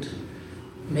and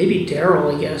maybe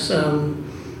Daryl, I guess.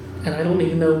 And I don't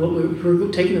even know what we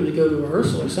were taking them to go to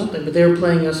rehearsal or something, but they were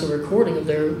playing us a recording of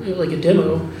their, like a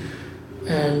demo,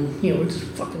 and it's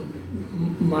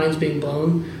fucking minds being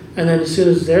blown. And then as soon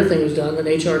as their thing was done, then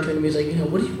HR turned to me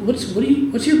and was like,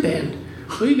 what's your band?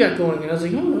 What do you got going? And I was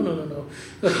like, no.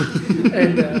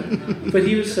 And but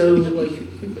he was so like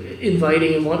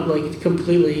inviting and like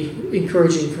completely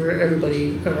encouraging for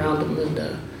everybody around him,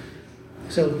 and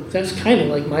so that's kind of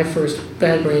like my first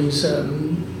Bad Brains.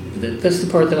 That's the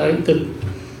part that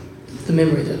the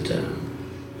memory that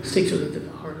sticks with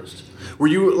it the hardest. Were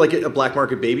you like a Black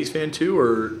Market Babies fan too,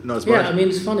 or not as much? Yeah, I mean,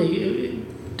 it's funny.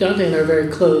 Dante and I are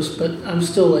very close, but I'm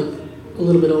still like a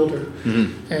little bit older.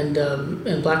 Mm-hmm.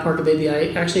 And Black Market Baby,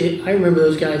 I remember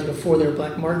those guys before they were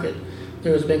Black Market.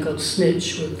 There was a band called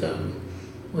Snitch with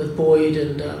Boyd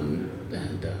and I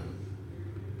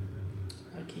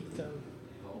keep them.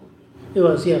 It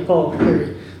was Paul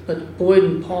Perry. But Boyd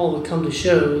and Paul would come to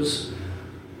shows,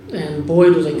 and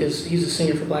Boyd was like this. He's a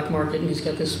singer for Black Market, and he's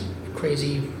got this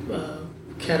crazy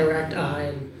cataract eye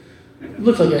and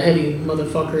looks like a heavy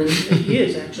motherfucker. And he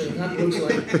is actually, not looks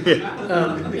like.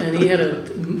 And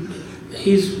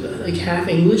he's like half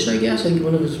English, I guess. I think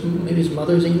maybe his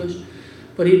mother's English.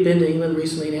 But he'd been to England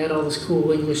recently and he had all this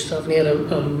cool English stuff. And he had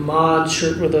a mod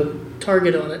shirt with a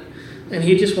target on it. And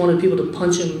he just wanted people to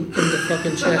punch him in the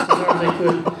fucking chest as hard as they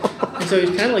could. And so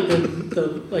he's kind of like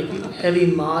the like heavy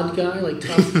mod guy, like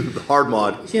tough. Hard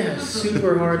mod. Yeah,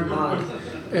 super hard mod.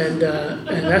 And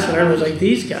that's what I was like,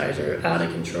 these guys are out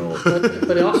of control.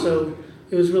 But also,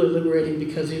 it was really liberating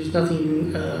because there was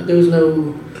nothing, I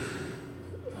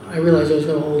realized there was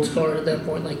no holds barred at that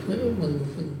point, like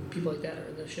when people like that are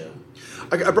in the show.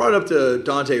 I brought it up to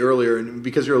Dante earlier, and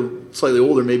because you're slightly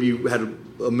older, maybe you had a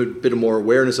bit of more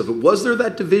awareness of it. Was there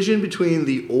that division between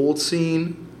the old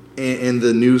scene and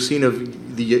the new scene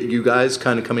of you guys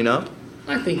kind of coming up?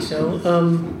 I think so.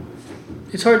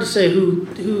 It's hard to say who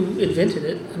invented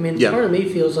it. I mean, part of me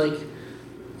feels like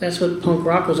that's what punk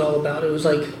rock was all about. It was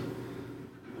like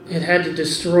it had to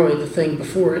destroy the thing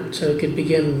before it so it could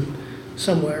begin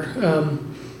somewhere.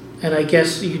 And I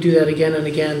guess you do that again and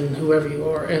again, whoever you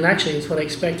are. And actually, it's what I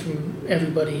expect from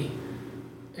everybody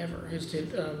ever, is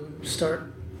to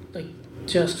start, like,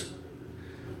 just,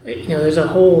 there's a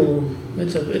whole, I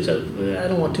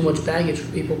don't want too much baggage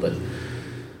for people, but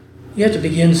you have to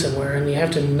begin somewhere, and you have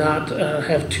to not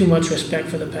have too much respect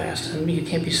for the past, and you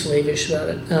can't be slavish about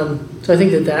it. So I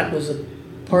think that was a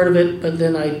part of it, but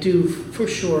then I do, for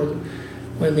sure,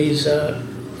 when these,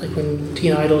 like when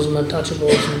Teen Idols and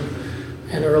Untouchables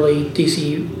and early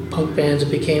DC punk bands,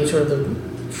 it became sort of the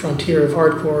frontier of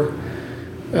hardcore,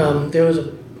 there was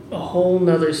a whole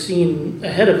nother scene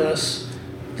ahead of us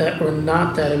that were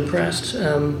not that impressed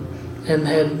and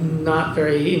had not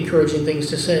very encouraging things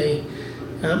to say.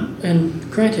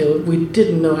 And granted, we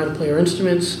didn't know how to play our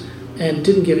instruments and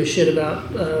didn't give a shit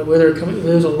about where they were coming.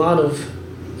 There was a little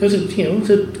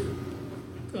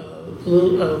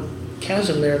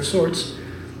chasm there of sorts.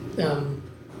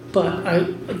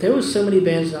 But there was so many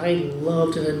bands that I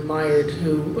loved and admired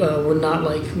who were not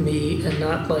like me and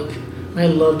not like. I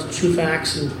loved True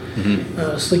Facts and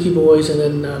Slicky Boys, and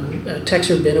then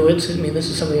Texer Benowitz. I mean, this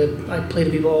is something that I play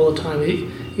to people all the time.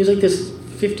 He was like this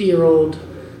 50-year-old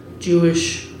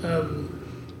Jewish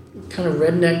kind of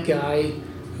redneck guy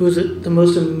who was the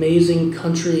most amazing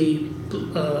country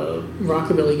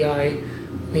rockabilly guy.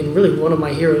 I mean, really one of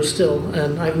my heroes still,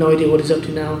 and I have no idea what he's up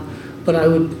to now. But I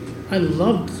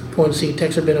loved going to see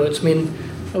Texer Benowitz. I mean,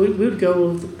 we would go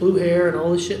with blue hair and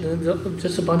all this shit, and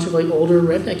just a bunch of like older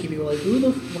rednecky people like,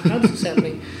 how's this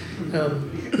happening?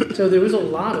 So there was a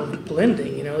lot of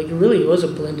blending, like it really was a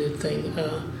blended thing.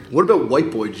 What about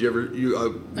White Boy? Did you ever?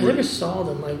 I never saw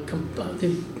them. I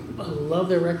love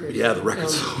their records. Yeah, the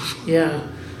records. Yeah,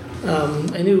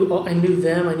 I knew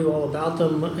them. I knew all about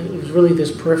them. It was really this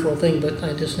peripheral thing, but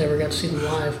I just never got to see them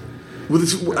live. Well,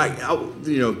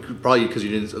 probably because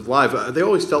you didn't live. They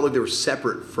always felt like they were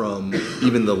separate from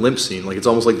even the limp scene. Like it's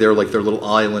almost like they're like their little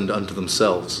island unto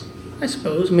themselves. I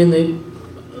suppose. I mean, they,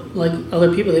 like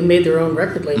other people, they made their own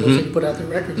record labels. Mm-hmm. They put out their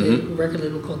records. They had a record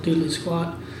label called Doodly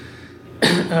Squat,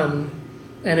 and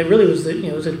it really was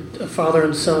it was a father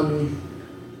and son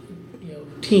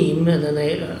team, and then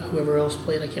they whoever else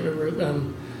played, I can't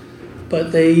remember.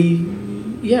 But they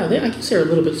I guess they're a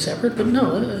little bit separate, but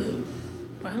no,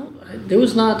 there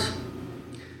was not.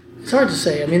 It's hard to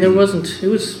say. I mean, there wasn't. It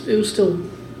was still.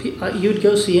 You'd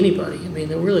go see anybody. I mean,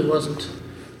 there really wasn't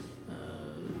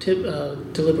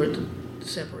deliberate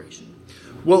separation.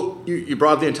 Well, you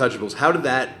brought up the Untouchables. How did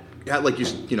that? Like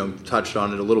you touched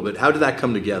on it a little bit. How did that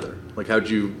come together? Like, how did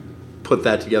you put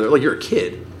that together? Like, you're a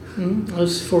kid. I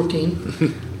was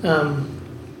 14.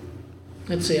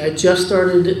 Let's see. I just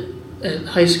started at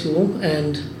high school,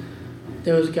 and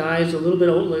there was guys a little bit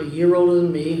older, a year older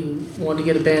than me, who wanted to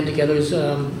get a band together. It was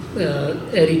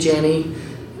Eddie Janney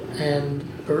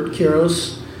and Bert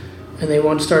Kuros, and they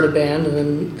wanted to start a band, and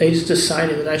then they just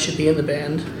decided that I should be in the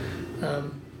band.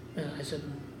 And I said,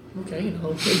 okay,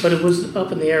 but it was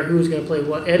up in the air who was going to play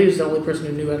what. Eddie was the only person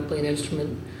who knew how to play an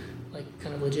instrument, like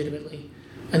kind of legitimately.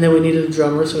 And then we needed a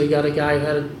drummer, so we got a guy who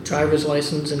had a driver's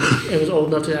license and was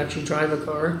old enough to actually drive a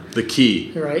car. The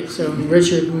key. Right. So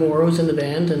Richard Moore was in the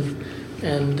band,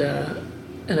 and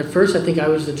at first I think I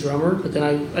was the drummer, but then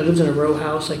I lived in a row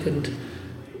house. I couldn't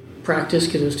practice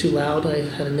because it was too loud. I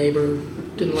had a neighbor who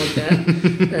didn't like that,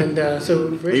 and so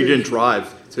Richard, you didn't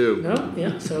drive too. No.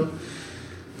 Yeah.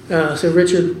 So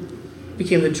Richard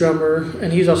became the drummer,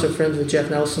 and he was also friends with Jeff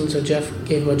Nelson. So Jeff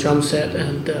gave him a drum set,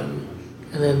 and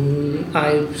then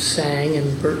I sang,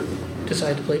 and Bert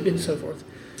decided to play, and so forth.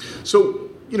 So,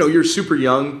 you're super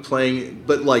young playing,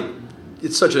 but like,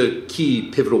 it's such a key,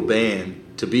 pivotal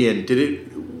band to be in.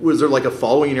 Was there like a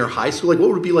following in your high school? Like, what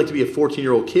would it be like to be a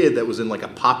 14-year-old kid that was in like a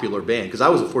popular band? Because I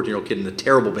was a 14-year-old kid in a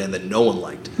terrible band that no one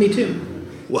liked. Me too.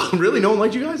 Well, really? No one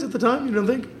liked you guys at the time? You don't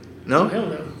think? No? Oh, hell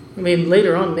no. I mean,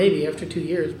 later on, maybe, after 2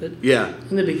 years, but yeah.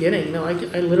 In the beginning, no, I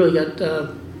literally got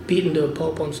beaten to a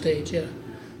pulp on stage, yeah.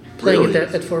 Playing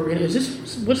Really? at Fort Arena.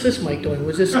 What's this mic doing?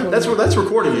 Was this? That's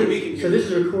recording you. So this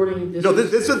is recording. No,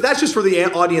 that's just for the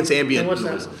audience ambient And what's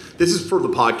noise. that? This is for the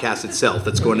podcast itself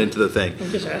that's going into the thing. I'm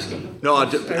just asking. No,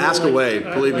 ask away.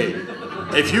 Believe me.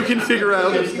 If you can figure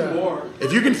out, if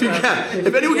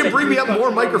anyone can bring me up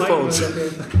more microphones.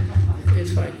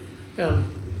 It's fine.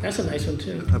 That's a nice one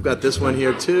too. I've got this one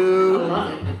here I too.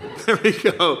 love it. There we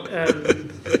go.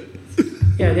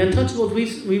 Yeah, the Untouchables,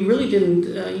 we really didn't,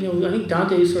 I think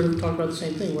Dante sort of talked about the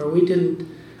same thing, where we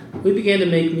began to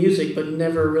make music, but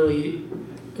never really,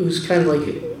 it was kind of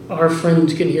like our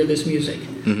friends can hear this music.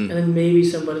 Mm-hmm. And then maybe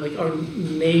somebody like our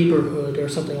neighborhood or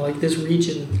something like this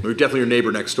region. Definitely your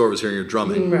neighbor next door was hearing your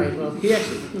drumming. Right, well, he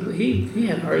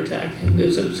had a heart attack, so I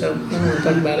don't want to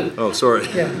talk about it. Oh, sorry.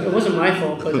 Yeah, it wasn't my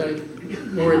fault, but I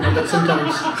worry about that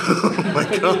sometimes. Oh my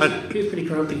God. He was pretty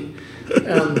grumpy.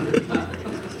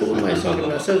 What am I talking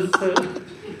about? So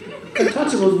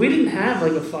Untouchables, we didn't have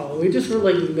like a follow. We just were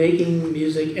like making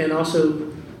music, and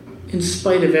also, in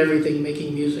spite of everything,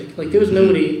 making music. Like there was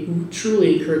nobody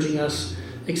truly encouraging us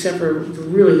except for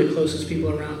really the closest people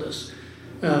around us.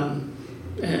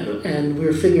 And we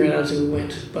were figuring it out as we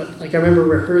went. But like I remember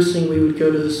rehearsing, we would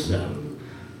go to this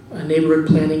a neighborhood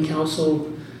planning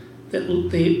council that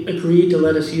they agreed to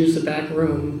let us use the back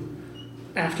room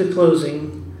after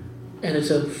closing. And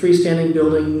it's a freestanding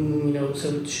building, so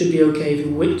it should be okay if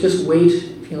you wait,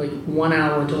 like 1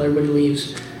 hour until everybody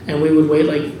leaves. And we would wait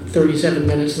like 37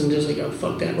 minutes and just like, oh,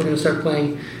 fuck that, we're going to start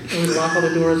playing. And we'd lock all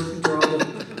the doors, draw all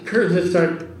the curtains and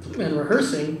start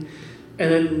rehearsing.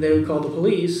 And then they would call the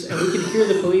police, and we could hear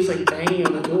the police like banging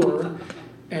on the door.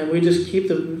 And we just keep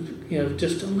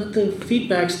just don't let the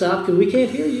feedback stop because we can't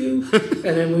hear you. And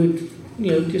then we'd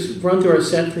just run through our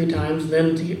set 3 times, and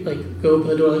then to go open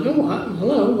the door, like, oh,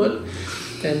 hello, what?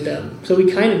 And so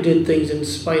we kind of did things in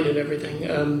spite of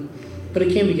everything. But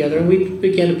it came together, and we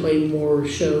began to play more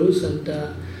shows. And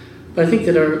but I think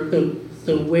that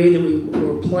the way that we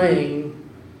were playing,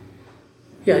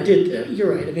 yeah, it did.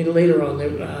 You're right. I mean, later on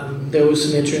there was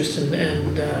some interest,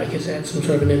 and I guess it had some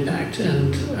sort of an impact.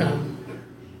 And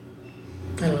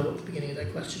I don't know what the beginning of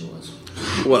that question was.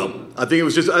 Well, I think it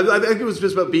was just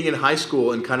about being in high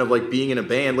school and kind of like being in a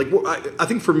band. Like I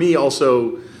think for me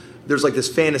also, there's like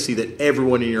this fantasy that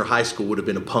everyone in your high school would have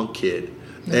been a punk kid.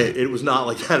 Yeah. It was not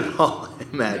like that at all, I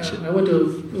imagine. I went to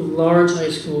a large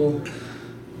high school,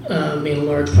 a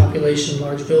large population,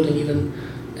 large building even,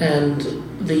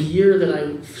 and the year that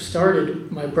I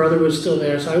started, my brother was still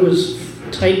there, so I was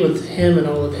tight with him and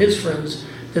all of his friends.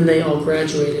 Then they all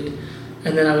graduated.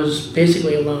 And then I was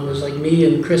basically alone. It was like me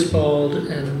and Chris Bald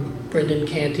and Brendan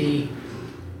Canty,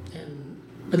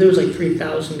 but there was like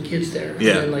 3,000 kids there,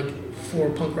 yeah. And then like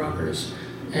 4 punk rockers,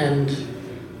 and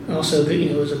also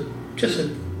it was just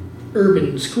an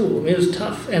urban school. I mean, it was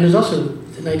tough, and it was also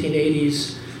the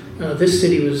 1980s. This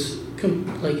city was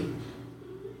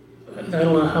I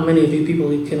don't know how many of you people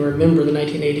can remember the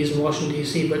 1980s in Washington,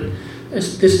 D.C., but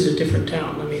this is a different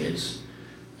town. I mean, it was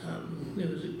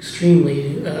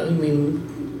extremely,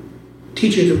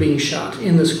 teachers are being shot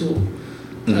in the school.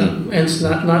 And it's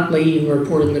not even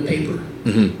reported in the paper.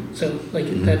 So,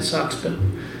 that sucks, but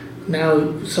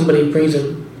now somebody brings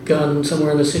a gun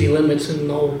somewhere in the city limits and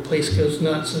the whole place goes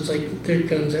nuts. It's like, there are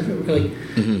guns everywhere.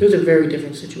 It was a very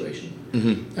different situation.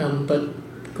 But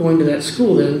going to that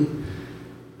school then,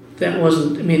 that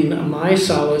wasn't, my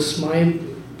solace, my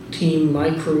team,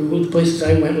 my crew, the places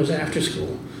I went was after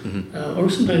school. Or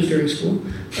sometimes during school,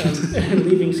 and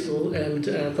leaving school, and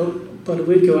but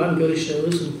we'd go out and go to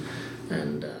shows,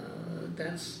 and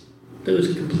that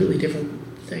was a completely different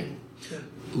thing. Yeah.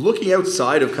 Looking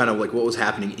outside of kind of like what was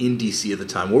happening in DC at the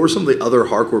time, what were some of the other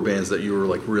hardcore bands that you were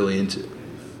like really into?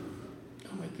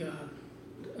 Oh my God,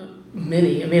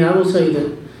 many. I will tell you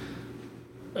that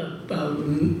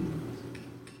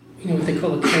what they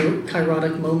call a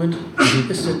kairotic moment.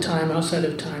 This is a time outside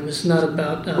of time. This is not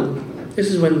about. This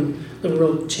is when the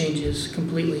world changes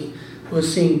completely.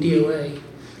 Was seeing DOA.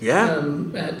 Yeah.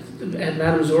 At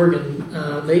Madam's Organ,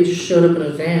 they just showed up in a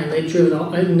van. They'd driven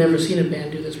all. I'd never seen a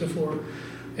band do this before.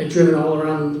 They'd driven all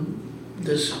around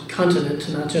this continent,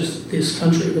 not just this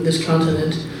country, but this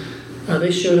continent.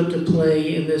 They showed up to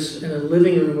play in a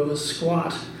living room of a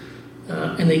squat,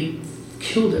 and they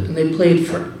killed it. And they played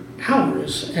for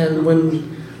hours. And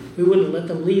when we wouldn't let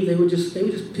them leave, they would just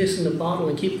piss in a bottle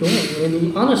and keep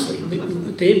going. Honestly,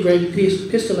 Dave Gregg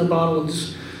pissed in a bottle and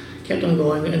just kept on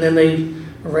going. And then they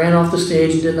ran off the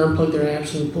stage and didn't unplug their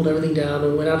amps and pulled everything down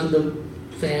and went out to the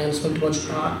van, smoked a bunch of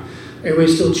pot.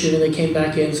 Everybody's still cheering. They came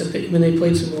back in, when they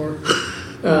played some more.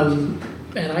 And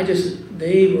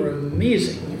they were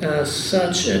amazing.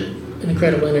 Such an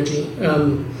incredible energy.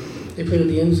 They played with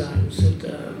the Enzymes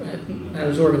at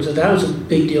Madam's Organ, so that was a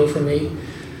big deal for me.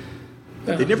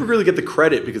 They never really get the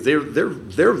credit because they're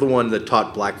the one that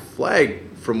taught Black Flag,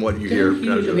 from what you hear.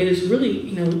 Huge. It's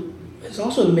really, it's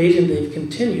also amazing they've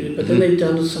continued, but then they've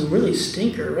done some really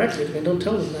stinker records. Don't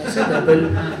tell them that I said that,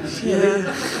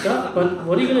 but but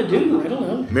what are you going to do? I don't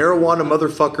know. Marijuana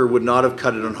Motherfucker would not have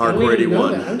cut it on Hardcore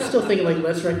 81. I'm still thinking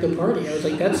Let's Wreck the Party. I was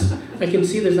like, I can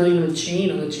see there's not even a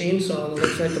chain on the chainsaw on the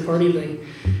Let's Wreck the Party thing.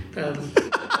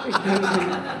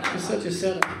 It's such a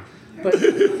setup. But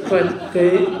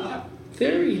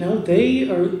they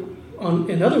are,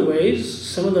 in other ways,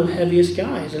 some of the heaviest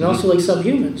guys, and also like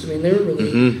Subhumans. They were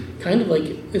really kind of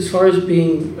like, as far as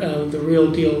being the real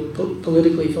deal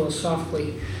politically,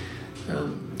 philosophically.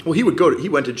 Well, he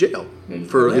went to jail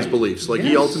for his beliefs.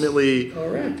 He ultimately.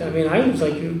 Correct. I was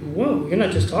like, whoa, you're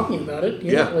not just talking about it.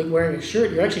 You're not like wearing a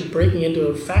shirt. You're actually breaking into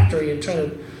a factory and trying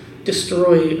to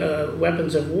destroy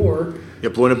weapons of war. Yeah,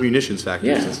 blowing up munitions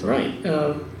factories. Yeah, that's right.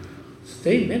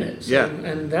 They meant it. So, yeah.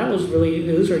 And that was really,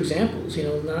 those are examples,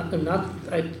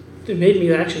 it made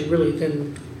me actually really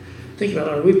then think about,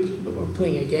 are we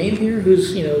playing a game here?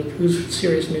 Who's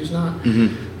serious and who's not?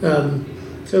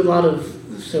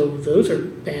 So those are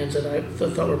bands that I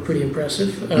thought were pretty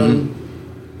impressive.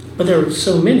 But there were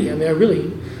so many. I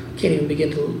really can't even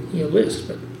begin to list.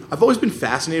 But I've always been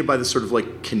fascinated by this sort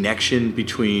of connection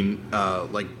between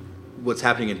what's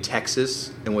happening in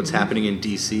Texas and what's happening in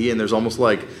DC, and there's almost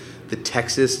like the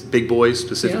Texas big boys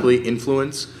specifically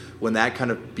influence. When that kind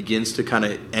of begins to kind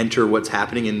of enter what's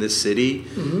happening in this city,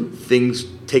 things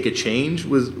take a change.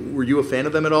 Were you a fan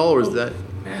of them at all, or is that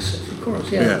massive? Of course,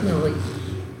 yeah.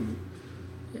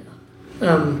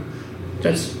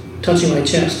 That's touching my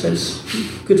chest. That's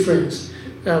good friends.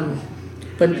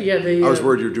 But yeah, they. I was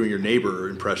worried you were doing your neighbor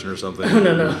impression or something. Oh,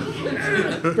 no.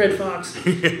 Red Fox.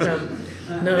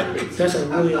 No, that's a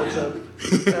really old joke.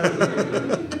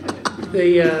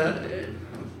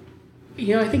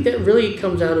 I think that really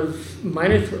comes out of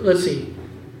minor. Let's see.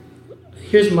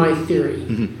 Here's my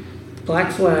theory.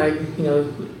 Black Flag,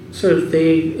 sort of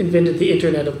they invented the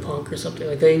internet of punk or something.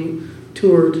 They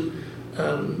toured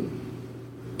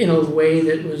in a way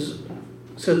that was.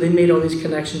 So they made all these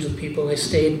connections with people. They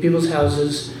stayed in people's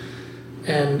houses,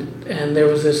 and there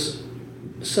was this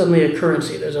suddenly a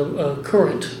currency. There's a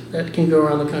current that can go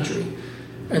around the country,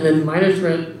 and then Minor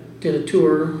Threat did a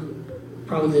tour.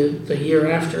 Probably the year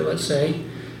after, let's say.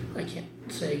 I can't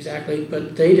say exactly,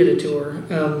 but they did a tour,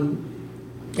 and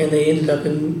they ended up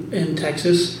in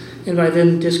Texas. And by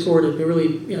then, Discord had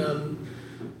really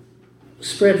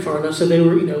spread far enough, so they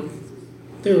were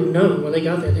known when they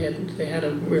got there. They had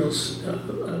a real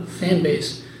fan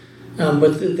base,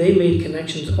 but they made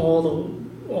connections all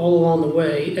along the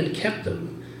way and kept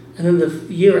them. And then the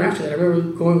year after that, I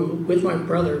remember going with my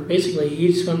brother. Basically,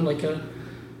 he spent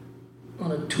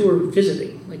on a tour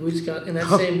visiting. Like we just got in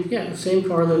that same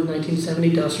car, the 1970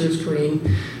 Dusters green.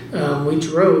 We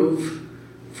drove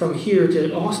from here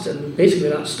to Austin, basically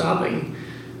without stopping.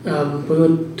 We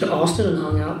went to Austin and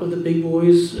hung out with the big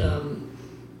boys.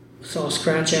 Saw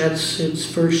Scratch Its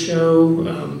first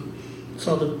show.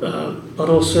 Saw the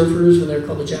Butthole Surfers when they were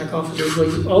called the Jack Officers.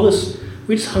 Like all this,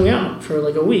 we just hung out for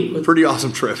like a week. Pretty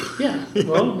awesome trip. Yeah.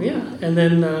 Well, yeah, and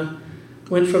then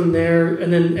went from there,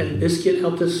 and Biscuit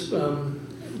helped us.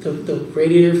 The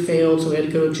radiator failed, so we had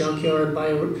to go to a junkyard and buy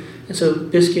and so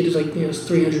Biscuit is like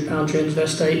 300-pound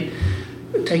transvestite.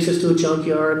 It takes us to a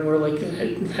junkyard, and we're like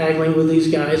haggling with these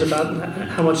guys about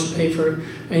how much to pay for.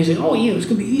 And he's like, "Oh yeah, it's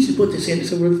gonna be easy to put this in."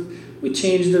 So we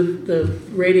changed the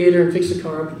radiator and fixed the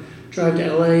car up. Drive to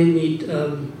LA, meet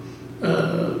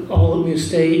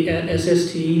stay at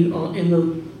SST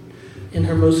in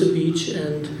Hermosa Beach,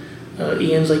 and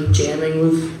Ian's like jamming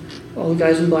with all the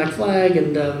guys in Black Flag,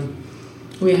 and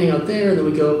we hang out there, and then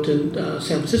we go up to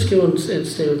San Francisco and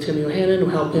stay with Tim Yohannan,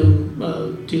 and help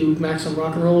him do Maximum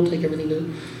Rock and Roll, take everything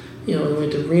to, we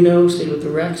went to Reno, stayed with the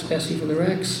Rex, Bessie from the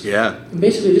Rex. Yeah. And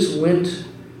basically just went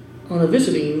on a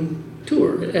visiting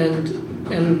tour,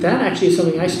 and that actually is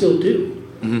something I still do.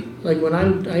 Mm-hmm. Like when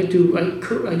I do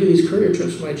these courier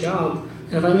trips for my job,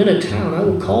 and if I'm in a town, I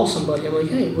will call somebody. I'm like,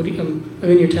 hey, I'm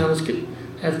in your town. Let's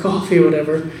have coffee or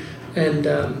whatever, and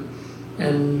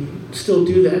still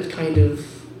do that kind of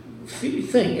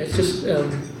thing. It's just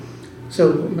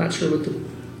so I'm not sure what the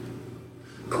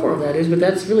core of that is, but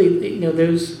that's really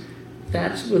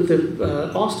that's with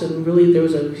the Austin. Really, there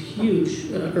was a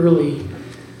huge early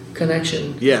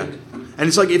connection. Yeah, and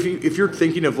it's like if you're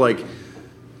thinking of like.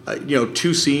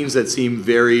 Two scenes that seem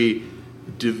very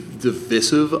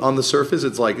divisive on the surface.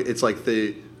 It's like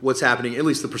the what's happening, at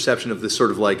least the perception of this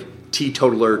sort of like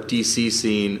teetotaler DC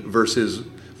scene versus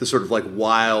the sort of like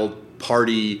wild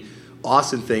party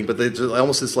Austin thing. But there's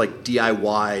almost this like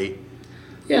DIY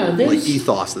like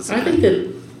ethos. I think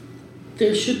that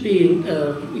there should be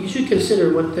you should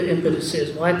consider what the impetus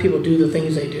is, why people do the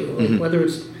things they do, like whether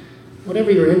it's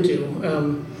whatever you're into,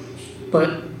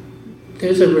 but.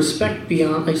 There's a respect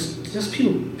beyond, like, just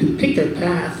people pick their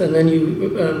path, and then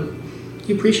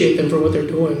you appreciate them for what they're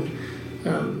doing.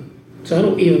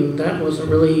 So that wasn't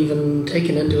really even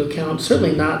taken into account.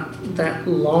 Certainly not that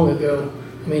long ago.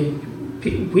 I mean,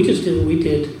 we just did what we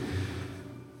did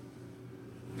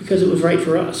because it was right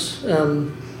for us. I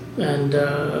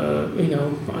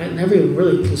never even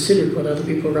really considered what other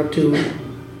people were up to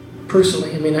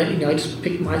personally. I mean, I just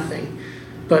picked my thing,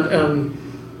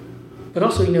 But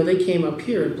also, they came up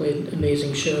here and played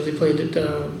amazing shows. They played at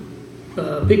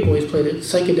Big Boys played at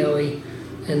Psychedelic,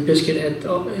 and Biscuit had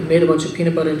made a bunch of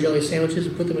peanut butter and jelly sandwiches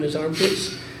and put them in his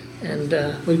armpits. And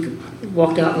we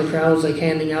walked out in the crowd, was like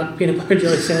handing out peanut butter and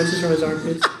jelly sandwiches from his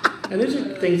armpits. And those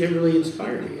are things that really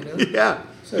inspire me, Yeah.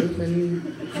 So then,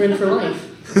 friend for life.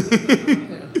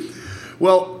 Yeah.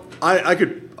 Well, I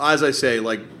could, as I say,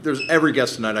 like there's every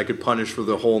guest tonight I could punish for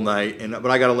the whole night,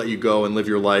 but I got to let you go and live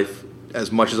your life. As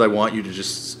much as I want you to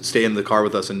just stay in the car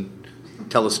with us and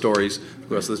tell us stories for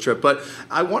the rest of this trip. But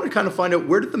I want to kind of find out,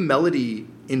 where did the melody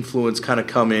influence kind of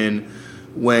come in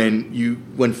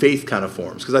when Faith kind of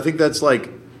forms? Because I think that's like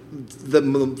the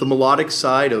melodic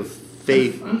side of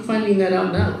Faith. I'm finding that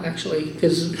out now, actually,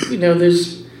 because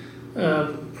there's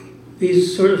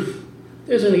these sort of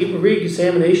there's a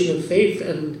re-examination of Faith,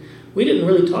 and we didn't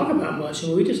really talk about much,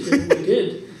 and we just did what we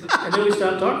did. And then we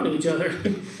stopped talking to each other.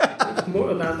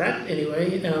 More about that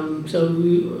anyway.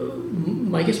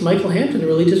 I guess Michael Hampton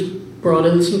really just brought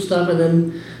in some stuff, and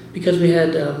then because we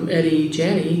had Eddie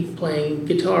Janney playing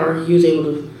guitar, he was able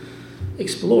to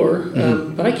explore.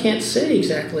 But I can't say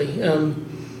exactly.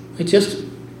 It just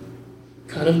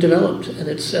kind of developed, and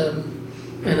it's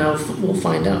we'll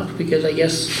find out, because I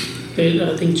guess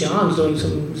I think John's doing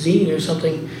some zine or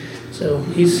something. So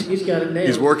he's got it nailed.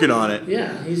 He's working on it.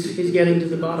 Yeah, he's getting to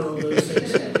the bottom of those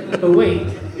things. But wait,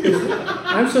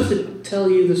 I'm supposed to tell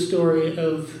you the story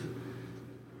of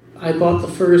I bought the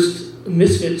first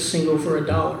Misfits single for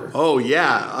 $1. Oh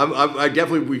yeah, I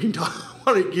definitely we can talk.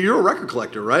 You're a record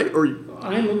collector, right? Or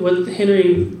I'm what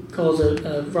Henry calls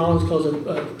Rollins calls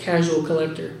a casual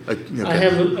collector. Okay. I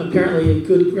have apparently a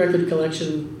good record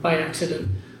collection by accident.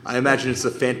 I imagine it's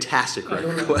a fantastic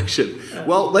record collection.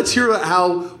 Well, let's hear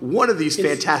how one of these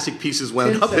fantastic pieces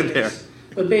went up in there.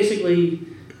 But basically,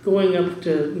 going up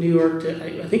to New York,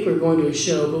 I think we were going to a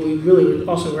show, but we really were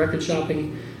also record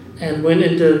shopping, and went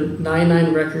into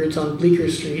 99 Records on Bleecker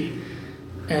Street,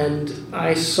 and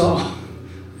I saw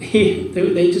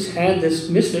they just had this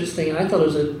Misfits thing, and I thought it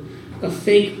was a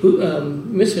fake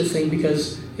Misfits thing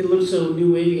because it looked so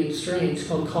new wavy and strange,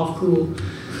 called Cough Cool.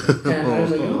 And I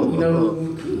was like, oh,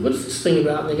 what's this thing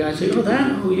about? And the guy said,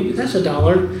 that's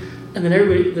 $1. And then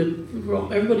everybody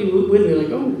with me like,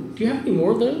 oh, do you have any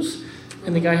more of those?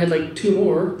 And the guy had like 2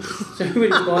 more, so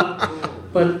everybody bought.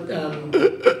 But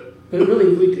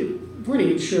really, we weren't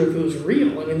even sure if it was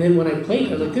real. I mean, then when I played,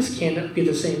 I was like, this can't be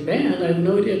the same band. I have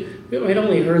no idea. I'd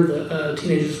only heard the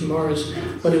Teenagers from Mars,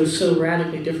 but it was so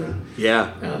radically different.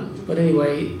 Yeah. But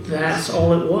anyway, that's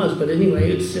all it was. But anyway,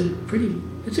 it's a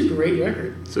great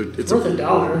record. So it's worth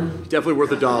 $1. Definitely worth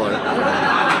 $1.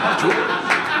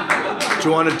 Do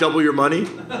you want to double your money?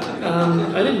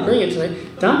 I didn't bring it today.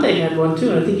 Dante had one too,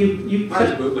 and I think you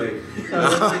cut. Bootleg.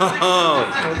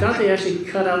 Dante actually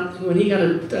cut out when he got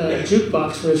a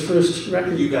jukebox for his first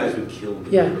record. You guys would kill me.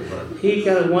 Yeah, he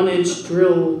got a 1-inch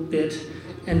drill bit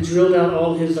and drilled out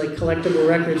all his like collectible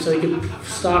records so he could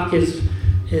stock his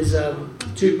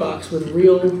jukebox with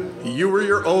real. You were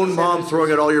your own mom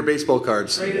throwing out all your baseball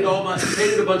cards. Traded a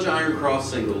bunch of Iron Cross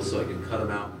singles so I could cut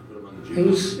them out and put them on the jukebox. It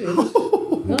was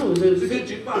It's a good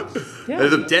jukebox. yeah.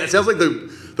 It sounds like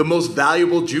the most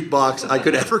valuable jukebox I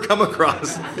could ever come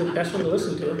across. It's the best one to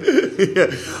listen to.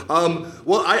 Yeah.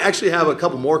 Well, I actually have a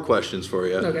couple more questions for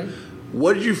you. Okay.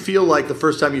 What did you feel like the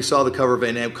first time you saw the cover of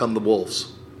And Out Come the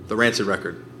Wolves, the Rancid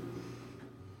record?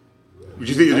 Would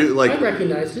you think I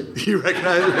recognized it. You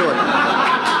recognized it? You're like,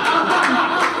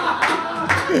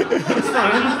 It's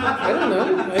fine. I don't know.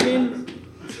 I mean,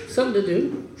 something to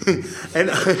do.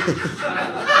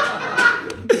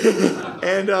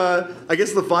 And I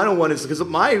guess the final one is because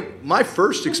my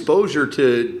first exposure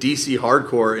to DC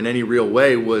hardcore in any real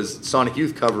way was Sonic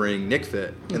Youth covering Nick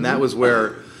Fit, and that was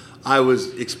where I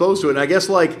was exposed to it. And I guess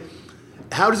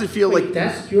how does it feel like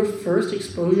that's your first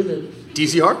exposure to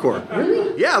DC hardcore?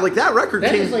 Really? Yeah, like that record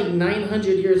That came. is like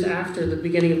 900 years after the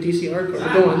beginning of DC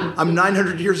hardcore. Go on. I'm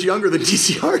 900 years younger than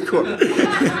DC hardcore.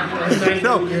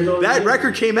 No, that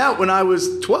record came out when I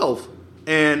was 12,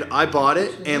 and I bought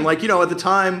it. And at the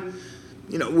time,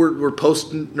 we're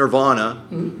post Nirvana,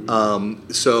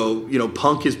 so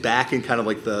punk is back in kind of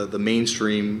like the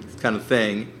mainstream kind of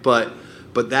thing. But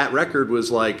that record was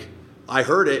like, I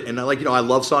heard it, and I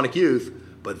love Sonic Youth,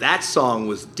 but that song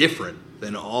was different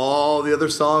than all the other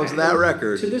songs in that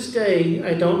record. To this day,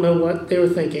 I don't know what they were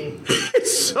thinking.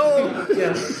 It's so...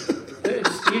 Yeah.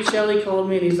 Steve Shelley called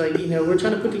me and he's like, we're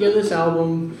trying to put together this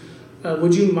album.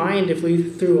 Would you mind if we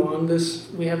threw on this?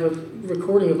 We have a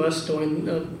recording of us doing,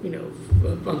 an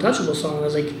Untouchable song. And I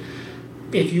was like,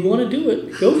 if you want to do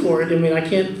it, go for it. I mean, I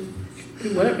can't...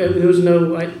 Whatever. There was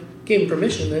no... I gave him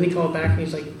permission. Then he called back and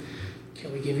he's like,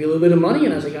 can we give you a little bit of money?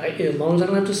 And I was like, as long as I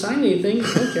don't have to sign anything,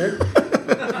 I don't care.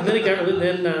 And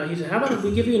then he said, how about if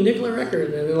we give you a Nickel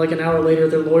record? And then like an hour later,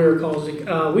 their lawyer calls, like,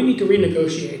 we need to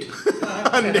renegotiate.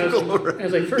 I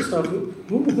was like, first off, who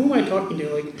am I talking to?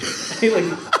 Like, do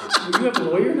you have a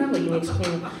lawyer now? Like, what's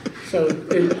going on? So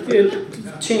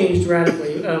it changed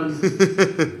radically.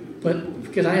 But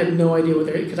because I had no idea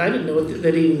because I didn't know that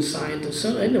they even signed this. So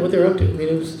I didn't know what they were up to. I mean,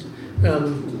 it was...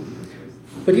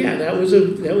 but yeah, that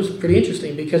was pretty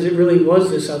interesting because it really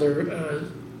was this other...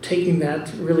 taking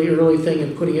that really early thing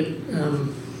and putting it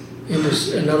in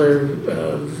this another I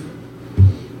don't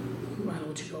know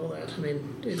what you call that. I mean,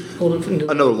 it pulled it into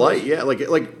another light. Yeah, I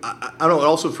don't know.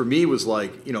 Also for me was I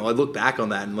look back on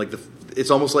that and it's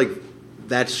almost like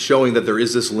that's showing that there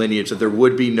is this lineage, that there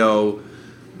would be no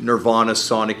Nirvana,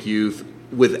 Sonic Youth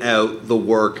without the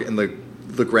work and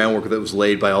the groundwork that was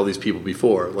laid by all these people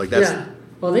before. Yeah.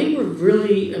 Well, they were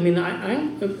really. I mean, I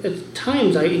at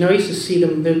times I used to see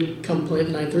them. They'd come play at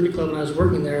the 930 Club when I was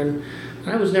working there, and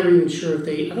I was never even sure if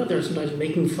I thought they were sometimes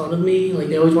making fun of me. Like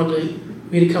they always wanted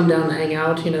me to come down and hang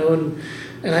out, and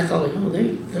I thought like, oh,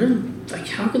 they're like,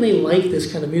 how can they like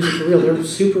this kind of music for real? They're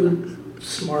super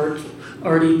smart,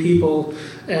 arty people,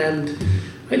 and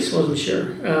I just wasn't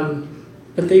sure.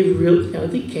 But they really, I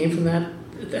think, came from that.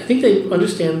 I think they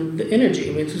understand the energy.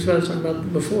 I mean, it's what I was talking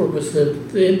about before, was the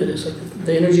impetus, like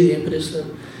the energy, the impetus,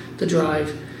 the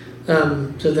drive.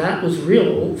 So that was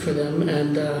real for them,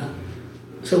 and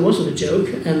so it wasn't a joke.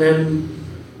 And then,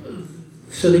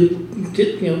 so they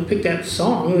did, pick that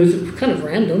song. It was kind of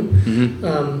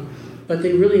random, but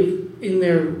they really, in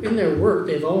their work,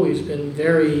 they've always been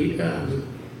very.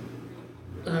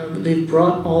 They've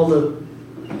brought all the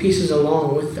pieces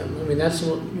along with them. I mean, that's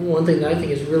one thing that I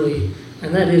think is really.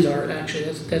 And that is art, actually.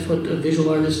 That's what a visual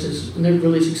artist is. When they're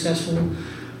really successful,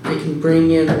 they can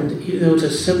bring in, it's a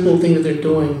simple thing that they're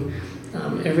doing.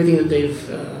 Everything that they've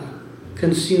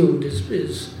consumed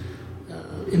is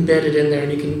embedded in there,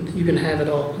 and you can have it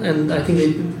all. And I think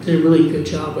they did a really good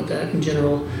job with that in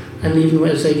general. And even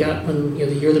as they got, when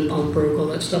the year that punk broke, all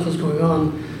that stuff was going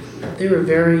on, they were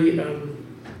very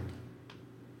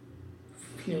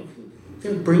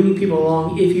they're bringing people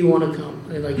along if you want to come.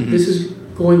 And like this is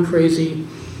going crazy.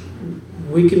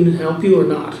 We can help you or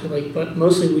not. Like, but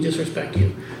mostly we just respect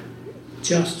you.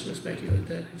 Just respect you. I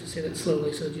have to say that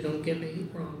slowly so that you don't get me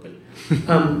wrong. But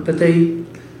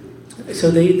that's it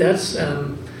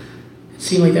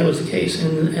seemed like that was the case,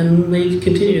 and they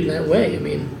continued in that way. I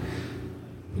mean,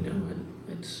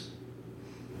 it's.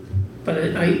 But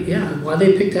why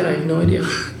they picked that, I have no idea.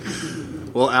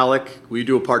 Well, Alec, will you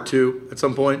do a part 2 at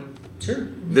some point? Sure.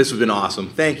 This has been awesome.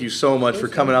 Thank you so much for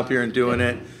coming up here and doing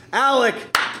it. Alec!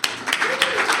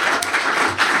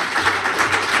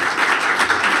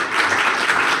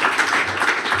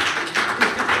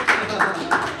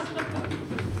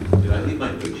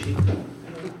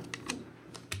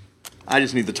 I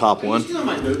just need the top one.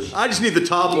 I just need the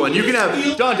top one. You can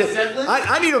have Dante.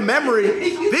 I need a memory.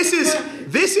 This is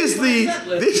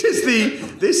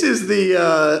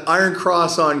the Iron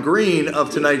Cross on green of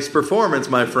tonight's performance,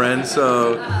 my friend.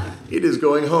 So it is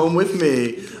going home with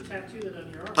me.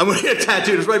 I'm going to get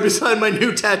tattooed. It's right beside my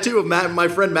new tattoo of my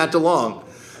friend Matt DeLong.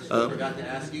 I forgot to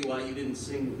ask you why you didn't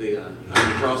sing the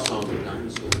Iron Cross song with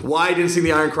Dinosaur. Why I didn't sing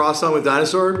the Iron Cross song with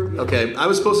Dinosaur? Okay, I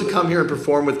was supposed to come here and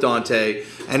perform with Dante,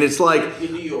 and it's like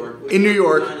in New York.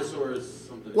 Dinosaur is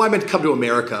something. Well, I meant to come to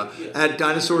America at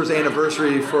Dinosaur's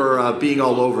anniversary for being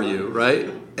all over you, right?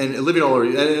 And living all over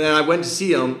you. And I went to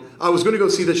see him. I was going to go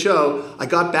see the show. I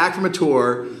got back from a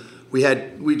tour. We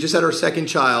just had our second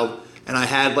child, and I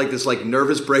had like this like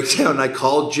nervous breakdown. And I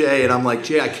called Jay, and I'm like,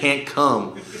 Jay, I can't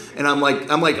come. And I'm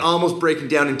like almost breaking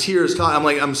down in tears. I'm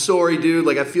like, I'm sorry, dude.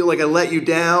 Like, I feel like I let you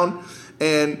down.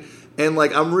 And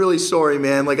like, I'm really sorry,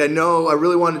 man. Like, I know I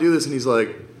really want to do this. And he's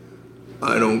like,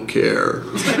 I don't care.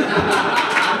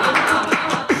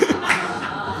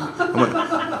 I'm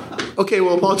like, okay,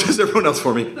 well, apologize to everyone else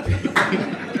for me.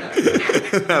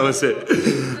 That was it.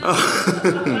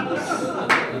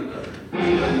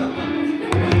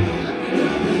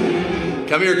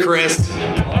 Come here, Chris.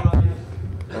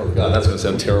 Oh God, that's going to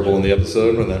sound terrible in the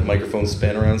episode when that microphone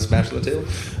span around and smashed on the table.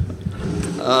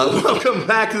 Welcome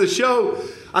back to the show.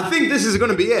 I think this is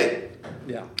going to be it.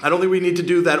 Yeah. I don't think we need to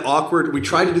do that awkward. We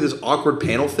tried to do this awkward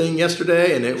panel thing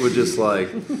yesterday, and it was just like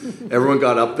everyone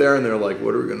got up there and they're like,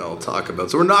 "What are we going to all talk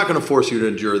about?" So we're not going to force you to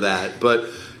endure that. But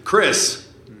Chris,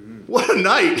 what a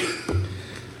night!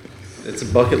 It's a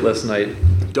bucket list night.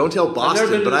 Don't tell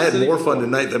Boston, but I had more fun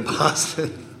tonight than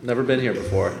Boston. Never been here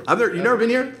before. You've never been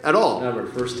here at all? Never.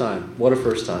 First time. What a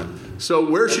first time. So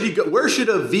where should he go? Where should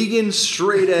a vegan,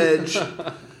 straight edge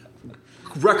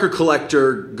record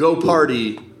collector go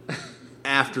party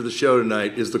after the show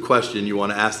tonight is the question you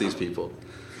want to ask these people.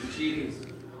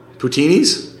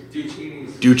 Puccini's?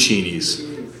 Duccini's.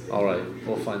 All right.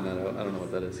 We'll find that out. I don't know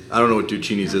what that is. I don't know what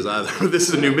Duccini's is either. This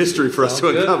is a new mystery for us to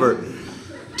uncover.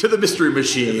 To the mystery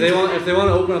machine. If they want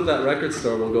to open up that record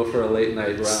store, we'll go for a late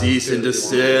night round. Cease and desist.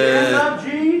 Stand up,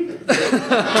 Gene.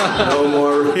 No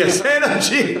more. Yeah, stand up,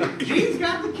 Gene. Gene's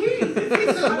got the keys.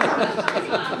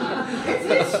 It's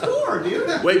his store,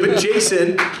 dude. Wait, but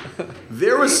Jason,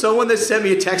 there was someone that sent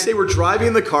me a text. They were driving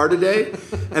in the car today,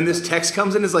 and this text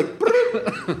comes in. It's like,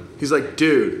 he's like,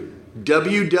 dude,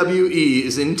 WWE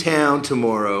is in town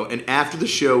tomorrow, and after the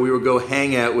show, we will go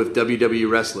hang out with WWE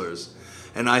wrestlers.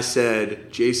 And I said,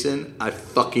 Jason, I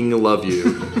fucking love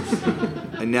you.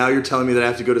 And now you're telling me that I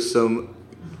have to go to some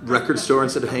record store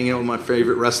instead of hanging out with my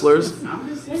favorite wrestlers?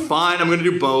 Fine, I'm going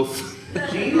to do both.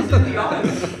 Gene's in the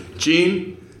office.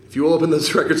 Gene, if you will open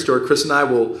this record store, Chris and I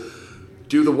will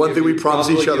do the one thing we promised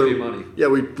each other. Give you money. Yeah,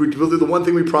 we'll do the one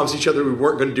thing we promised each other we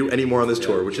weren't going to do anymore on this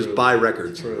tour, which is buy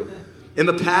records. True. In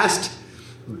the past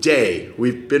day,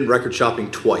 we've been record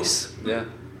shopping twice. Yeah.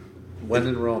 When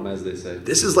in Rome, as they say.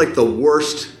 This is like the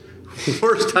worst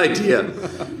idea.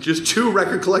 Just two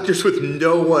record collectors with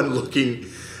no one looking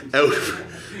out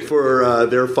for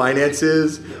their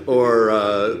finances or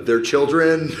their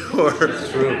children. It's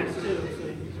true.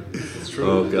 It's true.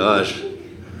 Oh, gosh.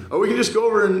 Or we can just go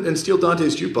over and steal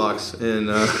Dante's jukebox and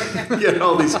get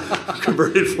all these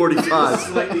converted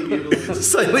 45s.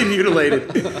 Slightly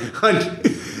mutilated.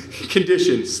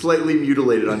 Condition, slightly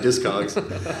mutilated on Discogs.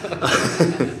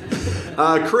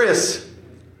 Chris,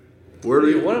 What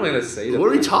am I going to say? What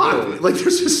are we talking? Like,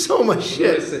 there's just so much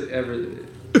shit.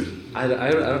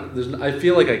 I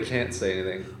feel like I can't say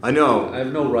anything. I know. I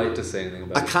have no right to say anything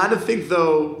about I it. kind of think,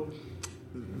 though,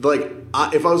 like,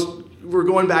 if we're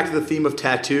going back to the theme of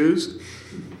tattoos,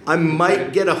 I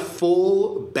might get a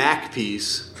full back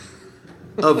piece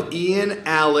of Ian,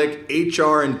 Alec,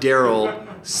 HR, and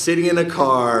Daryl sitting in a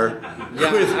car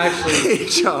Yeah, with actually,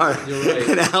 HR you're right.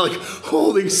 and Alec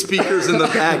holding speakers in the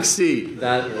back seat.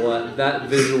 That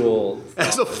visual.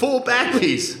 As a full back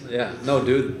piece. Yeah, no,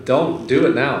 dude, don't do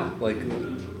it now. Like,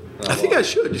 I think I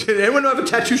should. Did anyone have a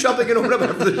tattoo shop they can open up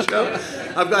after the show?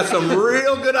 I've got some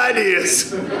real good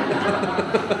ideas.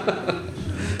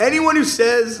 Anyone who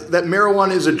says that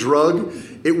marijuana is a drug,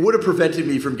 it would have prevented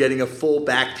me from getting a full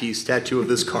back piece tattoo of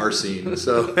this car scene.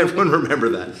 So everyone remember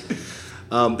that.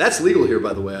 That's legal here,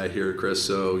 by the way, I hear, Chris.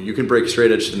 So you can break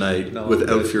straight edge tonight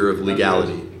without fear of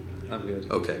legality. I'm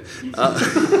good. Okay.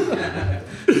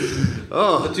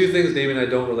 The two things Damien and I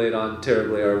don't relate on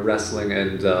terribly are wrestling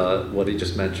and what he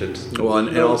just mentioned. Well,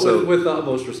 and also with the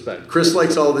utmost respect. Chris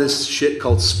likes all this shit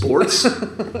called sports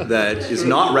that is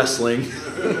not wrestling,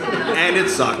 and it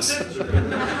sucks.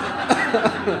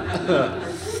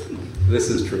 This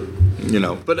is true. You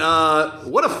know, but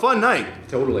what a fun night.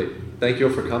 Totally. Thank you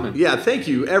for coming. Yeah, thank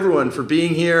you everyone for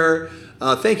being here.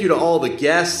 Thank you to all the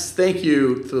guests. Thank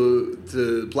you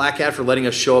to Black Cat for letting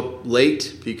us show up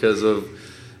late because of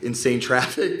insane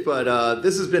traffic. But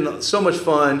this has been so much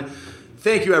fun.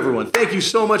 Thank you, everyone. Thank you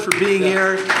so much for being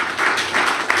here.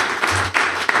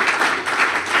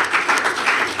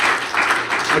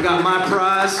 I got my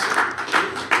prize.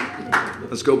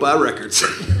 Let's go buy records.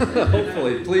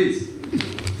 Hopefully, please.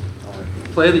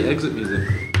 Play the exit music.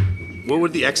 What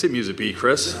would the exit music be,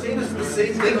 Chris? It's the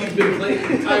same thing you've been playing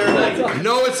the entire night.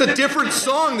 No, it's a different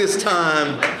song this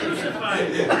time.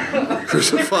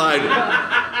 Crucified.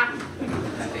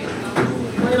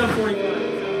 Play it on 45.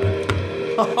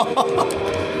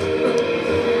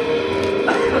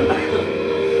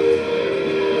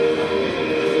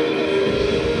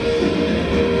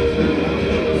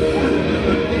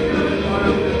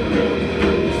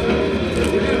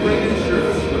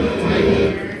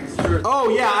 Oh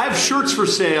yeah, I have shirts for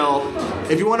sale.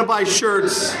 If you want to buy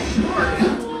shorts. I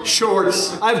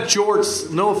have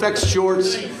jorts, no effects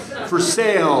shorts for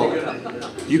sale.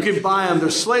 You can buy them. They're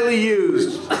slightly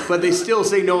used, but they still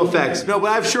say no effects. No,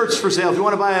 but I have shirts for sale. If you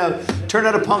want to buy a Turn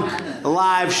Out a Punk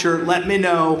Alive shirt, let me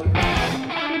know.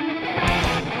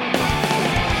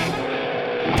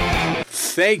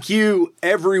 Thank you,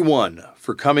 everyone,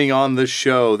 for coming on the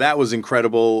show. That was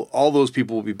incredible. All those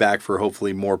people will be back for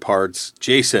hopefully more parts.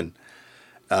 Jason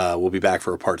will be back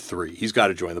for a part 3. He's got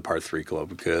to join the part 3 club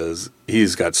because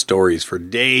he's got stories for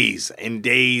days and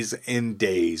days and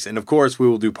days. And of course, we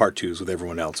will do part 2s with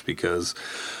everyone else because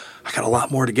I got a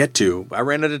lot more to get to. I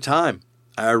ran out of time.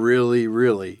 I really,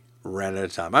 really ran out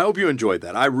of time. I hope you enjoyed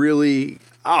that.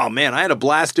 Oh man, I had a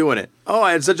blast doing it. Oh,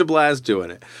 I had such a blast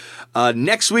doing it.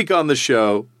 Next week on the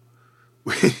show,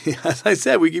 as I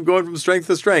said, we keep going from strength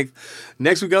to strength.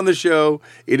 Next week on the show,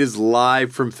 it is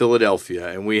live from Philadelphia,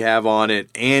 and we have on it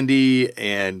Andy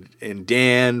and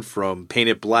Dan from Paint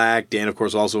It Black. Dan, of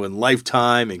course, also in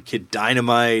Lifetime and Kid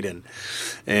Dynamite, and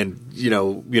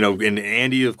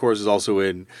Andy, of course, is also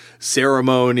in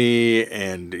Ceremony,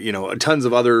 and tons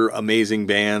of other amazing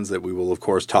bands that we will, of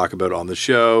course, talk about on the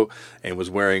show. And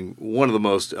was wearing one of the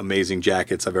most amazing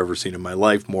jackets I've ever seen in my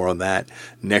life. More on that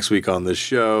next week on the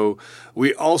show.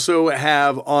 We also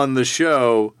have on the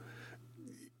show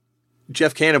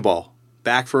Jeff Cannonball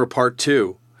back for a part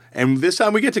 2. And this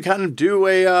time we get to kind of do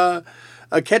a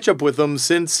catch-up with him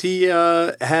since he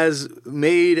has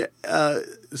made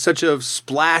such a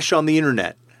splash on the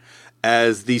internet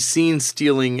as the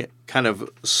scene-stealing kind of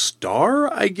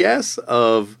star, I guess,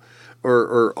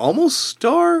 or almost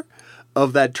star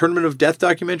of that Tournament of Death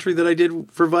documentary that I did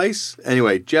for Vice.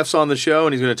 Anyway, Jeff's on the show,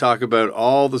 and he's going to talk about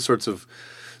all the sorts of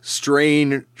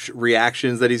strange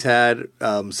reactions that he's had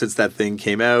since that thing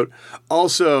came out.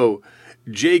 Also,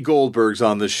 Jay Goldberg's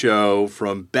on the show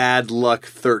from Bad Luck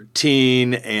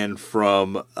 13 and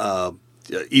from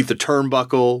Eat the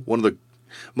Turnbuckle, one of the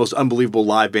most unbelievable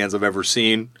live bands I've ever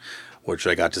seen, which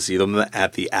I got to see them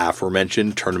at the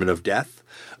aforementioned Tournament of Death.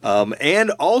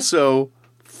 And also,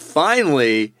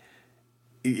 finally,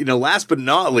 last but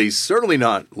not least, certainly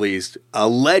not least, a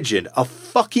legend, a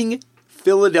fucking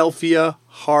Philadelphia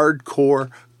hardcore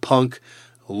punk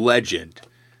legend,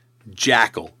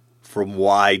 Jackal from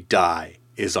Why Die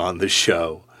is on the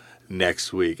show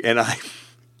next week. And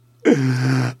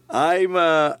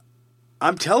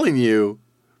I'm telling you,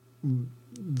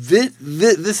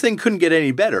 this thing couldn't get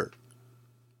any better.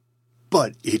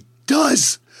 But it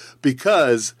does,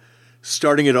 because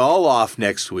starting it all off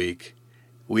next week,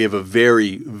 we have a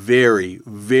very, very,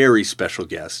 very special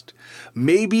guest.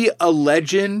 Maybe a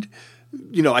legend,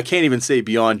 I can't even say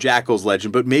beyond Jackal's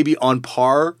legend, but maybe on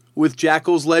par with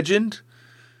Jackal's legend.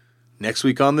 Next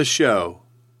week on the show,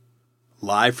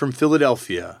 live from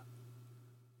Philadelphia,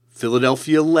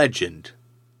 Philadelphia legend,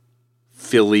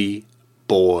 Philly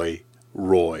Boy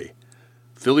Roy.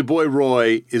 Philly Boy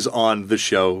Roy is on the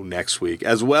show next week,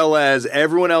 as well as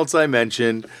everyone else I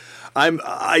mentioned.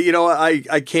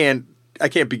 I can't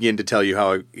begin to tell you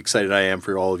how excited I am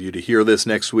for all of you to hear this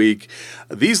next week.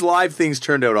 These live things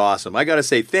turned out awesome. I got to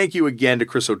say thank you again to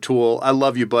Chris O'Toole. I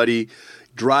love you, buddy.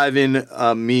 Driving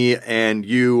me and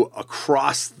you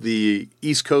across the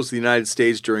East Coast of the United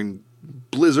States during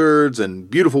blizzards and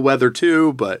beautiful weather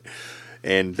too,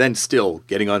 and then still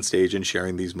getting on stage and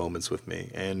sharing these moments with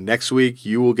me. And next week,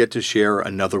 you will get to share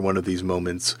another one of these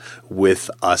moments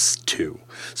with us too.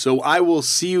 So I will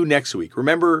see you next week.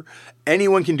 Remember,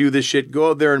 anyone can do this shit. Go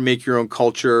out there and make your own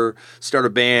culture. Start a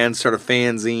band, start a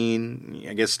fanzine,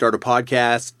 I guess start a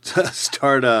podcast,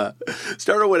 start a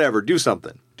whatever. Do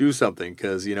something. Do something,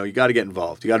 because, you got to get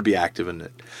involved. You got to be active in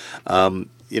it.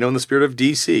 In the spirit of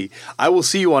DC. I will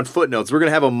see you on Footnotes. We're going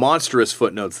to have a monstrous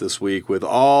Footnotes this week with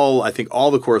all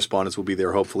the correspondents will be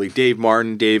there, hopefully. Dave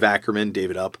Martin, Dave Ackerman,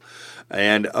 David Up,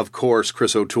 and, of course,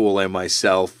 Chris O'Toole and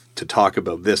myself to talk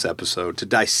about this episode, to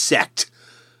dissect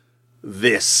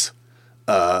this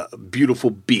beautiful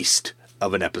beast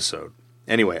of an episode.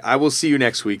 Anyway, I will see you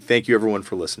next week. Thank you, everyone,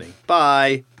 for listening.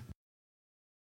 Bye.